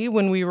poorly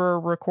when we were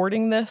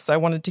recording this. I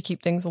wanted to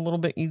keep things a little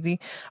bit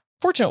easy.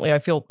 Fortunately, I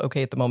feel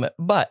okay at the moment,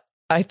 but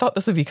I thought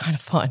this would be kind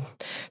of fun.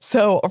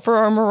 So for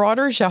our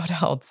Marauder shout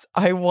outs,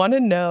 I want to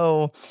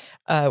know,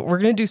 we're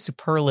going to do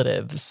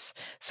superlatives.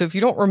 So if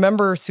you don't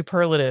remember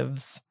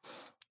superlatives,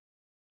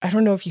 I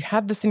don't know if you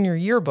had this in your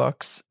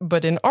yearbooks,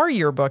 but in our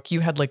yearbook, you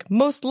had like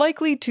most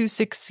likely to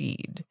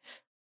succeed,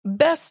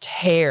 best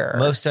hair,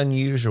 Most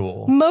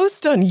unusual,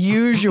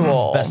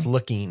 best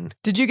looking.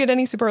 Did you get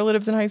any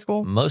superlatives in high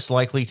school? Most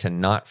likely to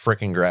not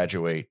frickin'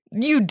 graduate.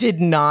 You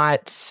did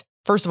not.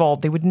 First of all,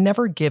 they would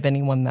never give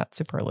anyone that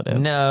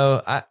superlative.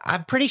 No,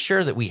 I'm pretty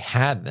sure that we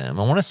had them.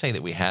 I want to say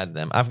that we had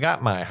them. I've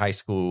got my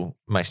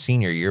my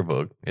senior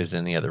yearbook is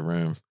in the other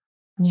room.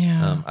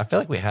 Yeah. I feel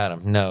like we had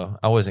them. No,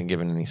 I wasn't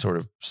given any sort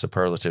of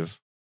superlative.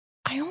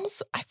 I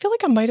feel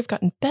like I might have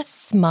gotten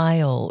best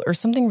smile or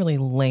something really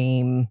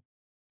lame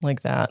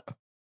like that.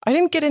 I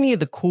didn't get any of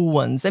the cool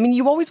ones. I mean,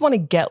 you always want to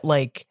get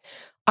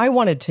I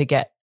wanted to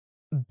get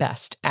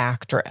best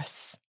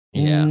actress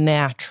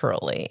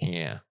naturally.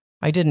 Yeah.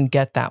 I didn't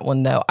get that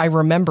one, though. I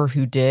remember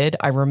who did.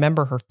 I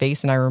remember her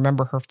face, and I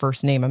remember her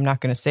first name. I'm not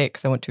going to say it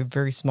because I went to a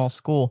very small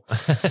school.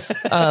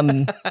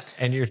 And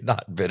you're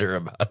not bitter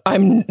about it.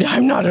 I'm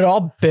not at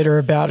all bitter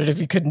about it, if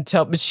you couldn't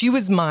tell. But she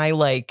was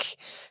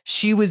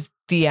she was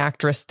the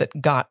actress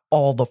that got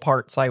all the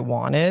parts I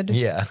wanted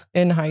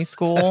in high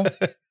school.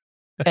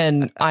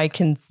 And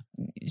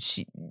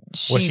was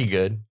she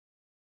good?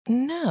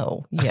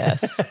 No.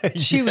 Yes.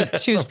 She was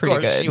pretty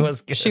good. She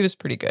was good. She was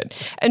pretty good.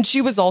 And she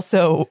was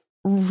also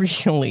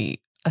really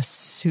a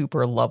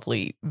super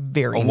lovely,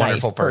 very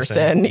nice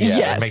person. Yeah,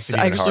 yes. that makes it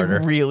I even actually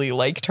harder. really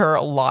liked her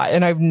a lot.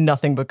 And I have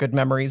nothing but good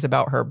memories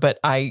about her. But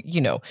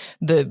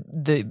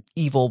the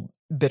evil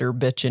bitter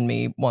bitch in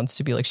me wants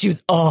to be like, she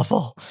was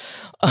awful.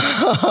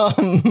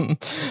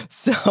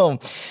 So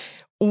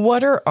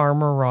what are our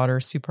Marauder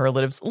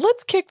superlatives?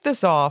 Let's kick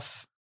this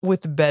off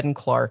with Ben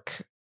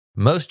Clark.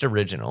 Most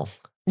original.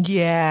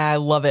 Yeah, I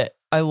love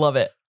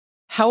it.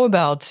 How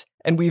about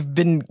And we've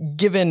been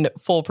given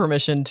full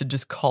permission to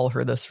just call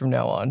her this from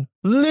now on.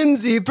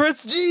 Lindsay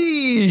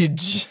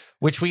Prestige.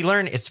 Which we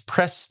learn it's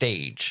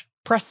Prestige.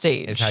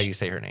 Prestige. Is how you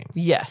say her name.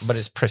 Yes. But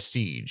it's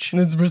Prestige.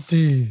 It's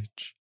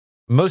Prestige.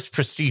 Most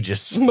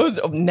prestigious.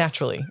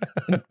 Naturally.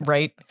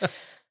 Right?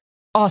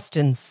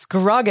 Austin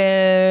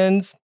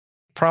Scroggins.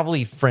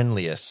 Probably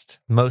friendliest.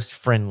 Most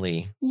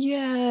friendly.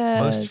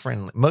 Yes. Most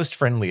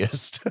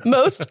friendliest.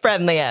 Most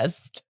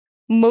friendliest.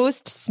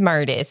 Most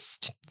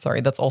smartest.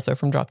 Sorry, that's also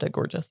from Drop Dead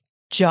Gorgeous.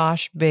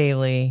 Josh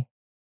Bailey.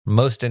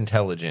 Most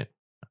intelligent.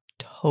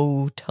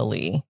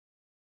 Totally.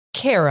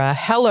 Kara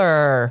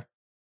Heller.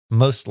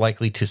 Most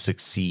likely to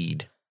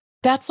succeed.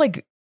 That's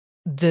like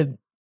the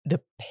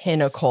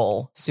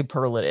pinnacle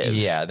superlative.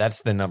 Yeah,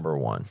 that's the number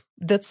one.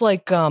 That's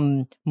like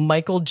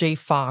Michael J.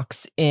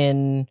 Fox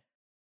in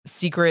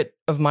Secret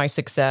of My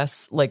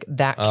Success, like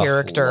that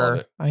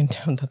character. I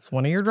know that's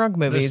one of your drug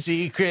movies.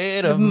 The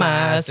secret of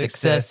my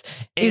success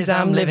is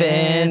I'm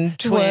living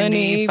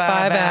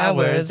 25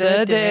 hours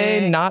a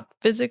day. Not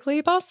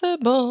physically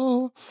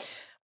possible.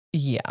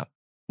 Yeah,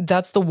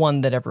 that's the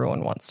one that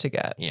everyone wants to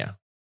get. Yeah.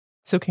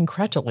 So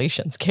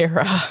congratulations,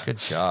 Kara. Good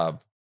job.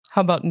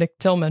 How about Nick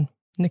Tillman?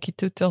 Nicky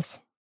Tootles.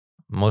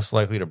 Most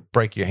likely to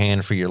break your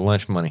hand for your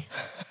lunch money.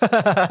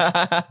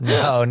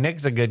 No,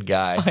 Nick's a good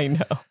guy. I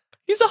know.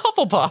 He's a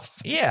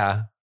Hufflepuff.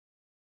 Yeah.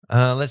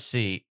 Let's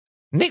see.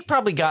 Nick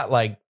probably got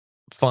like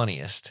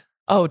funniest.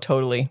 Oh,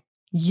 totally.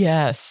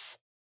 Yes.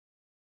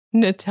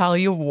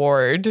 Natalia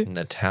Ward.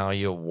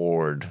 Natalia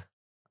Ward.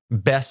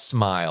 Best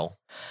smile.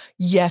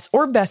 Yes.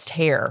 Or best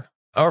hair.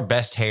 Or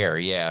best hair.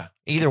 Yeah.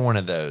 Either one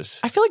of those.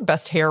 I feel like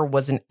best hair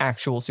was an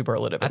actual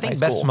superlative. I think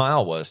best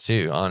smile was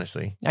too,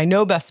 honestly. I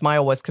know best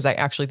smile was because I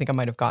actually think I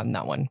might have gotten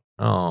that one.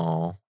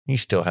 Oh, you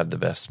still had the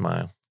best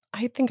smile.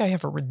 I think I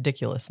have a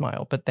ridiculous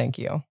smile, but thank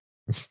you.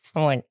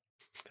 I'm like,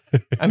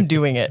 I'm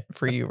doing it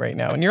for you right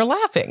now, and you're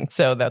laughing,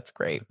 so that's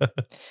great.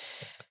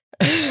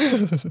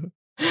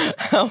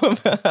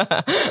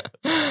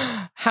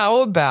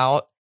 How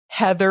about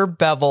Heather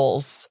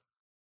Bevels?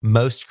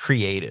 Most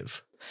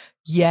creative.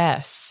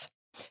 Yes.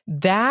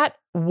 That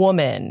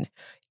woman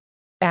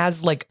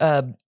as like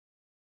a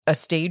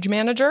stage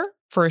manager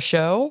for a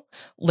show,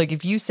 like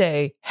if you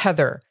say,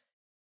 Heather,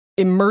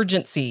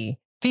 emergency,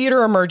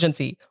 theater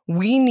emergency,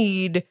 we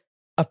need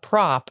a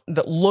prop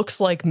that looks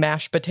like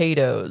mashed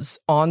potatoes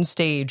on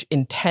stage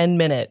in 10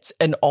 minutes.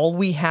 And all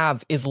we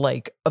have is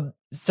like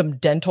some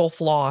dental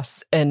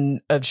floss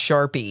and a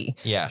Sharpie.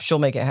 Yeah. She'll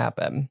make it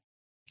happen.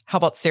 How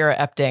about Sarah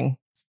Epting?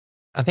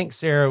 I think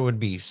Sarah would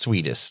be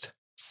sweetest.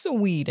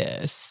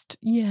 Sweetest.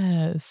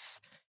 Yes.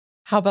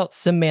 How about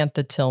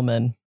Samantha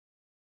Tillman?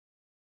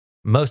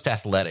 Most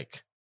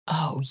athletic.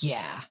 Oh,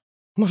 yeah.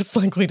 Most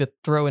likely to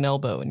throw an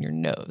elbow in your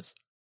nose.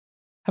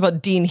 How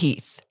about Dean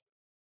Heath?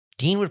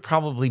 Dean would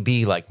probably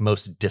be like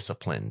most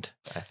disciplined,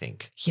 I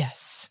think.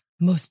 Yes.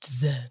 Most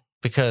zen.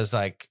 Because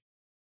like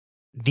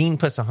Dean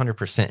puts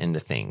 100% into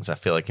things, I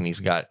feel like, and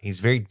he's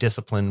very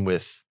disciplined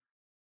with,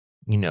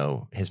 you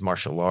know, his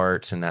martial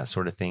arts and that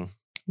sort of thing.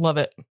 Love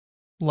it.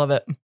 Love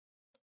it.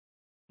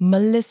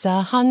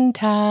 Melissa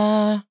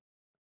Hunter.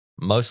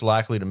 Most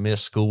likely to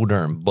miss school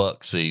during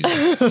buck season.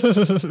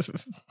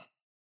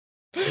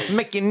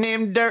 Making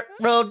them dirt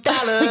road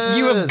dollars.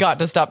 You have got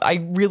to stop.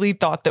 I really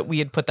thought that we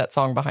had put that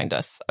song behind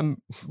us.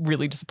 I'm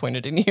really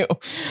disappointed in you.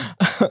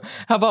 How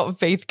about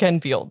Faith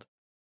Kenfield?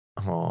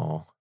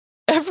 Oh.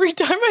 Every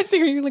time I see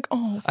her, you're like,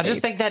 oh, Faith. I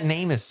just think that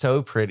name is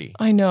so pretty.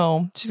 I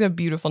know. She's got a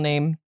beautiful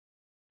name.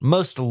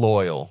 Most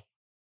loyal.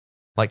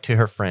 Like to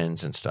her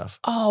friends and stuff.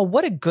 Oh,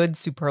 what a good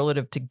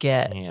superlative to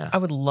get. Yeah. I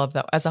would love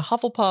that. As a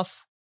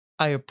Hufflepuff,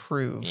 I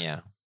approve. Yeah.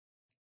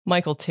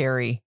 Michael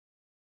Terry.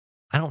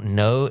 I don't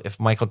know if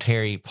Michael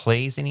Terry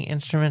plays any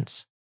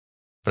instruments,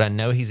 but I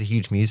know he's a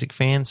huge music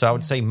fan. So I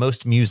would say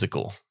most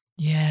musical.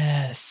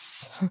 Yes.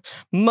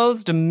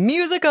 Most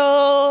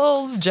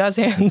musicals. Jazz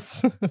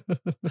hands.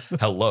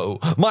 Hello,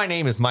 my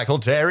name is Michael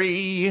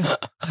Terry,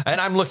 and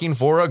I'm looking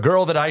for a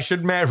girl that I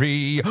should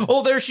marry.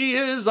 Oh, there she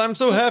is. I'm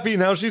so happy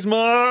now she's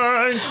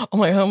mine. Oh,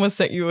 my almost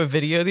sent you a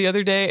video the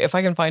other day. If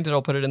I can find it,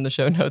 I'll put it in the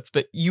show notes.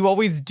 But you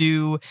always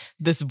do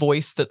this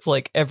voice that's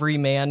like every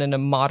man in a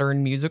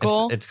modern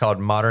musical. It's called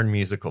Modern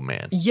Musical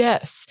Man.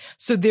 Yes.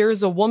 So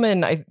there's a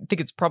woman, I think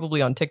it's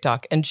probably on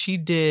TikTok, and she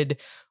did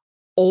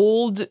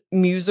old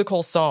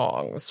musical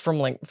songs from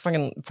like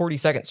fucking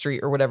 42nd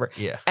Street or whatever.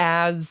 Yeah.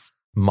 As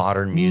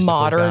modern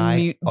musical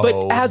guy.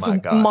 As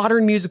a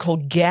modern musical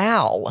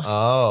gal.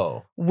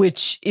 Oh.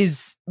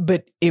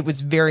 But it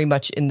was very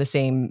much in the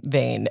same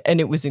vein,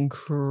 and it was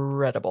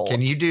incredible.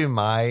 Can you do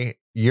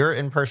your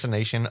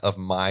impersonation of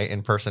my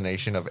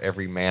impersonation of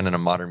every man in a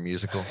modern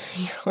musical?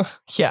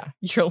 Yeah.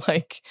 You're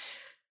like,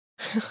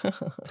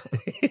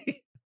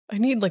 I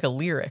need like a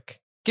lyric.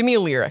 Give me a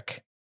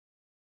lyric.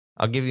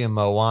 I'll give you a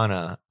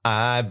Moana.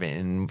 I've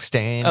been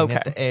standing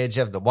at the edge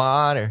of the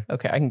water.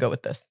 Okay, I can go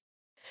with this.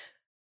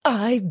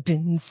 I've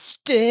been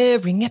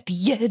staring at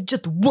the edge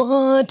of the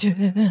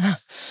water.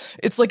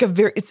 It's like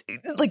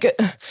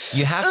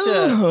you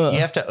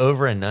have to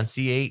over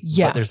enunciate.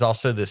 Yeah. But there's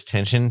also this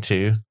tension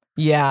too.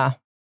 Yeah.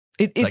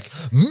 It's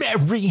like,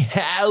 Mary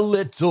had a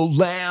little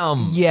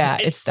lamb. Yeah,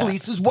 its it's that.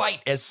 fleece was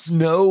white as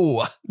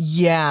snow.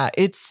 Yeah,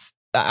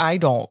 I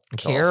don't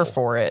It's care awful.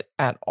 for it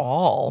at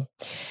all.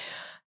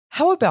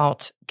 How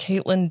about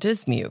Caitlin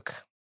Dismuke?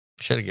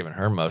 Should have given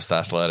her most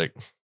athletic.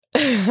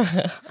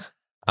 I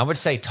would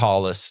say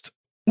tallest.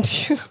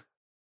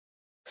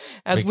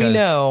 As we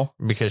know.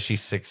 Because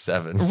she's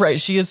 6'7". Right,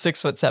 she is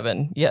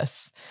 6'7".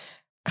 Yes.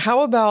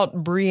 How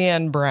about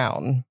Breanne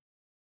Brown?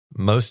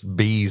 Most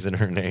B's in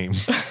her name.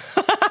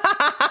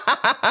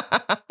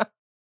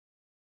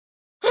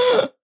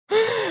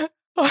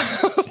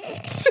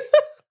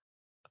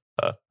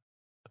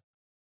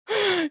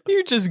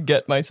 You just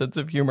get my sense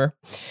of humor.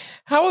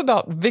 How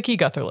about Vicky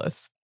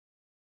Gutherless?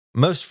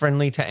 Most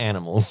friendly to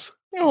animals.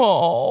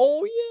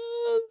 Oh,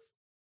 yes.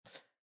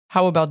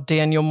 How about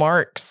Daniel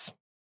Marks?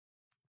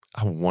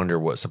 I wonder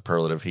what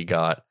superlative he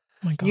got.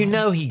 Oh my God. You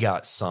know he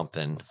got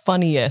something.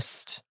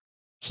 Funniest.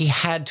 He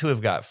had to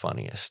have got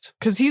funniest.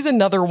 Because he's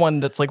another one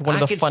that's like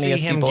one of the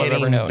funniest people I've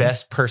ever known.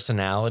 Best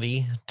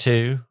personality,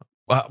 too.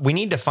 We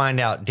need to find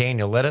out.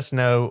 Daniel, let us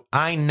know.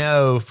 I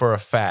know for a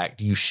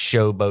fact you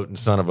showboating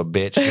son of a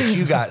bitch that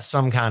you got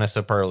some kind of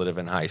superlative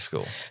in high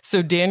school.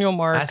 So Daniel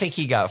Marks. I think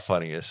he got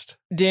funniest.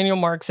 Daniel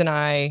Marks and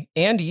I,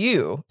 and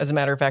you, as a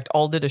matter of fact,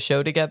 all did a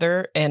show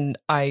together. And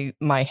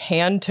my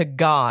hand to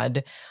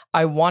God,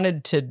 I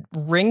wanted to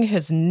wring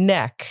his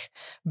neck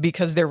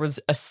because there was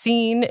a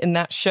scene in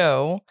that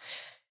show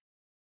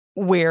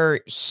where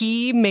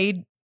he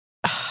made,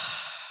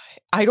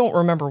 I don't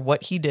remember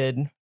what he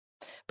did,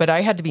 but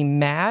I had to be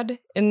mad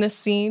in this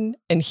scene.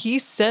 And he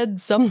said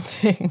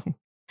something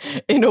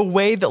in a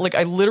way that, like,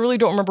 I literally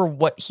don't remember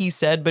what he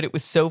said, but it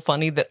was so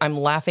funny that I'm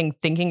laughing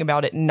thinking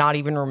about it, not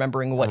even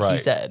remembering what he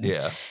said.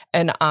 Yeah.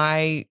 And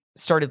I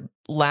started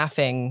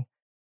laughing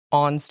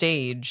on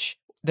stage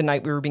the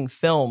night we were being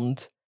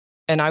filmed.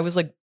 And I was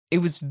like, it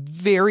was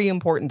very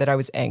important that I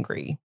was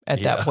angry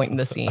at that point in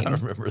the scene. I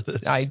remember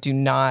this. I do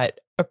not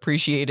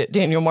appreciate it,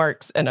 Daniel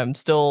Marks, and I'm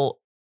still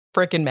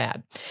freaking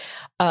mad.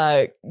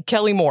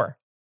 Kelly Moore.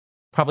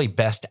 Probably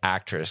best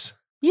actress.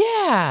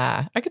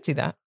 Yeah, I could see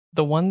that.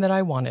 The one that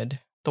I wanted.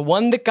 The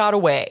one that got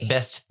away.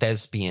 Best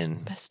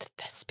thespian. Best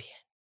thespian.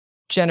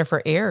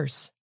 Jennifer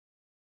Ayers.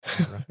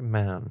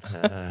 Man.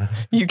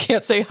 You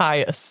can't say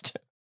highest.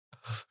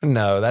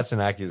 No, that's an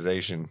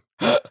accusation.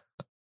 I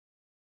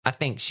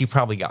think she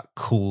probably got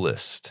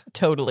coolest.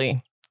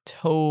 Totally.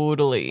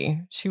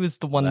 She was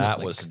the one that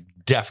was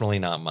definitely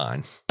not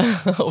mine.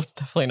 It was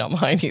definitely not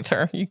mine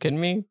either. You kidding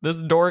me?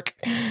 This dork.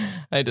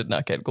 I did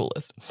not get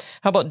coolest.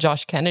 How about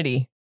Josh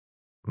Kennedy?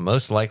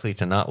 Most likely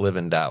to not live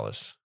in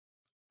Dallas.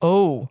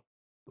 Oh.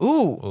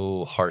 Ooh.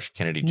 Oh, harsh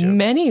Kennedy joke.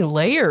 Many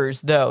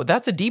layers, though.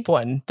 That's a deep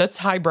one. That's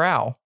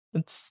highbrow.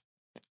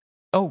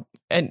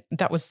 And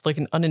that was like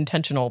an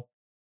unintentional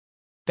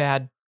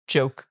bad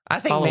joke. I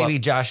think maybe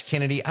Josh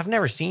Kennedy. I've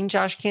never seen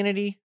Josh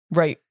Kennedy.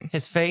 Right.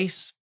 His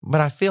face. But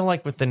I feel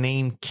like with the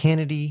name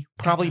Kennedy,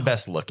 probably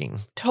best looking.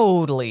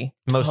 Totally.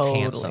 Most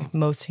handsome.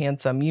 Most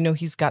handsome. You know,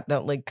 he's got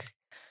that, like,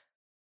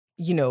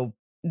 you know,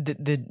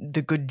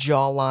 the good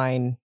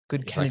jawline,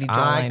 good He's Kennedy like,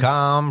 jawline. I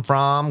come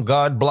from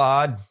good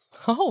blood.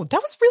 Oh,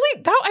 that was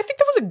really, I think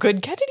that was a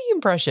good Kennedy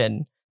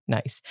impression.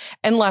 Nice.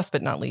 And last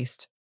but not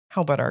least,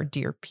 how about our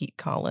dear Pete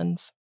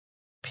Collins?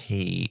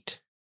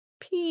 Pete.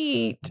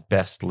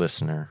 Best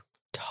listener.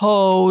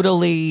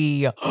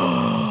 Totally.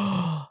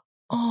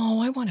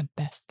 Oh, I want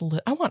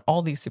I want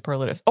all these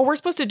superlatives. Oh, we're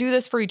supposed to do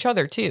this for each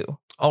other too.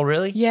 Oh,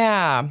 really?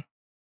 Yeah.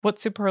 What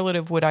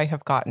superlative would I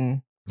have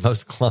gotten?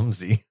 Most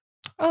clumsy.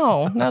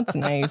 Oh, that's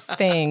nice.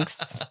 Thanks.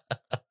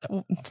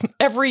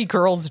 Every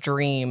girl's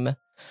dream.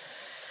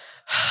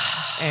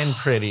 And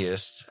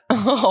prettiest.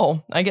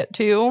 Oh, I get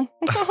two.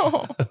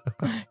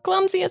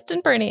 Clumsiest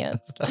and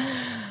prettiest.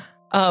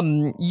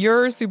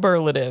 Your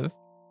superlative.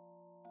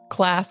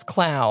 Class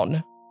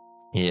clown.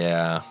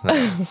 Yeah,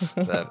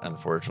 that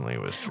unfortunately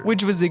was true.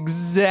 Which was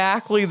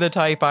exactly the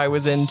type I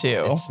was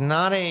into. It's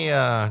not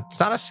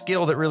a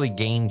skill that really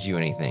gained you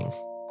anything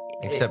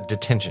except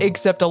detention.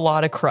 Except a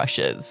lot of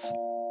crushes.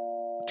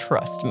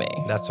 Trust me.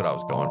 That's what I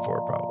was going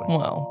for, probably.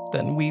 Well,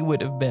 then we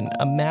would have been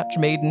a match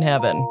made in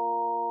heaven.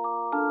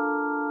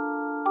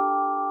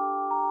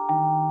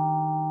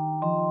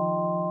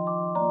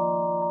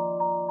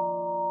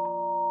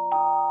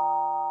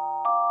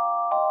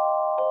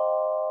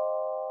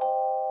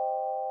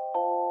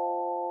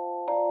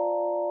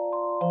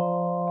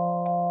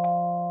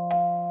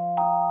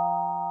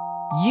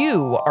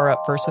 You are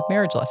up first with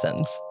marriage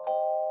lessons.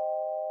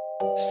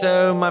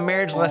 So my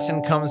marriage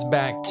lesson comes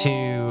back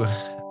to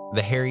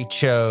the Harry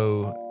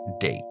Cho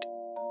date.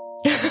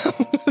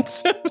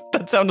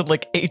 That sounded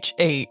like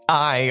Hairy,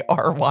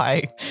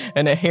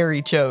 and a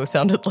Harry Cho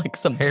sounded like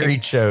something. Harry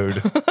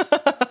Chode.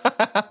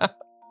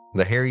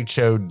 The Harry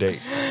Cho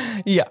date.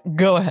 Yeah,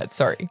 go ahead.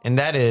 Sorry. And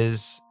that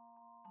is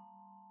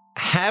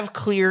have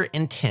clear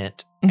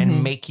intent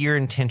and make your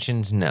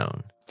intentions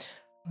known.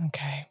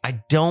 Okay. I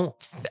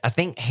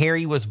think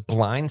Harry was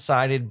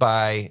blindsided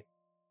by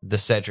the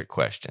Cedric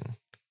question.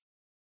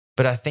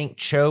 But I think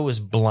Cho was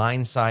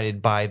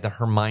blindsided by the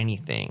Hermione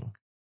thing.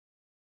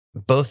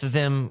 Both of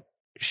them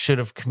should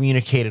have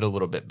communicated a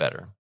little bit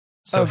better.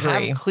 So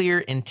Agree. have clear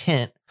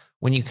intent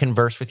when you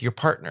converse with your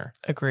partner.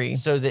 Agree.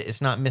 So that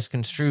it's not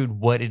misconstrued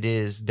what it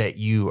is that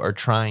you are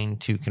trying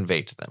to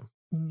convey to them.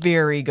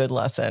 Very good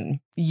lesson.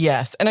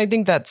 Yes. And I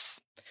think that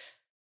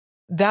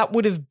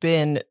would have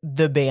been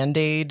the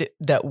Band-Aid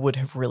that would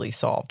have really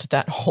solved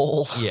that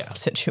whole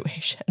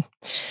situation.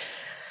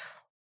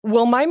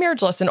 Well, my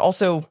marriage lesson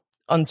also,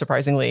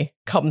 unsurprisingly,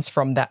 comes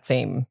from that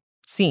same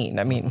scene.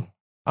 I mean,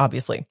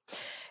 obviously.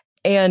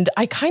 And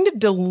I kind of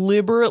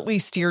deliberately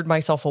steered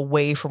myself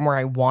away from where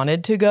I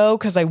wanted to go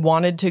because I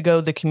wanted to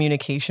go the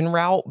communication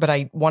route, but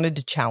I wanted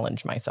to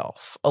challenge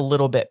myself a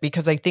little bit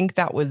because I think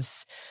that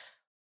was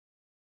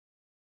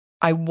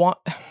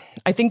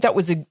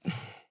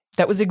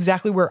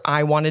exactly where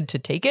I wanted to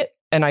take it.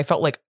 And I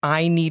felt like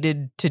I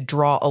needed to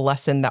draw a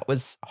lesson that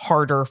was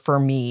harder for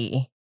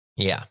me.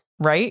 Yeah.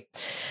 Right?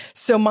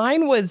 So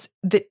mine was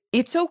that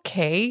it's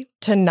okay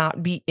to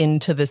not be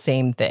into the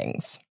same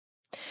things.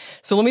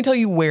 So let me tell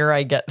you where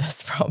I get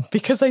this from,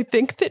 because I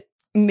think that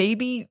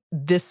maybe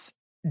this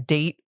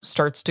date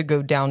starts to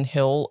go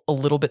downhill a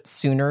little bit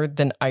sooner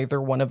than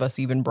either one of us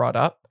even brought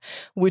up,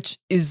 which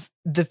is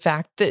the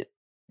fact that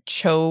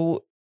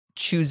Cho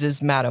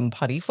chooses Madame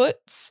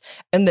Puttyfoots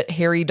and that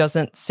Harry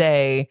doesn't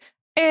say,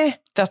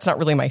 that's not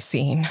really my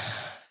scene.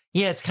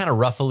 Yeah, it's kind of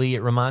ruffly.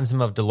 It reminds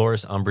him of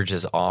Dolores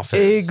Umbridge's office.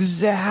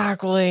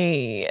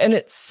 Exactly. And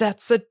it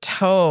sets a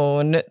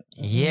tone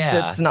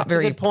that's not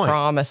very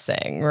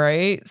promising,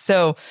 right?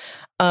 So,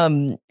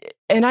 and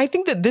I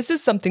think that this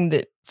is something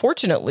that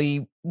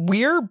fortunately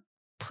we're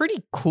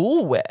pretty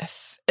cool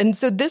with. And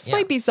so this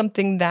might be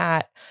something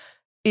that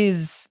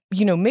is,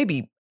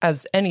 maybe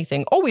as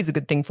anything, always a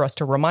good thing for us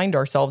to remind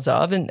ourselves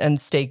of and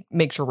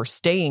make sure we're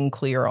staying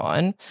clear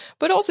on,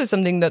 but also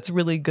something that's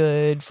really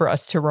good for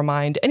us to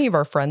remind any of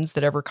our friends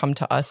that ever come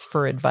to us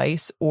for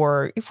advice,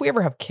 or if we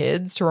ever have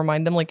kids, to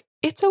remind them, like,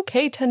 it's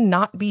okay to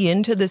not be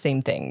into the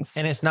same things.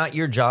 And it's not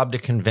your job to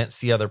convince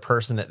the other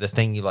person that the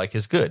thing you like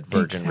is good.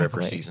 Virgin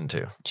River season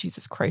 2.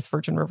 Jesus Christ,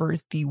 Virgin River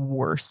is the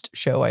worst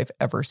show I've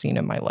ever seen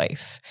in my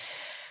life.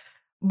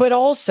 But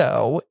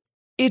also,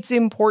 it's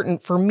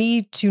important for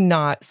me to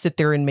not sit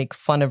there and make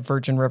fun of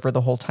Virgin River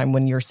the whole time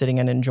when you're sitting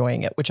and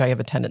enjoying it, which I have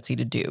a tendency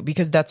to do,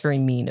 because that's very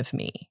mean of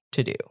me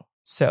to do.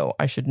 So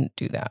I shouldn't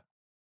do that.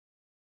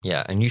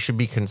 Yeah, and you should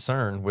be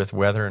concerned with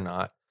whether or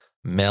not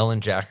Mel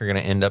and Jack are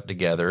going to end up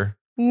together.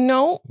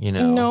 No,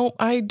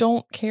 I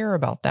don't care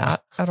about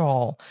that at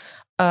all.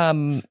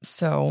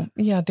 So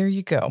yeah, there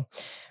you go.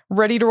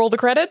 Ready to roll the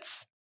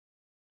credits?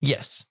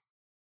 Yes.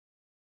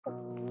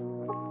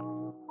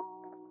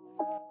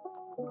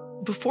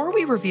 Before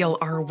we reveal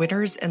our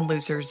winners and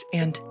losers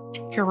and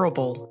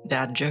terrible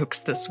dad jokes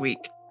this week,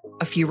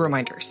 a few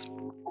reminders.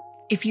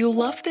 If you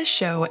love this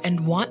show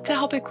and want to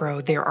help it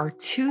grow, there are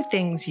 2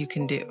 things you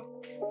can do.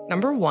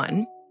 Number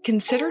 1,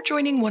 consider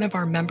joining one of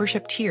our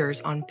membership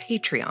tiers on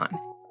Patreon.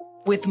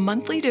 With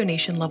monthly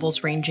donation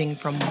levels ranging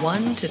from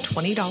 $1 to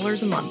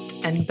 $20 a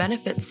month and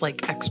benefits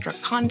like extra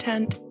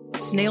content,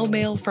 snail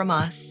mail from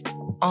us,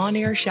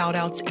 on-air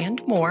shoutouts,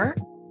 and more,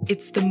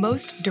 it's the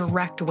most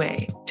direct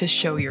way to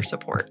show your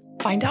support.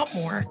 Find out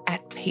more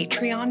at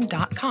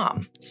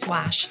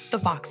patreon.com/The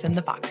Fox and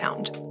the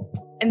Foxhound.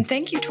 And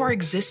thank you to our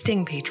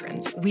existing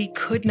patrons. We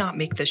could not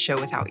make this show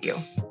without you.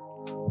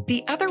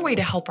 The other way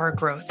to help our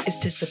growth is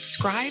to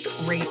subscribe,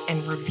 rate,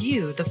 and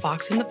review The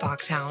Fox and the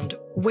Foxhound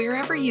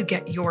wherever you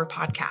get your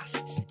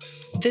podcasts.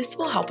 This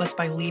will help us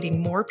by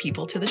leading more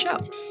people to the show.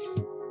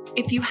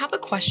 If you have a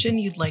question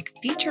you'd like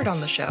featured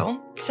on the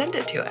show, send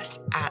it to us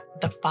at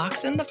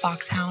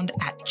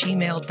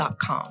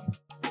thefoxandthefoxhound@gmail.com.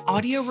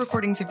 Audio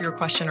recordings of your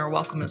question are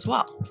welcome as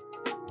well.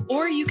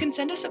 Or you can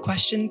send us a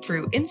question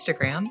through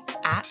Instagram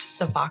at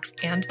The Fox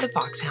and the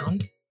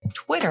Foxhound,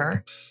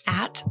 Twitter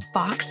at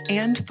Fox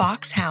and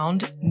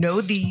Foxhound, no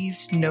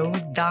these, no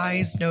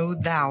thys, no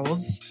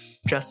thous,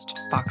 just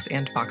Fox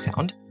and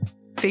Foxhound,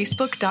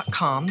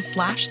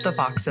 Facebook.com/The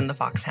Fox and the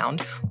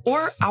Foxhound,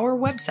 or our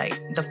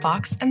website,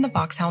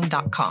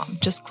 thefoxandthefoxhound.com.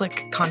 Just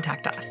click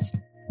Contact Us.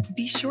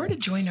 Be sure to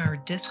join our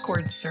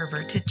Discord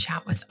server to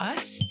chat with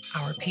us,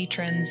 our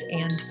patrons,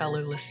 and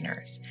fellow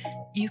listeners.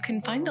 You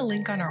can find the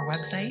link on our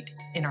website,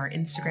 in our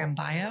Instagram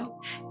bio,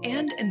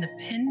 and in the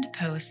pinned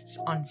posts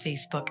on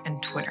Facebook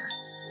and Twitter.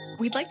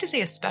 We'd like to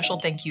say a special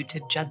thank you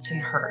to Judson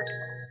Hurd,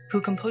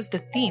 who composed the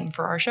theme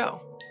for our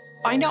show.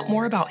 Find out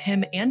more about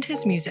him and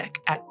his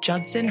music at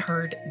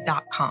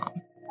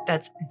judsonhurd.com.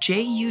 That's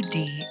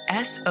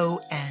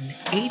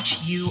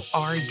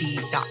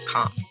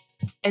JUDSONHURD.com.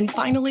 And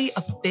finally,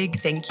 a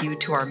big thank you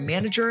to our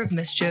Manager of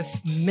Mischief,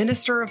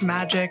 Minister of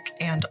Magic,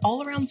 and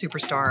all-around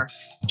superstar,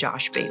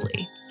 Josh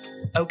Bailey.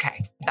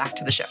 Okay, back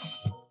to the show.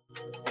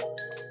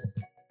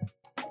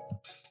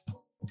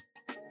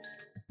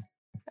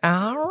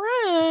 All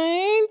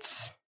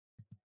right.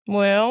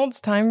 Well, it's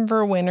time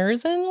for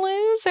winners and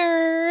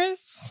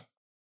losers.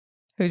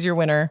 Who's your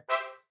winner?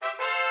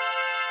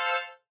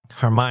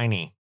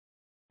 Hermione.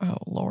 Oh,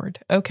 Lord.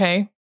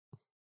 Okay.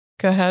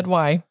 Go ahead.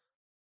 Why?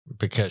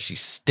 Because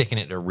she's sticking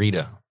it to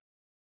Rita.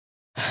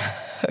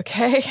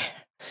 Okay.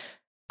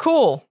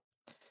 Cool.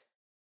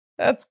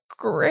 That's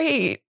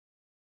great.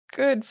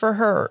 Good for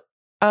her.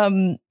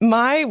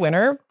 My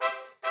winner,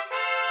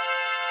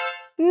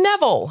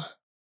 Neville.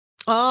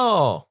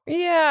 Oh.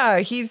 Yeah,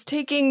 he's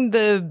taking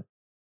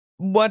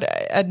what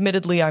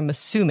admittedly I'm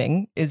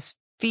assuming is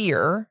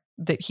fear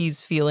that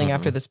he's feeling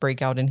after this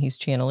breakout, and he's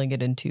channeling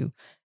it into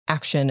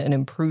action and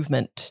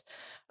improvement,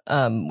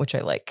 which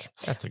I like.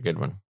 That's a good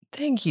one.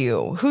 Thank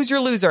you. Who's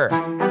your loser?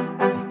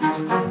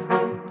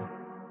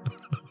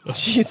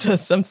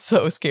 Jesus, I'm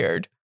so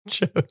scared.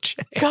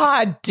 JoJ.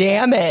 God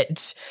damn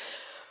it.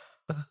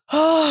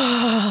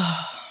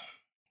 Uh-huh.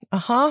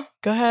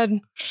 Go ahead.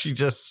 She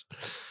just,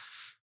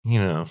 she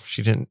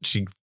didn't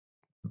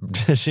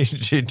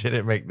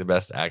make the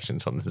best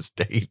actions on this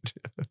date.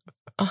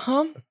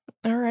 Uh-huh.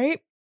 All right.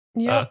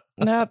 Yep.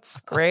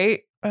 That's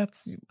great.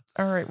 That's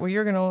all right. Well,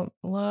 you're going to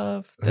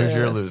love this. Who's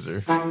your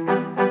loser?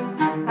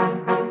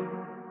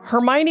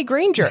 Hermione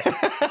Granger.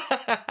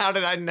 How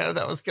did I know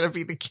that was going to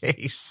be the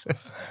case?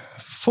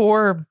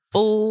 For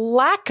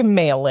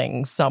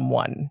blackmailing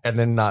someone. And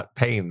then not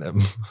paying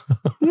them.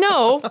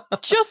 No,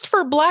 just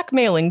for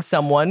blackmailing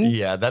someone.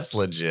 Yeah, that's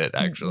legit,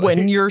 actually.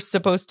 When you're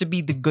supposed to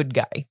be the good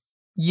guy.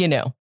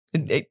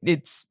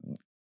 It's...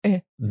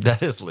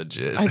 That is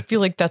legit. I feel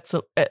like that's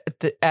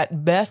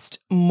at best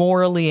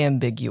morally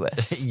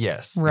ambiguous.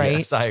 Yes. Right?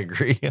 Yes, I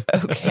agree.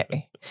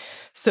 Okay.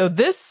 So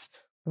this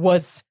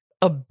was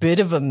a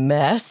bit of a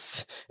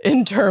mess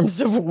in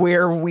terms of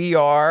where we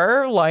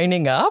are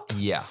lining up.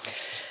 Yeah.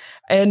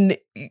 And,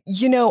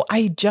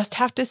 I just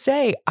have to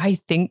say, I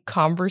think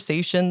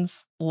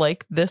conversations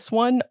like this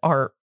one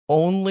are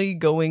only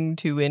going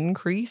to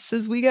increase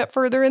as we get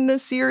further in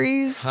this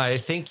series. I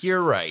think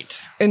you're right.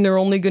 And they're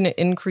only going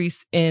to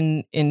increase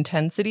in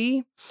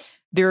intensity.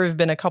 There have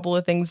been a couple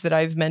of things that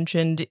I've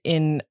mentioned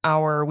we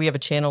have a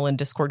channel in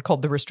Discord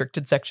called the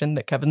restricted section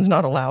that Kevin's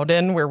not allowed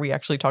in, where we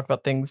actually talk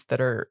about things that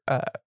are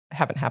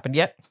haven't happened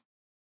yet.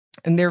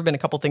 And there have been a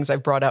couple things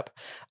I've brought up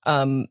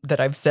that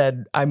I've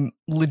said I'm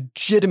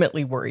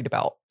legitimately worried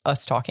about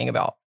us talking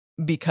about,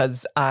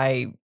 because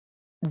I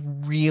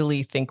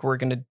really think we're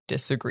going to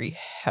disagree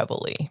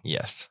heavily.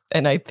 Yes.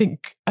 And I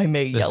think I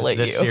may yell at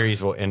you. This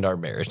series will end our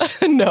marriage.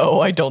 No,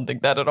 I don't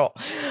think that at all.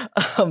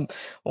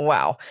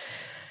 Wow.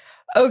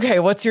 Okay,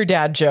 what's your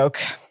dad joke?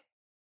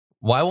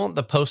 Why won't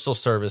the Postal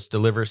Service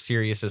deliver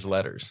Sirius's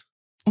letters?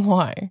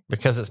 Why?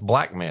 Because it's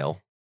blackmail.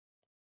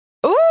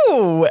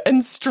 Ooh,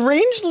 and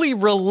strangely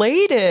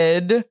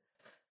related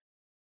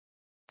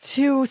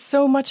to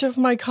so much of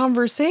my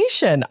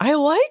conversation. I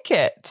like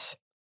it.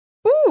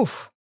 Ooh.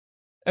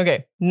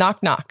 Okay,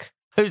 knock, knock.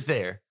 Who's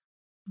there?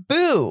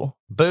 Boo.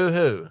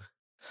 Boo-hoo.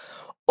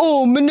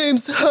 Oh, my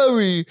name's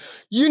Harry.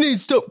 You need to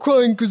stop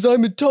crying because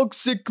I'm a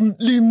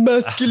toxically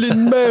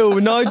masculine male,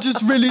 and I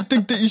just really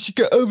think that you should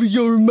get over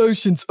your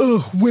emotions.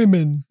 Ugh,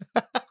 women.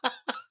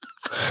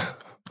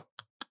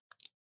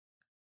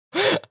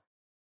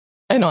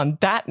 And on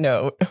that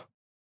note,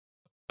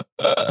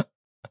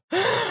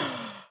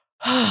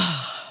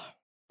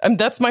 and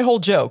that's my whole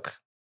joke.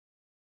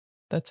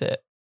 That's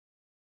it.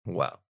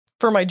 Wow.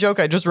 For my joke,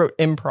 I just wrote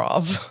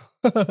improv.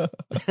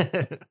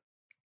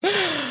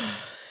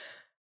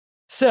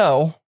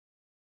 So,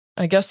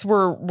 I guess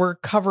we're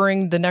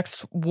covering the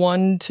next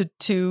 1 to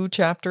 2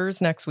 chapters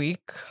next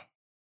week.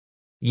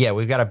 Yeah,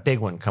 we've got a big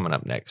one coming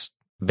up next.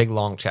 Big,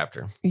 long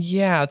chapter.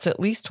 Yeah, it's at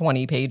least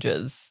 20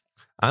 pages.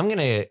 I'm going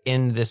to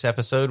end this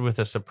episode with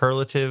a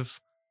superlative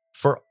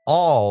for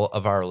all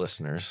of our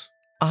listeners.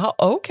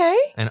 Okay.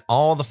 And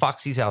all the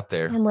Foxies out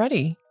there. I'm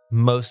ready.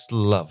 Most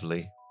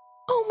lovely.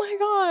 Oh my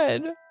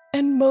God.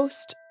 And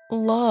most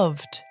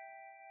loved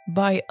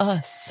by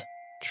us.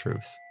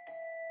 Truth.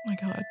 Oh my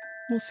God.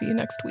 We'll see you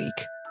next week.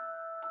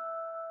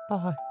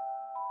 Bye.